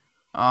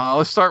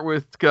 Let's start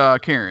with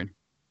Karen.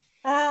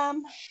 Oh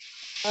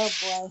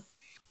boy,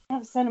 I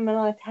have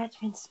sentimental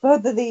attachments to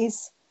both of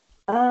these.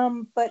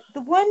 But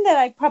the one that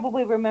I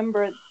probably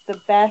remember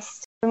the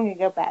best, I'm gonna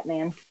go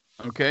Batman.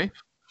 Okay.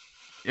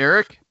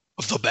 Eric,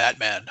 The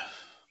Batman.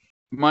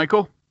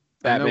 Michael.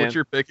 I know Batman. what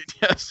you're picking.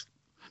 Yes.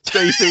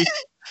 Stacy.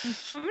 I'm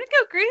gonna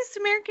go Greatest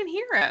American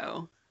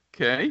Hero.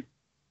 Okay.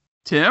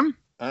 Tim.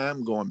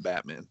 I'm going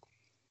Batman.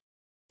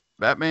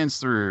 Batman's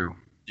through.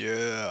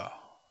 Yeah.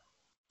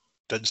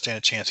 Doesn't stand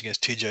a chance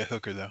against T.J.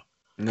 Hooker though.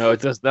 No,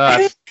 it does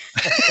not.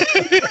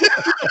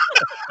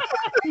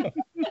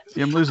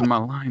 See, I'm losing my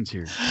lines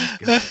here.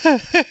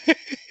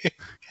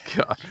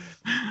 God.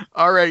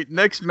 All right,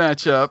 next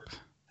matchup.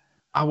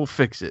 I will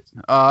fix it.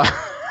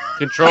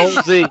 Control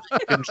Z.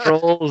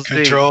 Control Z.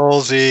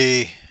 Control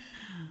Z.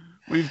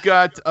 We've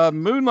got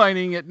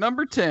Moonlighting at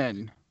number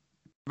 10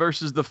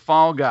 versus The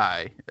Fall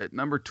Guy at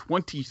number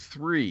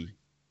 23.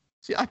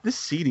 See, this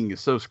seating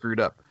is so screwed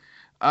up.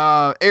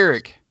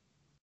 Eric.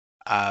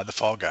 The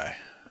Fall Guy.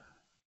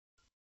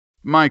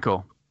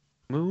 Michael.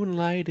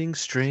 Moonlighting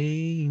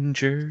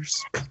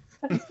strangers.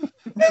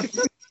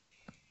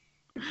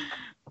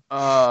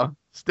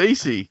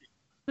 Stacy.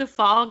 The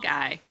Fall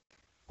Guy.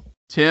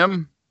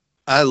 Tim.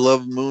 I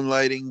love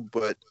Moonlighting,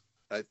 but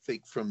I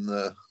think from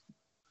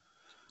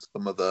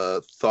some of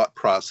the thought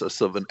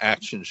process of an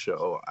action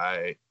show,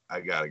 I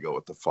gotta go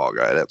with The Fall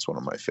Guy. That's one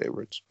of my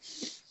favorites.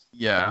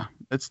 Yeah,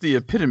 it's the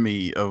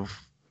epitome of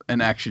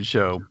an action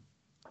show.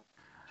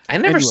 I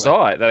never Anyway.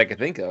 saw it that I could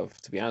think of,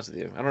 to be honest with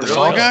you. I don't The really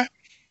Fall know. Guy?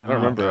 I don't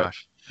remember it.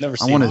 Gosh. Never I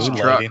seen want his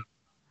Moonlighting. truck.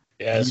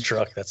 Yeah, his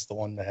truck. That's the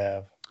one to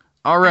have.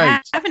 All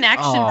right. I have an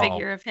action Oh.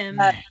 figure of him.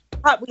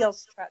 Hot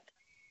Wheels truck.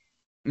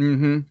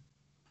 Mm-hmm.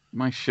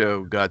 My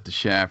show got the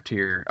shaft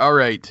here. All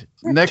right.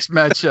 Next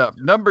matchup.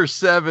 Number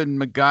 7,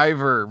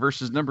 MacGyver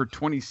versus number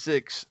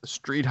 26,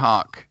 Street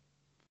Hawk.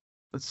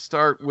 Let's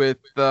start with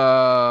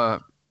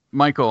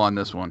Michael on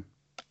this one.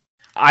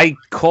 I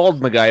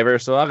called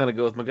MacGyver, so I'm going to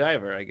go with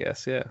MacGyver, I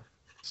guess. Yeah.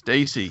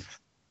 Stacy.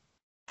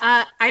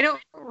 I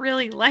don't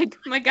really like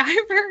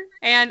MacGyver,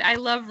 and I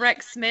love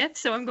Rex Smith,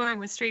 so I'm going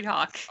with Street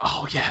Hawk.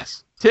 Oh,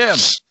 yes. Tim.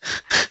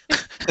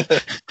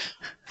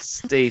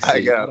 Stacy. I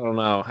I, got it. don't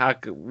know.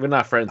 We're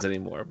not friends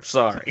anymore. I'm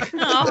sorry.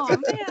 Oh,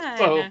 It's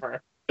man.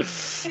 over.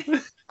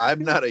 I'm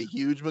not a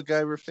huge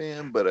MacGyver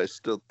fan, but I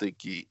still think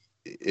he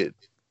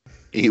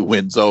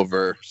wins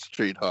over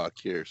Street Hawk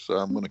here, so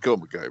I'm gonna go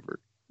MacGyver.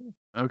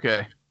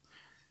 Okay.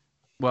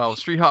 Well,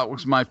 Street Hawk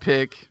was my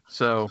pick,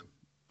 so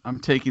I'm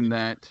taking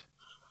that.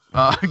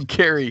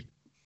 Gary.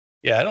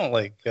 Yeah, I don't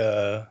like.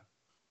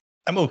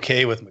 I'm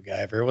okay with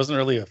MacGyver. It wasn't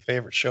really a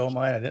favorite show of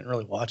mine. I didn't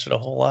really watch it a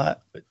whole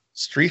lot, but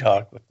Street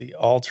Hawk with the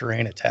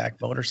all-terrain attack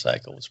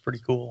motorcycle was pretty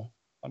cool.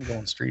 I'm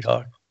going Street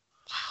Hawk.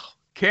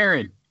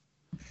 Karen.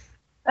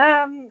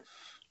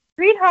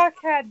 Street Hawk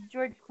had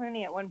George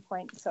Clooney at one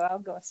point, so I'll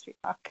go with Street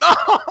Hawk.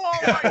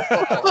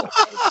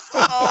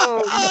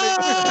 Oh, you make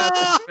me a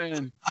happy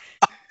fan.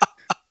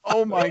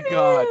 Oh, my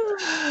God.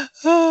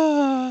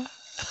 Oh,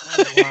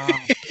 wow.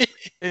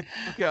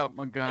 Look out,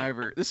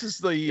 MacGyver. This is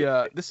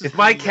If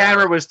my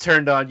camera was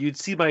turned on, you'd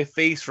see my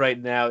face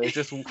right now. It's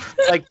just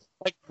like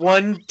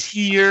one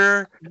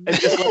tear and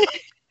just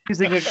like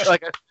using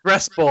like a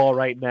stress ball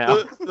right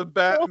now. The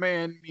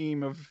Batman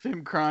meme of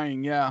him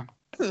crying. Yeah.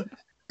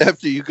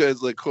 After you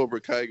guys let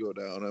Cobra Kai go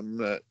down, I'm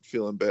not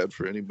feeling bad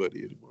for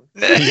anybody anymore.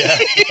 Yeah.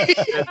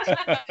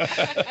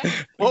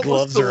 What was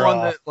Gloves the are one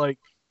off. that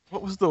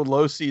what was the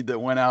low seed that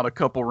went out a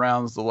couple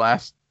rounds the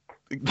last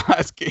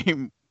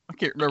game? I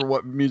can't remember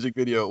what music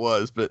video it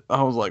was, but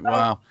I was like,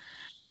 wow.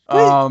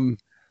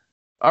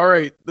 All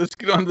right, let's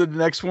get on to the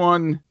next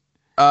one.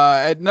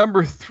 At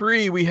number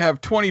 3, we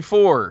have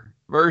 24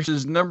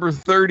 versus number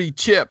 30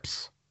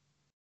 Chips.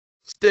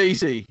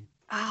 Stacy.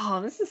 Oh,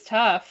 this is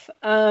tough.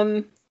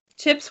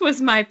 Chips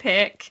was my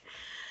pick.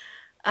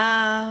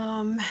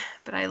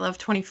 But I love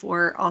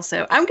 24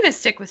 also. I'm going to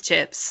stick with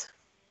Chips.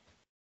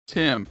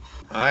 Tim.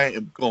 I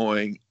am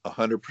going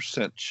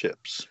 100%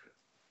 Chips.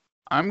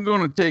 I'm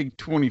going to take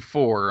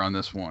 24 on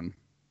this one.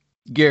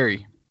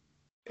 Gary.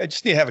 I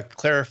just need to have a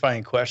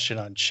clarifying question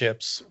on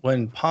Chips.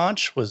 When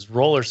Ponch was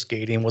roller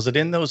skating, was it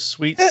in those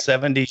sweet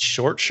 70s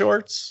short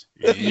shorts?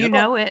 You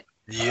know it.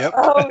 Yep.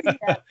 Oh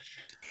yeah.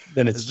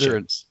 Then it's Is there-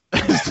 Chips.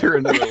 Is there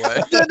another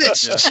way? Then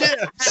it's Yeah.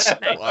 Chips.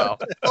 Wow.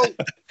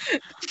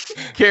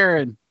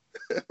 Karen.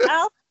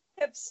 I'll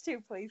Chips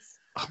too, please.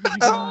 Oh my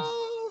God.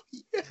 Oh,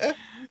 yeah.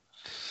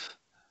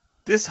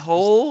 This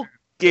whole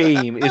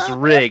game is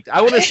rigged.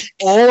 I want to see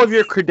all of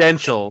your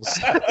credentials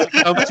when it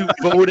comes to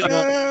voting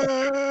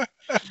on.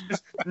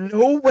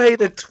 No way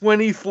that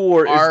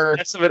 24 Our- is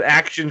less of an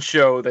action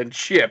show than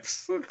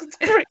Chips. That's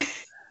great.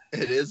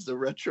 It is the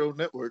Retro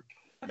Network.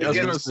 I was going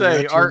to Against the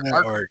say, Retro our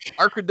Network.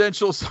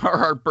 credentials are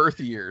our birth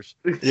years.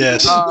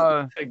 Yes.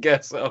 I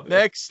guess so.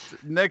 Next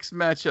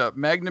matchup,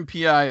 Magnum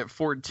PI at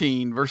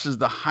 14 versus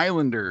the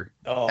Highlander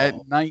Oh,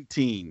 at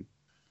 19.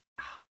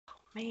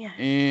 Man.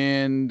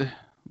 And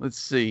let's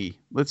see.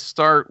 Let's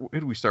start. Who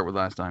did we start with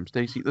last time?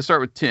 Stacy. Let's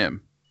start with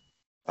Tim.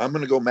 I'm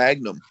going to go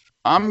Magnum.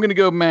 I'm going to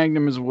go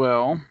Magnum as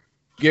well.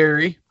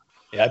 Gary.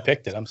 yeah, I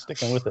picked it. I'm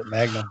sticking with it.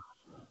 Magnum.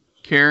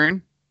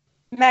 Karen.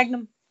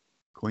 Magnum.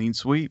 Clean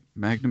sweep.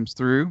 Magnum's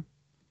through.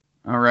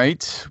 All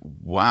right.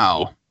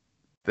 Wow.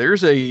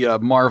 There's a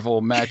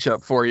Marvel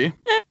matchup for you.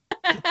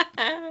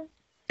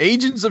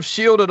 Agents of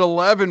S.H.I.E.L.D. at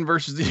 11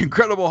 versus the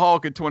Incredible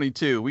Hulk at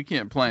 22. We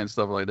can't plan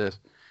stuff like this.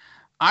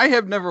 I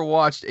have never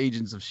watched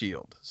Agents of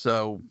S.H.I.E.L.D.,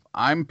 so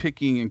I'm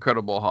picking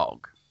Incredible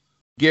Hulk.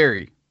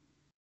 Gary.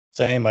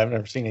 Same. I've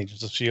never seen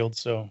Agents of S.H.I.E.L.D.,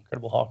 so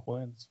Incredible Hulk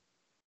wins.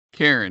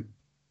 Karen.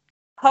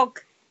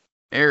 Hulk.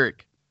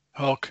 Eric.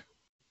 Hulk.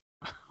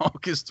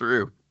 Hulk is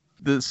through.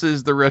 This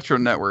is the Retro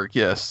Network.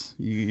 Yes,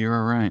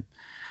 you're right.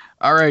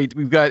 All right,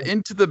 we've got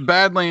Into the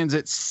Badlands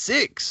at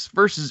 6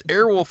 versus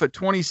Airwolf at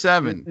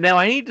 27. Now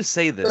I need to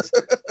say this.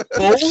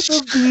 Both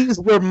of these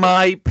were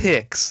my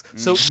picks.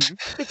 So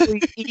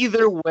technically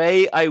either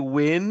way I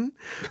win.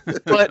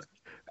 But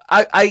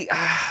I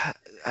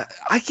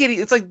can't.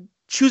 It's like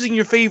choosing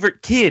your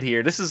favorite kid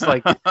here. This is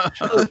like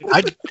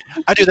I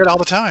do that all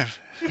the time.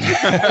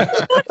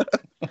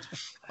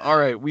 All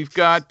right, we've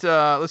got.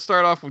 Let's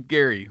start off with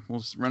Gary.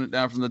 We'll just run it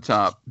down from the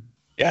top.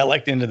 Yeah, I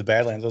liked Into the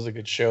Badlands. That was a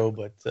good show,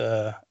 but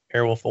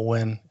Airwolf will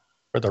win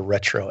for the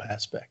retro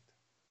aspect.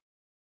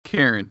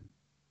 Karen.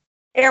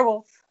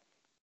 Airwolf.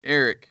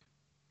 Eric.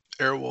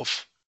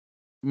 Airwolf.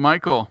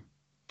 Michael.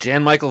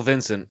 Jan Michael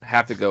Vincent.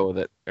 Have to go with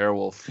it.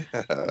 Airwolf.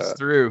 It's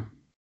through.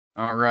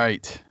 All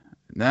right.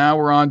 Now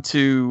we're on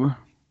to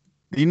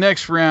the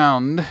next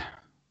round,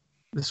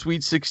 the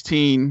Sweet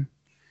 16.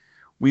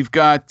 We've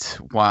got,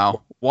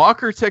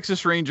 Walker,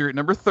 Texas Ranger at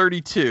number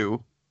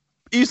 32.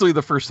 Easily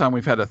the first time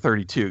we've had a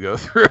 32 go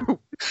through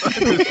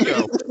this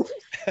show.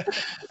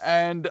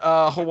 And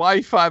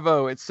Hawaii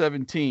 5-0 at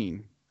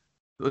 17.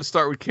 Let's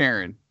start with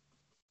Karen.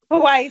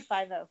 Hawaii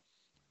 5-0.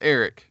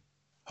 Eric.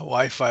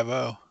 Hawaii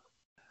 5-0.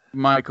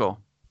 Michael.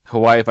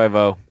 Hawaii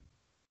 5-0.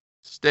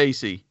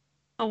 Stacy.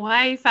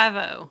 Hawaii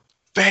 5-0.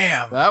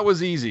 Bam. That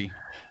was easy.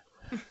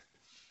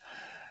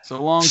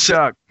 So long,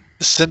 Chuck.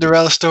 The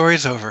Cinderella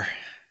story's over.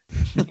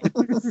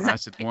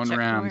 Lasted one Chuck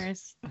round.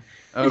 Norris.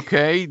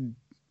 Okay.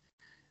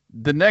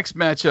 The next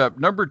matchup,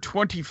 number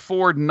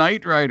 24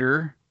 Knight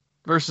Rider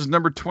versus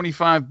number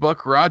 25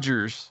 Buck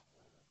Rogers.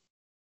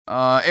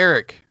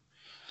 Eric.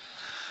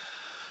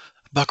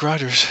 Buck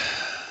Rogers.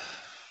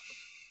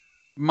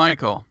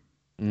 Michael.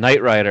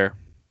 Knight Rider.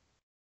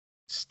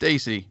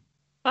 Stacy.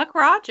 Buck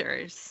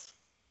Rogers.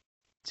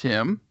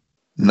 Tim.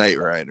 Knight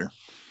Rider.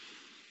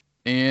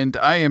 And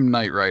I am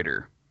Knight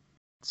Rider.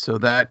 So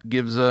that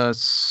gives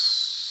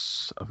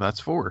us... that's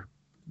 4.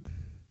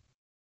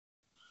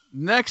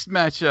 Next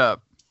matchup.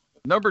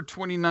 Number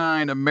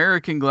 29,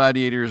 American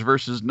Gladiators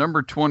versus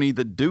number 20,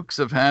 the Dukes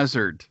of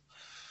Hazzard.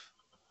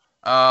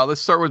 Let's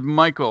start with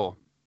Michael.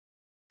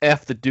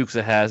 F the Dukes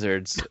of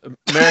Hazards.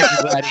 American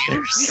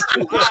Gladiators.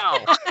 Wow.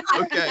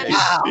 Okay.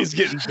 He's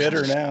getting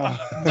bitter now.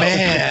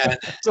 Man,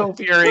 So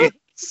furious.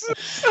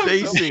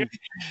 Stacy.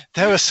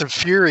 that was some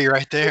fury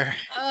right there.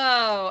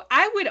 Oh,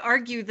 I would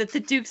argue that the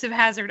Dukes of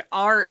Hazzard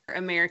are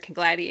American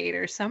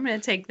Gladiators. So I'm going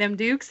to take them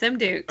Dukes.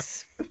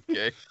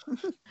 Okay.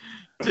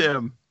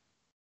 Tim.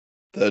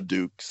 The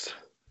Dukes.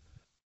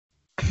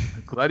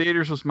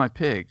 Gladiators was my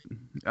pick.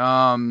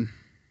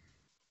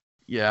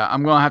 Yeah,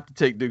 I'm gonna have to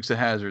take Dukes of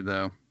Hazzard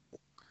though.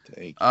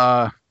 Take.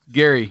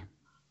 Gary.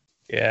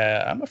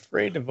 Yeah, I'm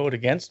afraid to vote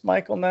against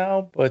Michael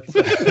now, but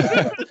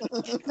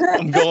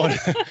I'm going.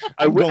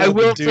 I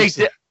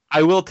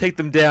will take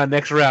them down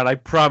next round. I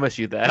promise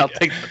you that. I'll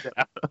take them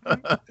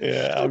down.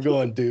 Yeah, I'm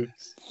going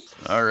Dukes.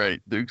 All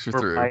right, Dukes are For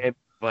through. my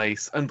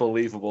advice.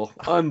 Unbelievable.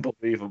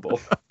 Unbelievable.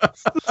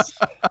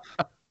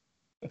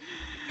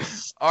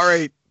 All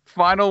right,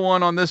 final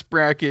one on this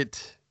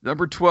bracket.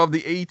 Number 12,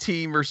 the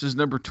A-Team versus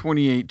number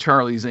 28,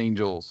 Charlie's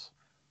Angels.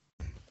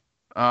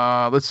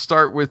 Let's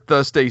start with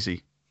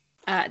Stacy.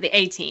 The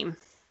A-Team.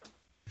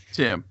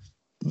 Tim.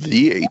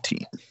 The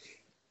A-Team.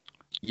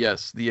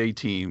 Yes, the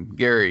A-Team.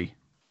 Gary.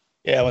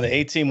 Yeah, when the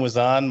A-Team was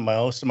on,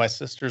 most of my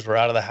sisters were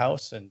out of the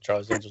house and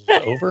Charlie's Angels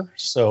was over,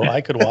 so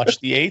I could watch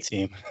the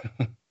A-Team.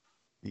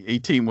 The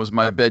A-Team was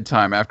my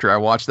bedtime. After I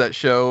watched that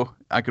show,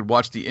 I could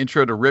watch the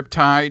intro to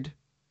Riptide,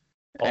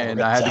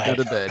 and I had to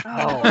go to bed.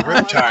 Oh,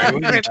 Riptide.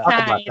 We didn't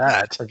talk about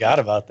that. Forgot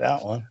about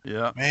that one.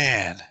 Yeah.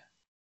 Man.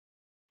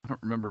 I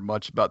don't remember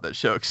much about that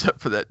show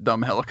except for that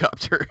dumb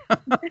helicopter.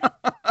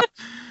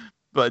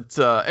 But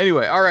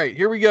anyway, all right,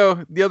 here we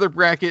go. The other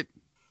bracket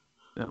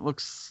that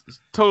looks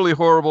totally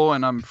horrible,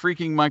 and I'm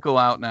freaking Michael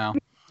out now.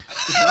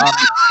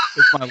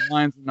 If my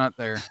lines are not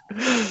there.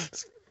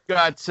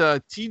 Got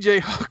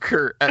TJ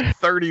Hooker at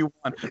 31.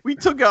 We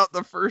took out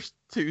the first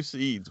two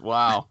seeds.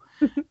 Wow.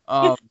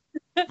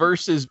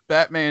 Versus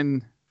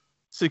Batman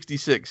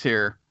 66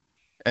 here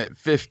at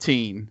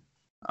 15.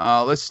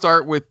 Let's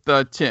start with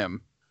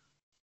Tim.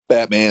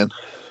 Batman.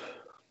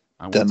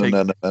 I'll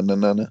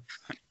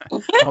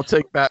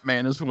take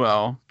Batman as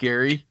well.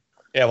 Gary?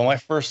 Yeah, when my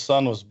first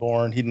son was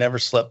born, he never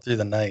slept through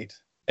the night.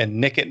 And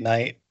Nick at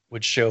Night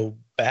would show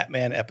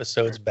Batman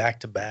episodes back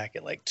to back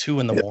at like 2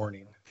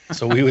 a.m.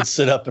 So we would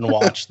sit up and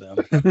watch them.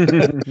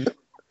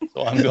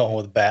 So I'm going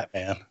with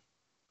Batman.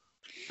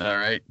 All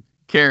right.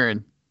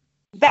 Karen?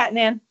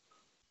 Batman.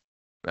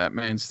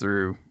 Batman's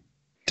through.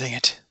 Dang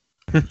it.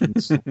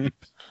 The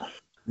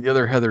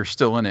other Heather's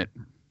still in it.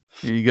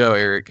 Here you go,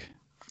 Eric.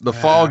 The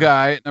Fall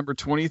Guy at number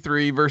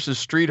 23 versus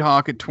Street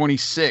Hawk at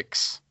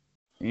 26.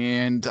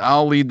 And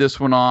I'll lead this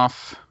one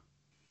off.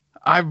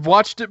 I've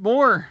watched it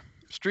more.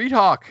 Street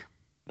Hawk.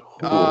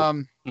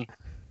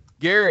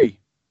 Gary.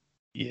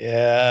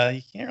 Yeah,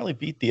 you can't really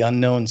beat the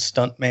unknown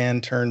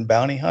stuntman turned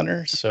bounty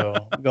hunter, so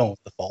I'm going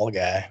with the Fall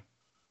Guy.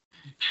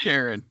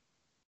 Karen.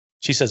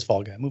 She says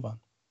Fall Guy. Move on.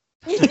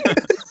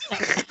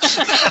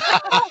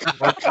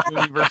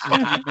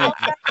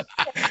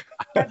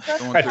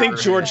 I think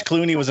George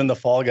Clooney was in the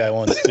Fall Guy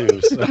once too.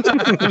 So.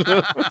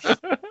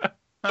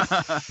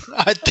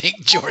 I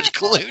think George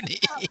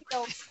Clooney.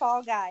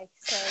 Fall Guy.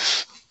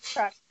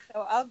 So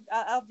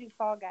I'll do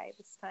Fall Guy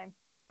this time.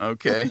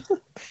 Okay.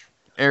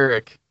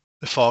 Eric.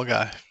 The Fall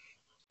Guy.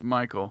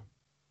 Michael.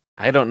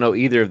 I don't know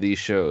either of these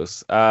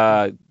shows.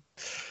 I'm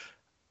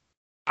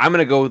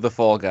gonna go with the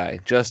Fall Guy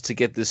just to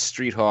get this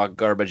Street Hawk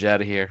garbage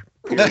out of here.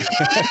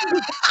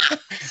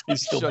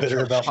 He's still bitter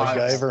about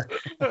MacGyver.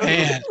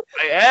 Man,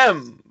 I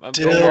am. I'm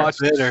still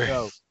bitter.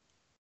 Okay.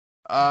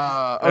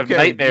 I have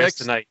nightmares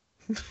tonight.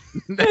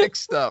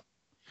 Next up,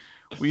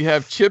 we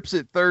have Chips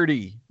at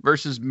 30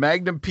 versus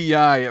Magnum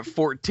PI at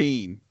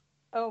 14.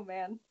 Oh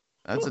man,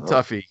 that's a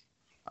toughie.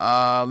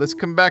 Let's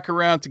come back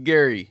around to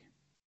Gary.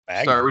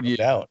 Magnum, start with you.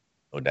 No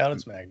doubt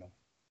it's Magnum.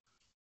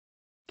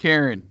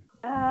 Karen.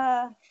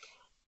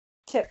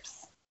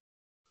 Chips.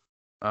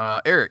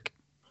 Eric.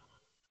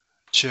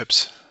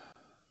 Chips.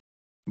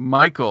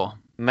 Michael.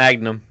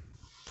 Magnum.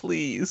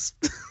 Please.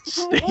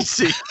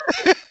 Stacy.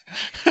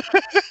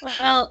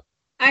 Well,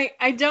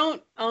 I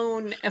don't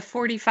own a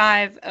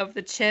 45 of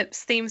the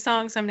Chips theme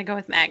song, so I'm going to go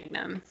with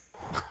Magnum.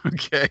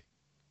 Okay.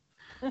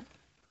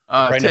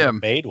 Right, Tim.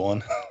 made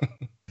one.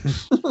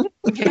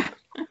 Yeah.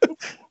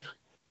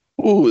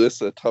 Ooh, this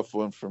is a tough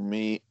one for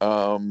me.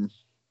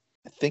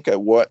 I think I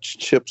watched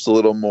Chips a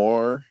little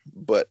more,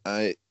 but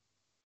I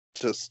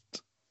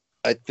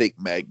think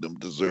Magnum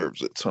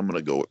deserves it, so I'm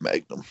gonna go with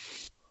Magnum.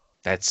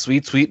 That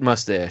sweet, sweet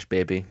mustache,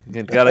 baby.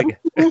 You gotta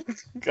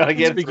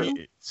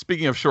get.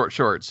 Speaking of short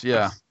shorts,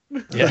 yeah.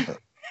 Yeah.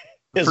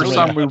 For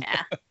some,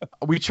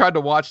 we tried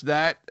to watch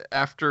that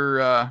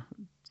after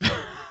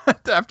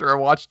after I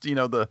watched,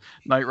 the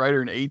Knight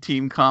Rider and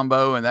A-Team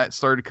combo, and that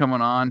started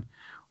coming on,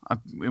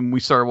 and we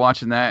started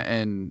watching that,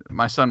 and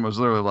my son was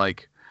literally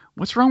like,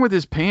 "What's wrong with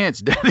his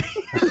pants, Daddy?"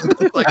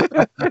 Like,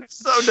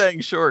 so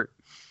dang short.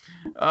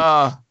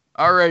 All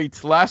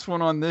right, last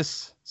one on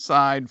this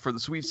side for the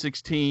Sweet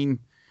 16.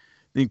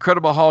 The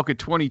Incredible Hulk at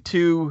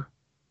 22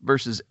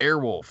 versus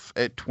Airwolf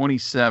at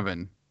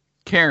 27.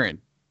 Karen,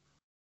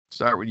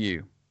 start with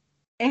you.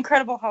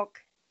 Incredible Hulk.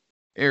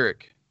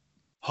 Eric.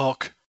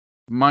 Hulk.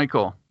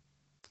 Michael.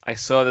 I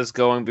saw this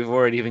going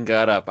before it even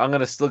got up. I'm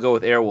gonna still go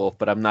with Airwolf,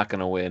 but I'm not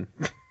gonna win.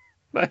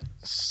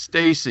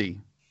 Stacy.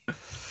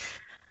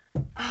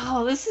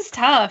 Oh, this is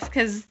tough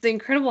because the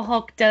Incredible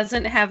Hulk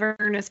doesn't have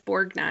Ernest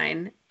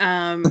Borgnine,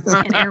 and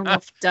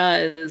Airwolf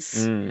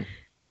does.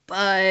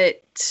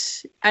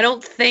 but I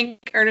don't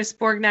think Ernest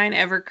Borgnine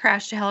ever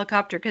crashed a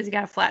helicopter because he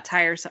got a flat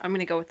tire, so I'm going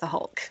to go with the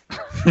Hulk.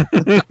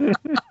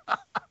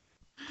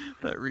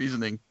 That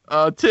reasoning.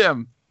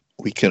 Tim.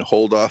 We can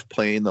hold off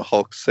playing the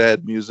Hulk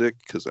sad music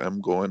because I'm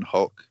going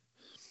Hulk.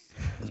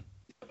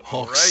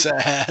 Hulk Right.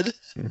 sad.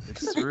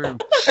 It's true.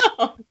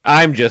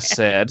 I'm just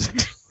sad.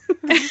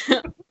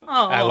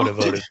 I would have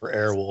Oh, voted for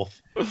Airwolf.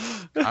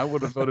 I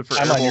would have voted for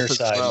I'm on Airwolf your as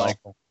side, well.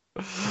 Michael.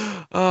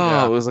 Oh,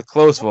 Yeah. it was a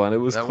close one. It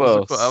was That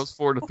close. that was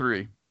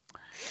 4-3.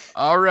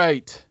 All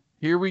right,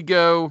 here we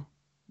go.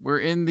 We're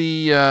in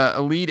the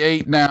Elite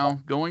Eight now,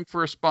 going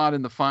for a spot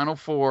in the Final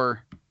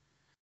Four.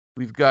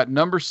 We've got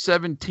number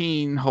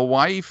 17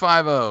 Hawaii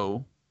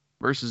 5-0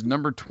 versus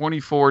number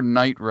 24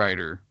 Knight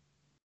Rider.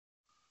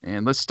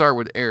 And let's start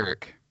with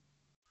Eric.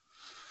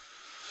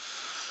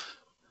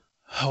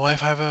 Hawaii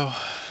 5-0.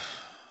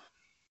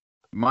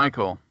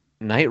 Michael.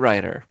 Knight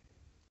Rider.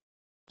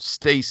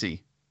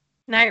 Stacy.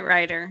 Knight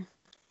Rider.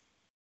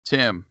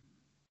 Tim.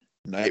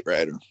 Knight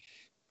Rider.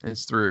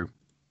 It's through.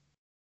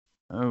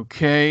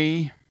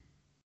 Okay.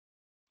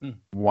 Hmm.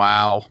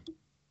 Wow.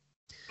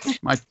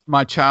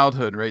 My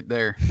childhood right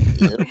there.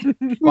 Yep.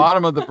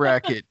 Bottom of the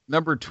bracket.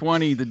 Number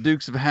 20, the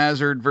Dukes of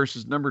Hazzard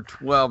versus number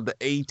 12, the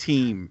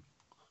A-Team.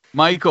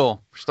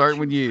 Michael, starting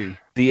with you.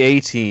 The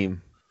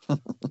A-Team.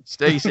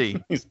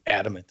 Stacy. He's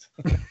adamant.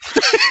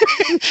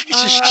 He's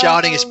just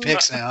shouting his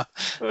picks now.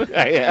 I Oh,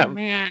 am.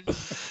 man.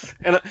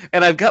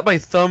 And I've got my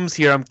thumbs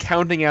here. I'm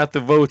counting out the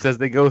votes as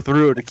they go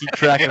through to keep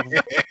track of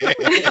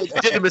the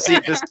legitimacy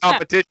of this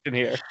competition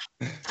here.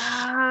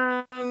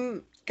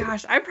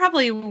 Gosh, I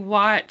probably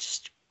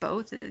watched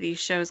both of these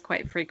shows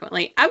quite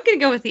frequently. I'm going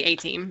to go with the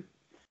A-Team.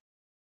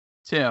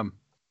 Tim.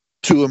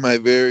 Two of my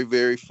very,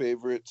 very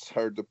favorites.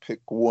 Hard to pick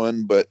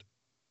one, but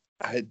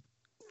I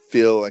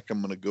feel like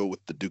I'm going to go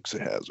with the Dukes of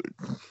Hazzard.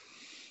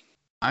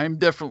 I'm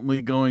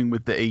definitely going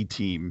with the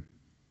A-Team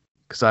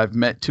because I've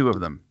met two of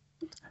them.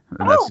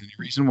 And that's the only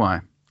reason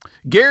why.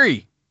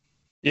 Gary.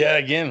 Yeah,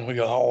 again, we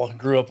all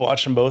grew up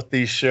watching both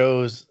these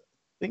shows.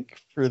 I think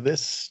for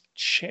this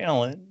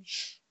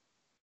challenge,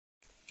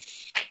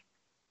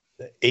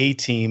 the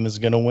A-Team is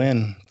going to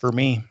win for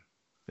me.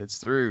 It's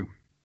through.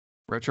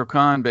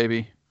 RetroCon,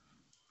 baby.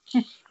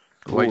 Ooh,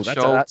 Dwight that's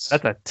Schultz.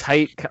 that's a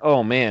tight.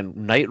 Oh man,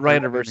 Knight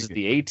Rider versus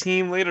the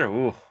A-Team later.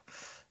 Ooh.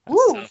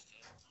 Woo.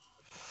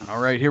 All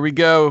right, here we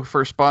go.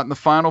 First spot in the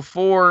Final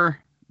Four.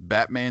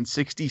 Batman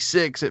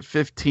 66 at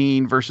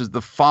 15 versus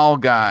the Fall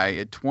Guy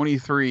at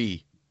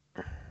 23.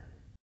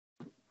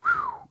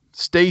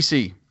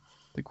 Stacy,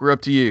 I think we're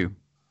up to you.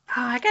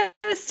 Oh, I got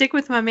to stick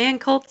with my man,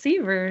 Colt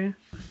Seaver.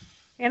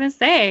 I got to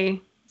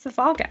say, it's a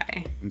Fall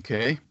Guy.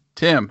 Okay.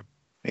 Tim.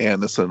 Man,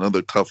 that's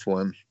another tough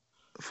one.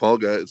 Fall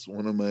Guy is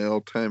one of my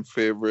all-time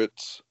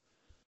favorites.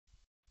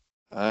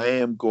 I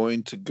am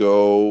going to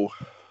go...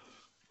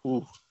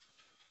 Ooh.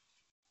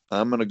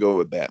 I'm going to go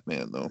with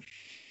Batman, though.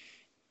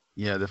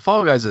 Yeah, the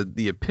Fall Guy's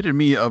the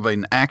epitome of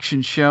an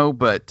action show,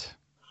 but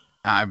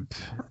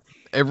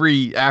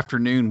every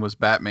afternoon was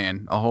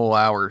Batman, a whole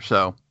hour.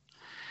 So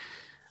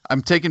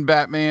I'm taking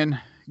Batman.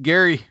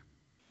 Gary.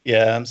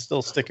 Yeah, I'm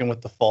still sticking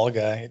with the Fall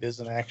Guy. It is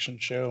an action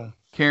show.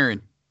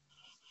 Karen.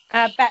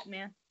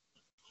 Batman.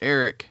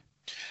 Eric.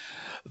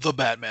 The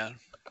Batman.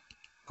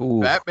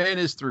 Ooh. Batman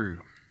is through.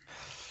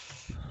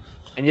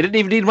 And you didn't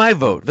even need my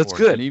vote. That's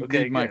good. Didn't even Okay,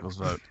 need good. Michael's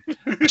vote.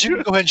 But you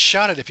can go ahead and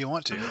shout it if you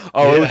want to.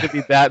 Oh, Yeah. it was gonna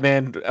be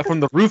Batman from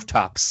the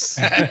rooftops.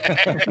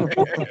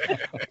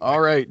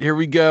 All right, here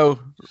we go.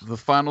 The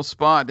final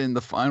spot in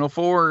the Final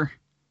Four.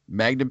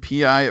 Magnum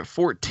PI at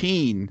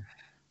 14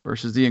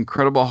 versus the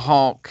Incredible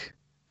Hulk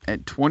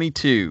at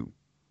 22.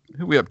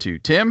 Who we up to?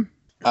 Tim?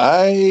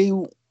 I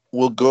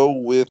will go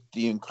with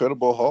the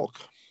Incredible Hulk.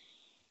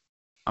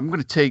 I'm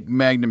going to take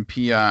Magnum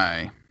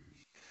PI.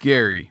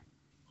 Gary.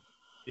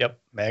 Yep,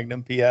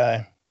 Magnum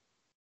PI.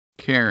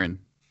 Karen.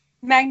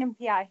 Magnum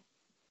PI.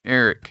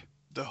 Eric.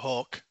 The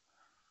Hulk.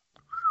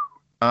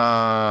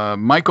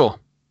 Michael.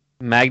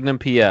 Magnum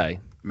PI.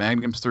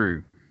 Magnum's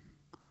through.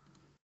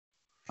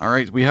 All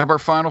right, we have our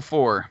Final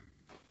Four.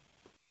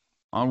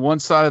 On one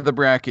side of the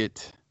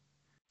bracket,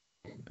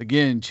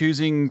 again,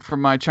 choosing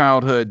from my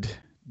childhood,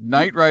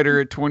 Knight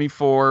Rider at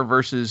 24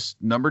 versus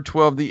number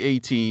 12, the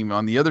A-Team.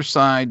 On the other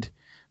side,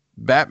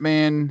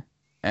 Batman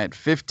at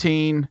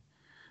 15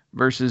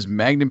 versus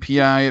Magnum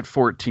PI at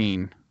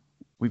 14.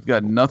 We've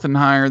got nothing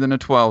higher than a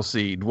 12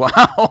 seed.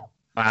 Wow.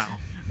 Wow.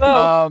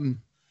 Oh,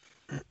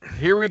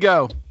 Here we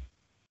go.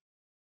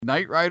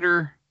 Knight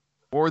Rider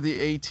or the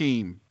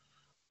A-Team.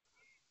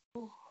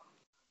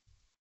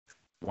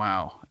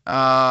 Wow.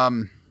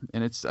 And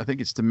I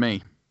think it's to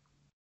me.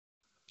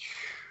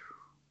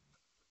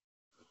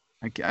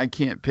 I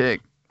can't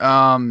pick.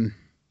 I've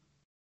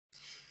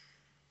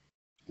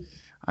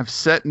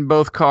sat in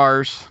both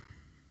cars.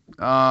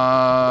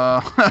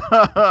 Wow.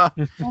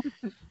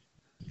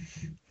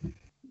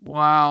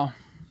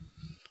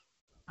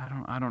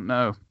 I don't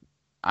know.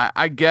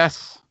 I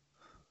guess.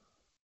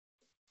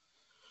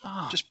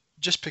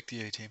 Just pick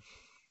the A-Team.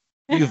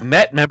 You've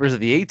met members of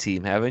the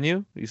A-Team, haven't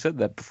you? You said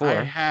that before.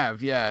 I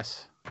have,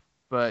 yes.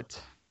 But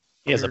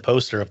He has a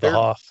poster of the They're-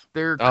 Hoff.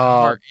 Their Oh.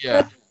 car,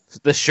 yeah.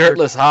 The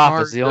shirtless Hoff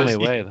car is the only does-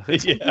 way. Though.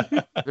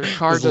 Yeah. Their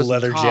car His doesn't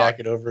leather talk.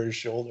 jacket over his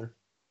shoulder.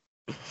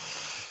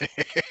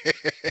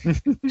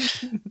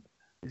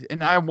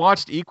 And I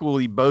watched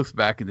equally both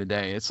back in the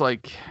day. It's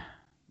like,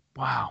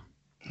 wow.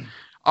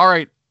 All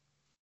right.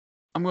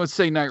 I'm going to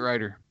say Knight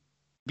Rider.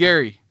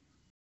 Gary.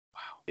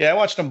 Yeah, I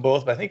watched them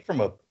both, but I think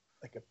from a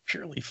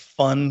purely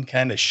fun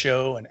kind of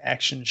show, an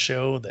action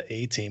show, the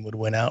A-Team would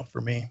win out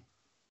for me.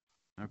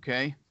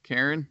 Okay.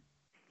 Karen.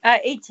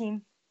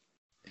 A-Team.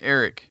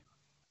 Eric.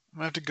 I'm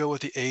gonna have to go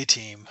with the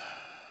A-Team.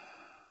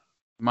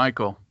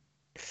 Michael.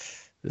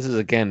 This is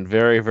again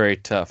very, very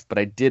tough, but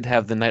I did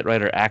have the Knight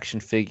Rider action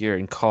figure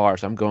and car,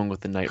 so I'm going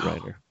with the Knight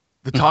Rider.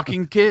 The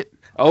talking kit.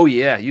 Oh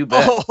yeah, you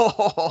bet.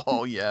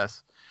 Oh,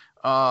 yes.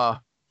 And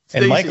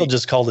Stacey. Michael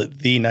just called it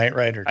the Knight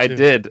Rider. I too.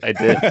 did.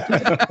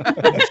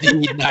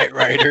 The Knight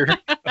Rider.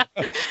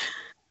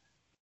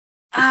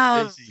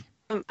 Stacey.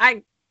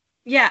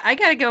 I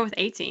gotta go with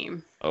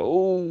A-Team.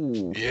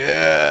 Oh,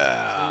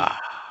 Yeah.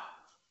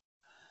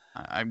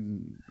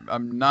 I'm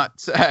not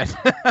sad.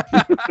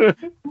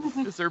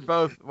 'Cause they're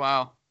both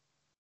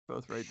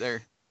both right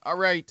there. All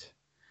right.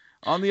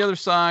 On the other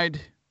side,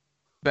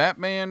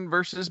 Batman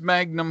versus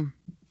Magnum.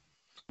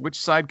 Which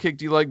sidekick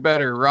do you like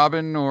better,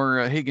 Robin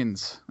or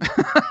Higgins?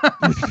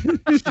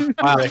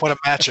 Wow, what a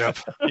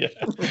matchup.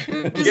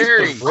 Yeah.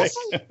 Gary. Rick.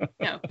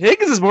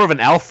 Higgins is more of an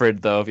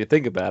Alfred, though, if you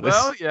think about it.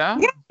 Well, yeah,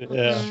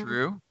 Yeah.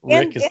 true.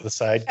 Rick is the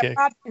sidekick.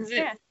 Is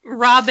it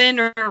Robin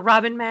or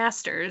Robin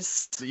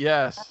Masters?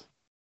 Yes.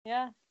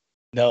 Yeah.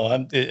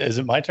 No, is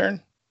it my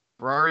turn?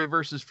 Ferrari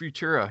versus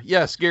Futura.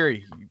 Yes,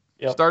 Gary.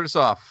 Yep. Start us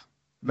off.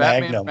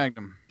 Batman, Magnum.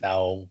 Magnum.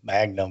 No,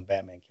 Magnum.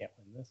 Batman can't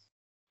win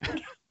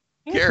this.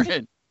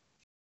 Karen.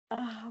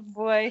 Oh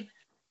boy.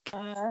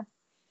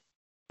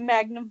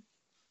 Magnum.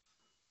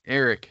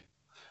 Eric.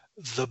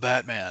 The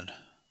Batman.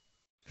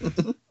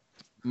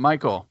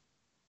 Michael.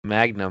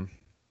 Magnum.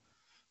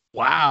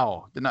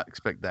 Wow. Did not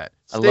expect that.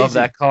 I love Stacey.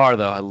 that car,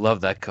 though. I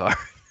love that car.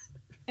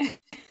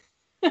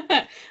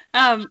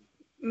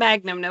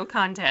 Magnum, no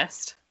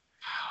contest.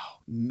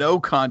 No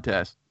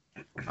contest.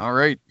 All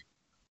right.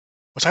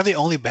 Was I the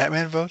only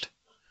Batman vote?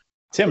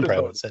 Tim probably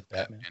would have said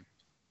Batman.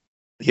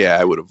 Yeah,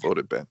 I would have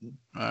voted Batman.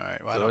 All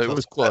right. Well, I So don't it feel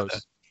was so bad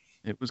close.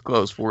 It was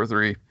close.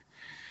 4-3.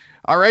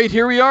 All right.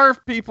 Here we are,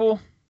 people.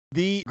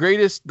 The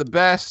greatest, the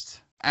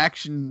best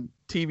action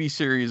TV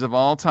series of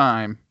all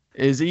time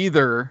is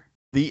either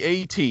the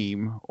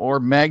A-Team or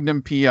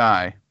Magnum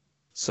PI.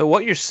 So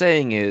what you're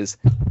saying is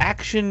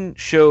action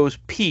shows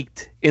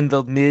peaked in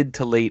the mid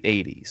to late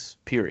 80s, then.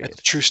 period. That's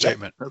a true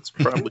statement. That's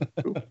probably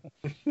true.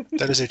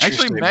 That is a true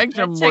Actually, statement.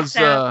 Magnum That checks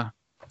out.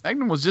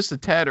 was just a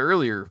tad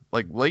earlier,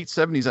 like late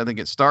 70s. I think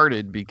it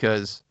started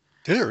because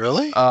Did it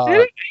really?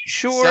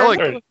 Sure.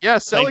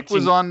 Selleck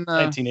was on.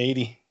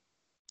 1980.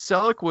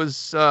 Selleck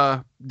was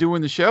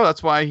doing the show.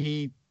 That's why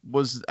he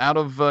was out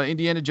of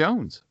Indiana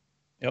Jones.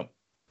 Yep.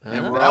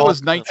 And Ah. that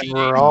was We're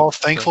 1980. all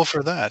thankful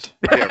for that.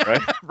 Yeah,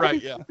 right.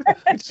 Right, yeah.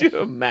 Could you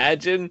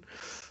imagine?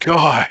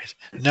 God,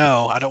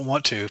 no, I don't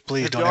want to.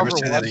 Please Have don't you ever ever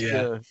say that watched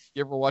again.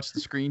 you ever watch the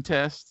screen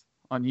test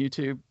on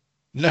YouTube?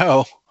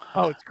 No.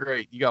 Oh, it's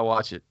great. You gotta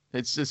watch it.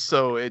 It's just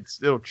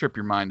it'll trip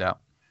your mind out.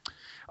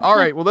 All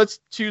right, well, let's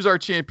choose our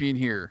champion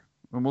here.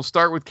 And we'll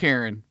start with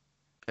Karen.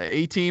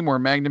 A-Team or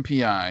Magnum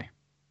PI?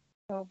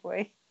 Oh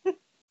boy.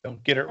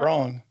 Don't get it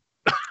wrong.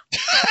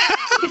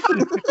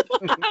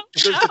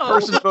 There's the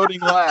person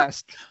voting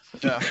last.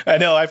 Yeah. I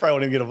know. I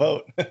probably wouldn't get a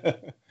vote.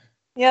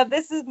 Yeah,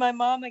 this is my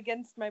mom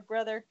against my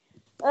brother.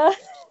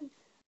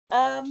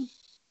 I'm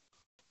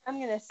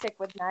gonna stick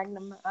with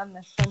Magnum on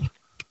this one.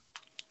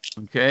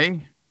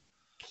 Okay.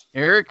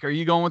 Eric, are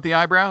you going with the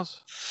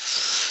eyebrows?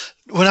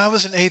 When I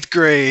was in 8th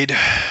grade,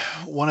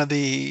 one of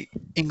the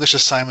English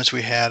assignments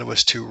we had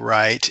was to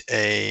write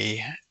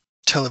a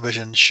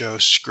television show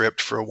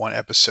script for one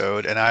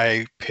episode, and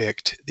I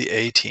picked the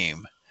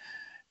A-Team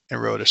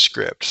and wrote a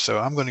script. So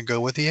I'm going to go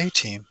with the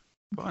A-Team.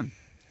 Fun.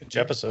 Which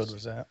episode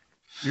was that?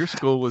 Your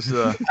school was.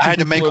 I had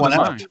to make simpler one than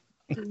up. mine.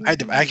 I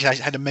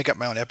had to make up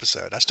my own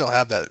episode. I still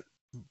have that,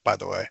 by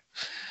the way.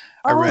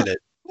 I read it.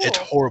 It's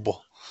cool.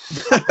 horrible.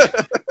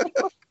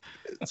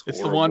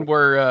 It's the one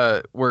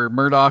where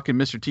Murdoch and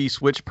Mr. T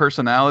switch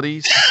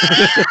personalities.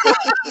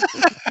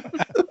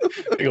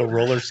 They go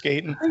roller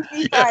skating.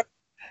 Yeah.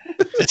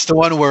 It's the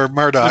one where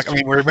where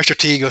Mr.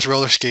 T goes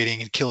roller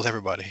skating and kills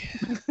everybody.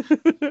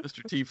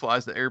 Mr. T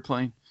flies the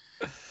airplane.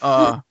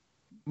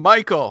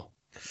 Michael.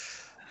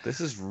 This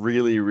is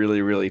really,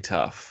 really, really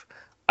tough.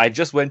 I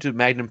just went to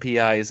Magnum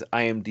PI's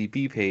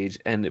IMDb page,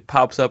 and it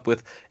pops up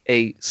with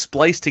a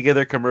spliced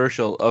together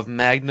commercial of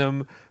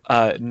Magnum,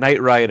 Knight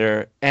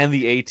Rider, and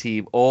the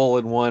A-Team all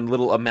in one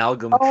little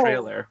amalgam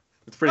trailer.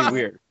 It's pretty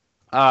weird.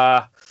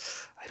 I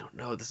don't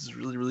know. This is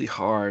really, really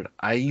hard.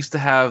 I used to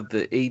have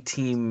the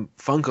A-Team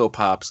Funko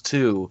Pops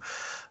too.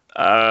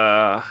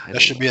 That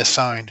should be a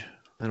sign.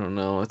 I don't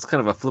know. It's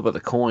kind of a flip of the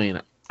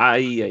coin. I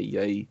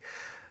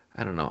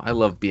don't know. I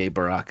love B.A.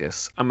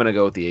 Baracus. I'm gonna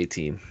go with the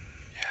A-Team.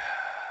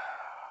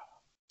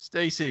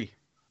 Stacy.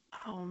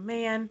 Oh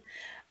man.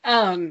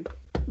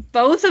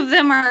 Both of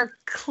them are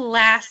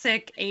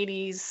classic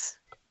 80s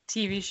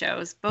TV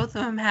shows. Both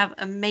of them have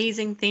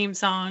amazing theme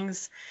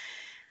songs.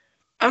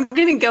 I'm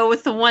going to go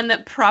with the one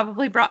that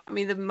probably brought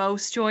me the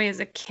most joy as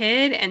a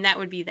kid, and that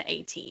would be the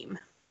A-Team.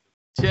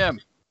 Tim.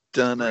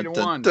 Dun-na,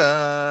 dun,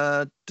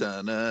 dun,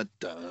 dun-na,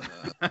 dun.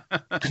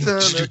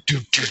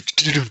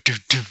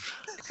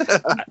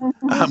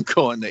 I'm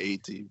going to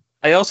A-Team.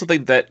 I also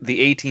think that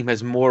the A-Team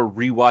has more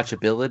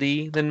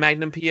rewatchability than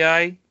Magnum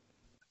PI.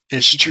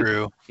 It's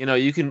true. You know,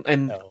 you can,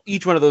 and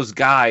each one of those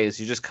guys,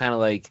 you just kind of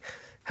like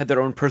had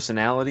their own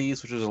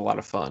personalities, which was a lot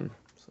of fun.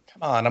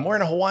 Come on, I'm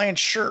wearing a Hawaiian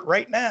shirt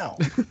right now.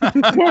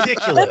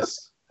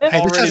 Ridiculous. Hey,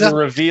 All ready to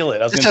reveal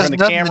it. I was going to turn the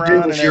camera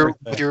on and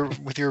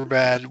everything. with your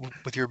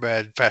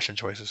bad fashion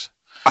choices.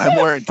 I'm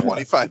wearing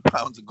 25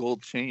 pounds of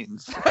gold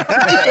chains.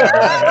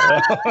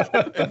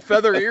 And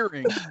feather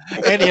earrings.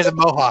 And he has a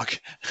mohawk.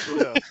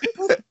 Yeah.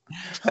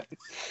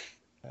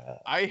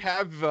 I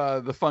have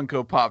the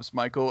Funko Pops,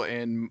 Michael,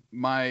 and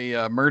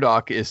my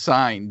Murdoch is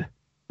signed.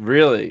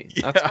 Really?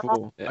 Yeah. That's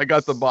cool. I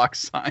got the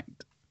box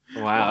signed.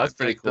 Wow, that's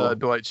pretty cool.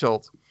 Dwight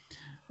Schultz.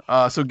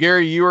 So,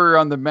 Gary, you were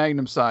on the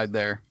Magnum side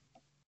there.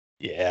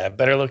 Yeah,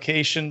 better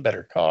location,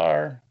 better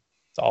car.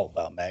 It's all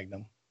about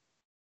Magnum.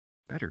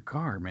 Better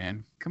car,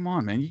 man. Come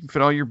on, man. You can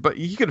fit all your... But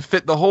you could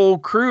fit the whole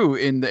crew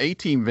in the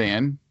A-Team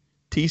van.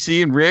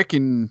 TC and Rick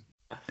and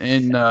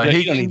You don't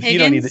Higgins.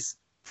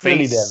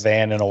 need that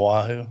van in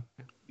Oahu.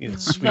 You need a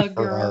The sweet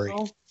Ferrari.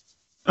 girl.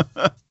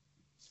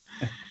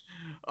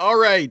 All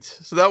right.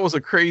 So that was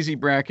a crazy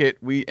bracket.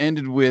 We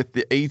ended with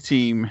the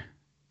A-Team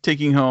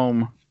taking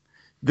home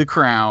the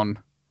crown.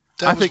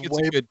 I think it's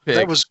a good pick.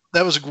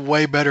 That was a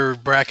way better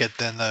bracket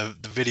than the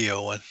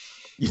video one.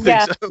 You think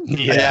so?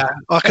 Yeah.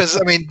 Well, because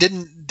I mean,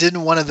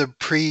 didn't one of the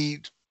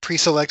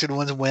pre-selected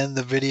ones win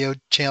the video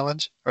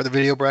challenge or the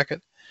video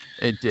bracket?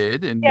 It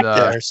did, and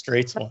Our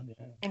straights one.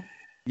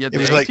 yeah, It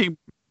was like-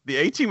 the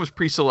A-Team was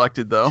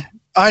pre-selected though.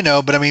 I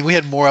know, but I mean, we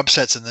had more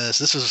upsets than this.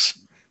 This was.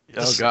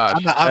 Oh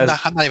gosh.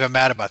 I'm not even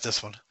mad about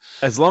this one.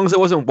 As long as it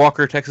wasn't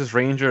Walker, Texas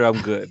Ranger,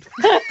 I'm good.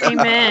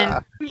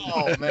 Amen.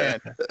 Oh man.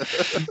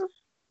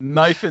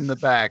 Knife in the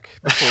back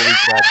before we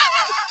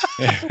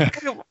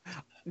got.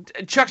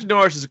 Chuck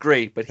Norris is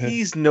great, but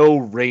he's no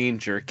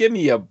Ranger. Give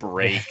me a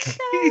break.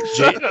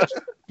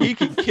 He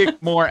can kick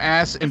more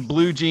ass in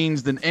blue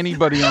jeans than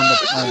anybody on the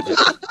planet.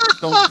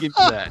 Don't give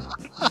me that.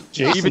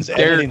 Jason's Even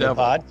editing the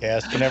Daredevil.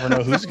 podcast. You never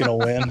know who's going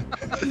to win.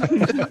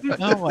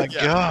 Oh my You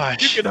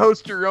gosh! can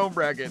host your own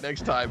bracket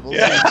next time. We'll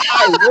Yeah.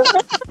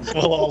 see.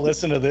 We'll all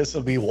listen to this.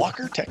 It'll be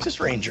Walker, Texas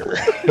Ranger.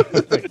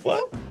 Like,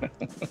 what?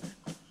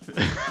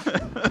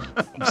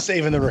 I'm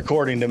saving the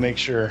recording to make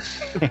sure.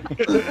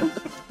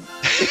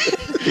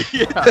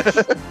 Yeah.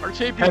 Our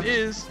champion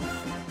is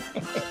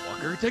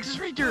Walker, Texas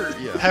Ranger.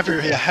 Yeah.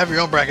 Have your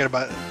own bracket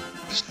about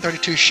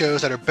 32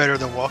 shows that are better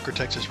than Walker,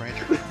 Texas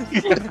Ranger.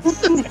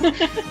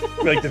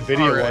 Like the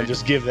video All right. one,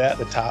 just give that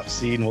the top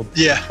seed and we'll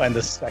find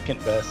the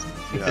second best.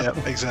 Yeah,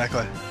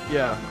 exactly.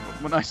 Yeah.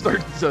 When I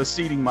start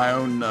seeding my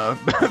own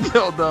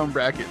build-down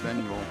bracket,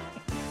 then you will.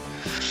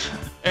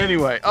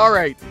 Anyway, all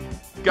right.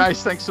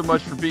 Guys, thanks so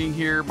much for being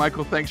here.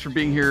 Michael, thanks for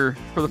being here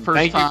for the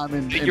first time.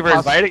 And Thank you for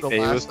inviting me.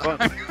 It was fun.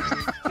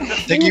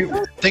 Thank you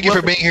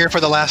for being here for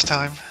the last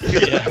time.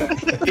 Yeah.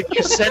 If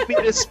you send me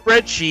this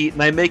spreadsheet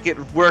and I make it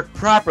work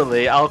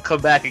properly, I'll come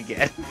back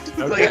again.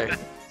 Okay.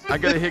 I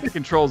got to hit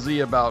Control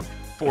Z about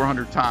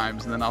 400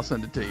 times, and then I'll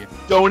send it to you.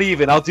 Don't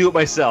even. I'll do it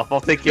myself.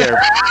 I'll take care of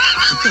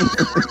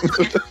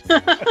it.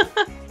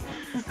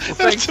 Well,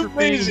 thanks for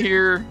being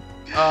here.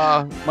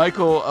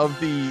 Michael of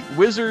the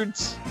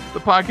Wizards, the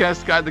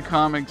podcast Guide to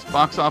Comics,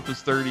 Box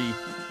Office 30,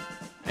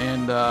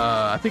 and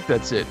I think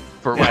that's it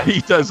for what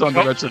he does on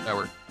the Retro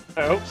Network.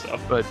 I hope so.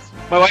 But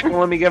My wife won't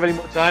let me have any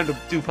more time to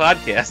do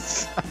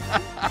podcasts.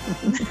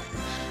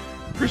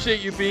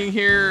 appreciate you being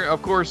here.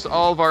 Of course,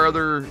 all of our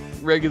other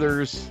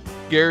regulars,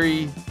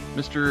 Gary,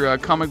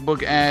 Mr. Comic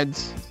Book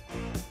Ads,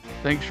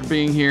 thanks for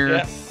being here.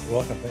 Yeah. You're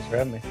welcome. Thanks for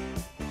having me.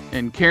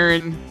 And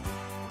Karen,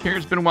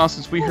 it's been a while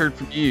since we heard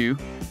from you.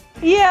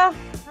 Yeah,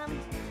 I'm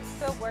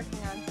still working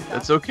on stuff.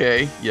 That's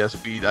okay. Yes,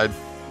 I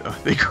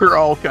think we're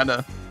all kind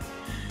of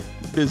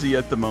busy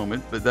at the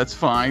moment, but that's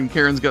fine.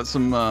 Karen's got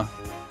some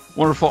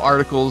wonderful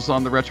articles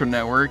on the Retro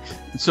Network.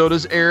 And so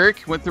does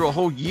Eric. Went through a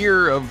whole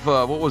year of,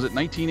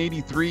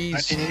 1983's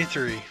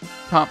 1983.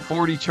 top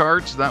 40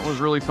 charts. That was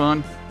really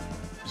fun.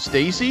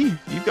 Stacy,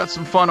 you've got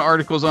some fun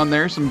articles on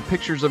there. Some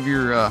pictures of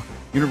your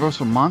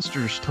Universal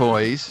Monsters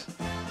toys.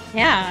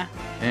 Yeah.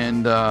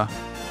 And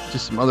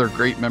just some other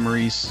great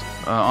memories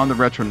on the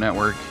Retro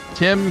Network.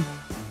 Tim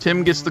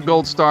gets the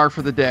gold star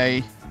for the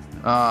day.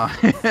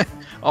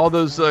 All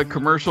those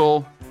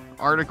commercial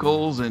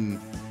articles and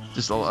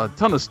just a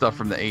ton of stuff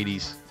from the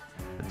 80s.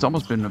 It's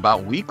almost been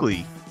about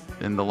weekly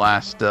in the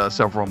last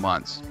several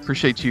months.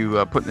 Appreciate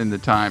you putting in the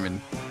time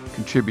and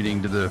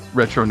contributing to the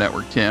Retro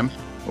Network, Tim.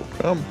 No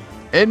problem.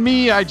 And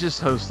me, I just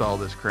host all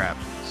this crap.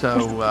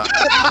 So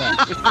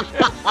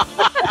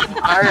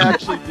I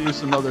actually do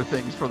some other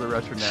things for the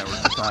Retro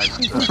Network besides.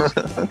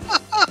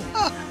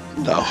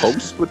 The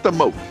host with the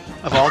most.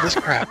 of all this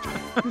crap.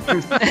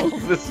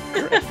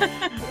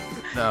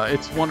 No,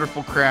 it's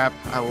wonderful crap.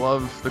 I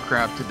love the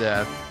crap to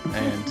death,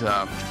 and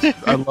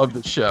I love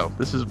the show.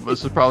 This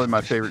is probably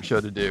my favorite show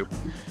to do.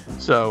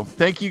 So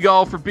thank you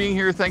all for being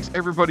here. Thanks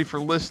everybody for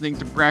listening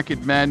to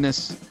Bracket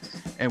Madness,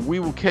 and we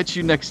will catch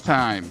you next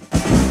time.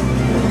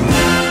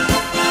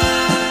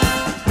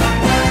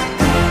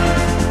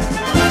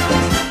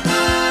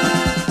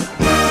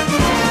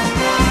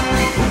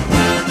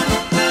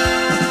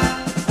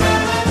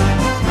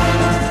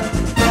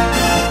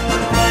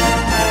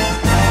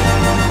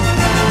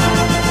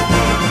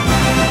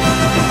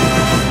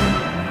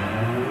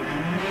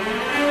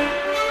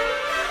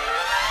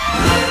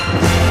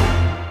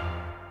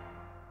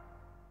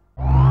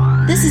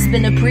 This has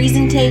been a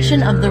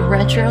presentation of the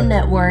Retro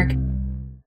Network.